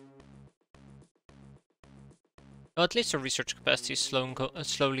 Well, at least our research capacity is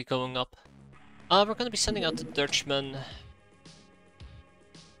slowly going up. We're gonna be sending out the Dutchman.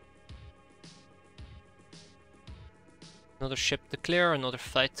 Another ship to clear, another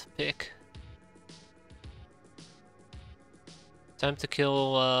fight to pick. Time to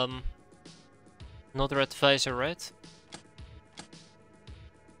kill another advisor, right?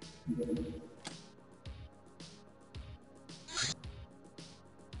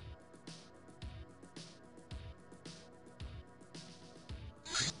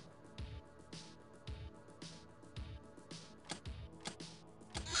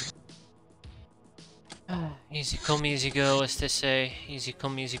 Easy come, easy go, as they say. Easy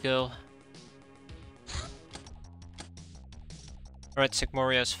come, easy go. Alright,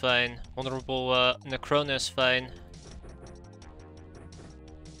 Sigmoria is fine. Honorable Necrona is fine.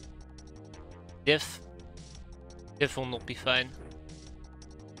 Div. Div will not be fine.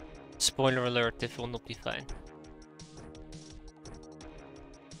 Spoiler alert, Div will not be fine.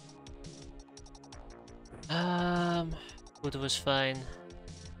 Voodoo was fine.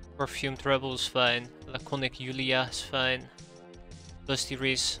 Perfumed Rebel is fine. Laconic Yulia is fine. Dusty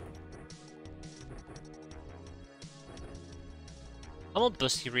Reese. I want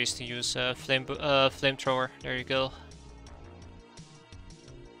Dusty Reese to use flamethrower. There you go.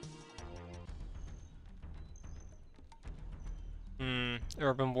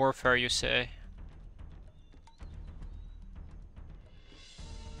 Urban Warfare, you say?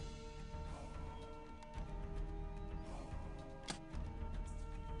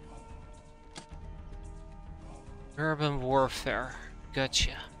 Urban Warfare.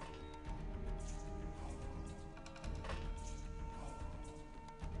 Gotcha.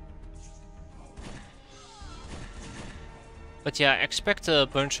 But yeah, expect a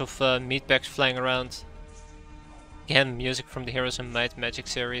bunch of meatbags flying around. Again, music from the Heroes and Might Magic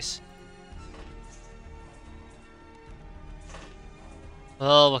series.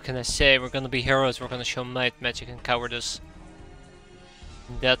 Well, what can I say? We're gonna be heroes, we're gonna show might, magic and cowardice.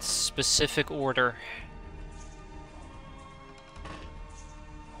 In that specific order.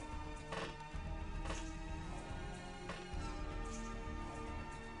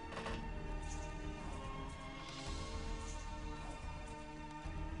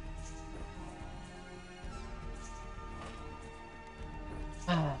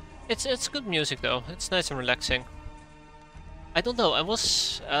 It's good music though. It's nice and relaxing. I don't know. I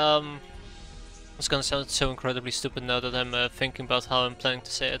was gonna sound so incredibly stupid now that I'm thinking about how I'm planning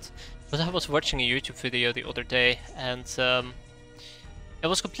to say it. But I was watching a YouTube video the other day, and it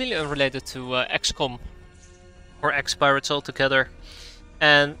was completely unrelated to XCOM or X-Pirates altogether.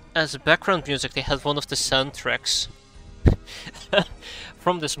 And as a background music, they had one of the soundtracks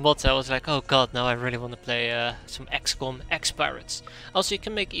from this mod. I was like, oh god, now I really want to play some XCOM X-Pirates. Also, you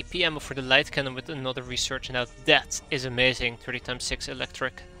can make EP ammo for the light cannon with another research, and now that is amazing. 30x6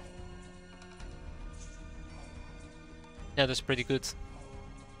 electric. Yeah, that's pretty good.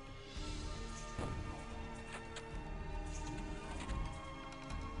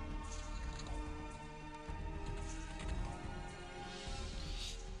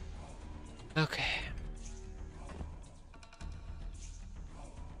 Okay.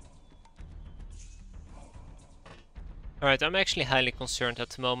 Alright, I'm actually highly concerned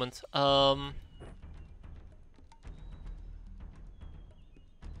at the moment.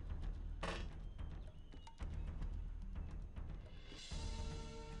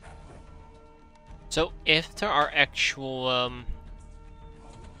 So if there are actual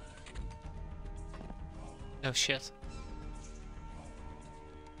oh shit.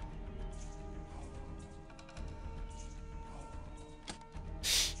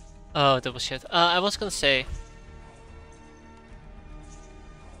 Oh, that was shit. I was gonna say,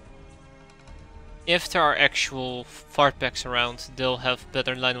 if there are actual fartbacks around, they'll have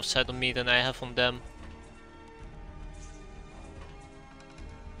better line of sight on me than I have on them.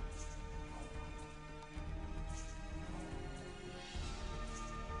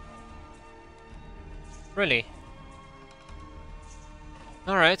 Really?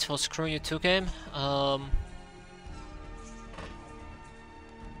 Alright, well, screw you too, game.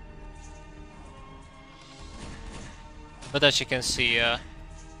 But as you can see,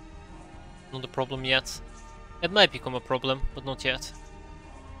 not a problem yet. It might become a problem, but not yet.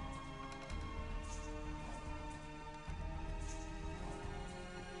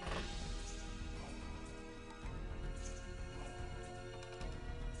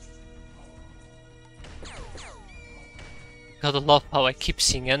 Gotta love how I keep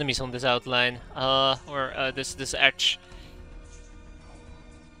seeing enemies on this outline, or this edge.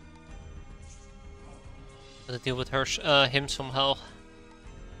 Gotta deal with him somehow.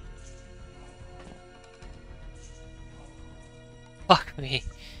 Fuck me.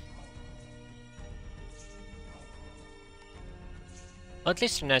 Well, at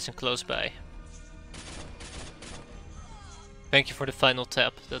least you're nice and close by. Thank you for the final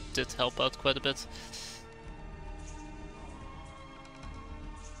tap, that did help out quite a bit.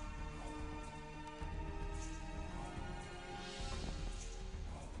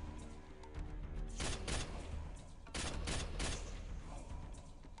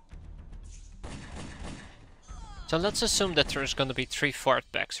 So let's assume that there's gonna be 3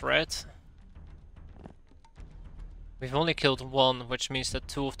 fartbacks, right? We've only killed 1, which means that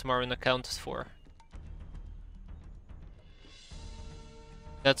 2 of them are unaccounted for.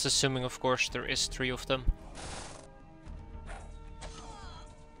 That's assuming, of course, there is 3 of them.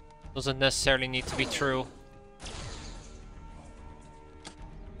 Doesn't necessarily need to be true.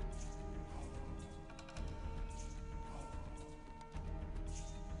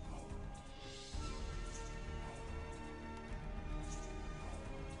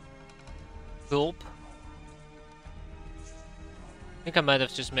 Gulp. I think I might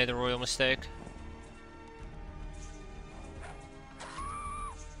have just made a royal mistake.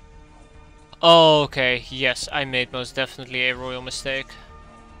 Oh, okay, yes, I made most definitely a royal mistake.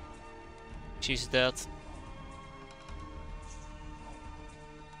 She's dead.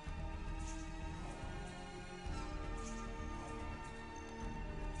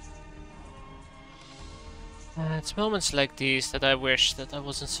 It's moments like these that I wish that I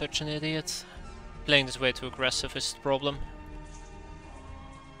wasn't such an idiot. Playing this way too aggressive is the problem.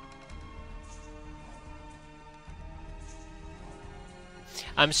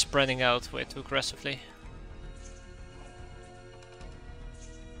 I'm spreading out way too aggressively.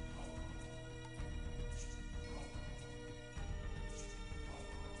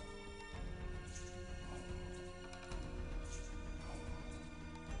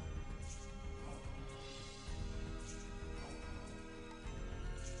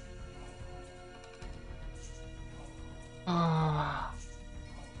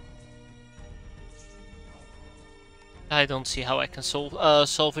 I don't see how I can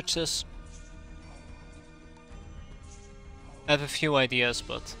salvage this. I have a few ideas,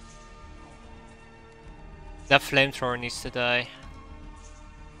 but that flamethrower needs to die.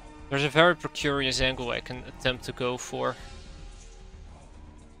 There's a very precarious angle I can attempt to go for.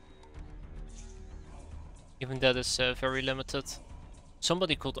 Even that is very limited.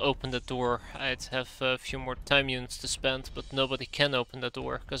 Somebody could open the door. I'd have a few more time units to spend, but nobody can open the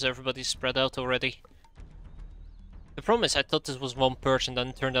door because everybody's spread out already. The problem is I thought this was one person, then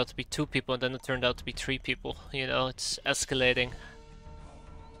it turned out to be 2 people, and then it turned out to be 3 people. You know, it's escalating.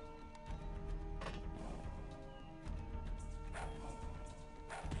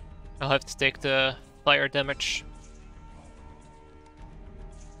 I'll have to take the fire damage.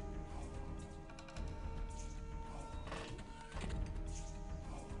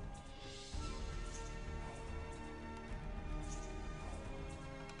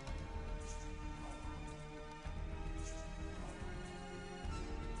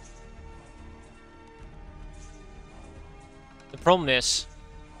 The problem is,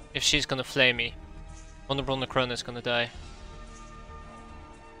 if she's gonna flame me, Honorable Necron is gonna die.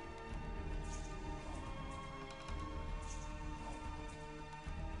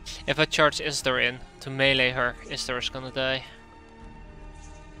 If I charge Isdar in to melee her, Isdar is gonna die.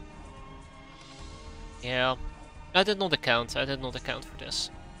 Yeah, I did not account for this.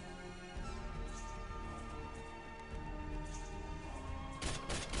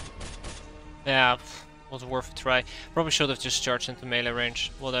 Yeah, was worth a try. Probably should have just charged into melee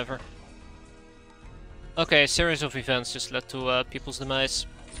range, whatever. Okay, a series of events just led to people's demise.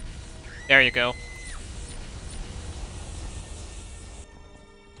 There you go.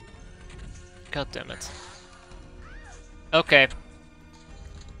 God damn it. Okay.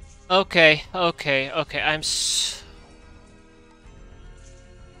 Okay, I'm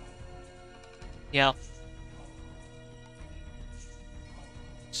yeah.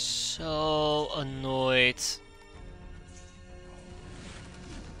 So annoyed.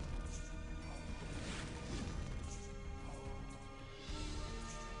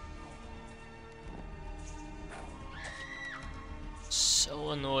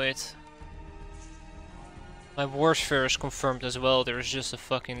 So annoyed. My worst fear is confirmed as well. There is just a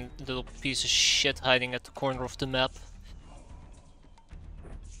fucking little piece of shit hiding at the corner of the map.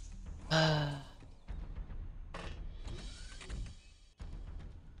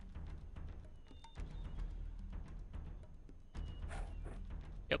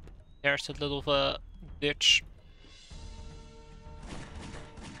 Yep, there's that little bitch.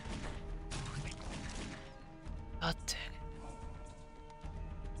 God dang it.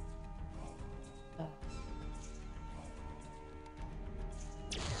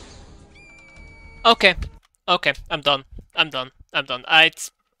 Okay, I'm done.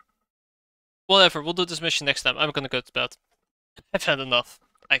 Whatever, we'll do this mission next time. I'm gonna go to bed. I've had enough.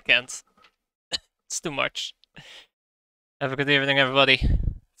 I can't. It's too much. Have a good evening, everybody.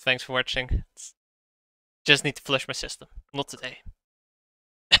 Thanks for watching. Just need to flush my system. Not today.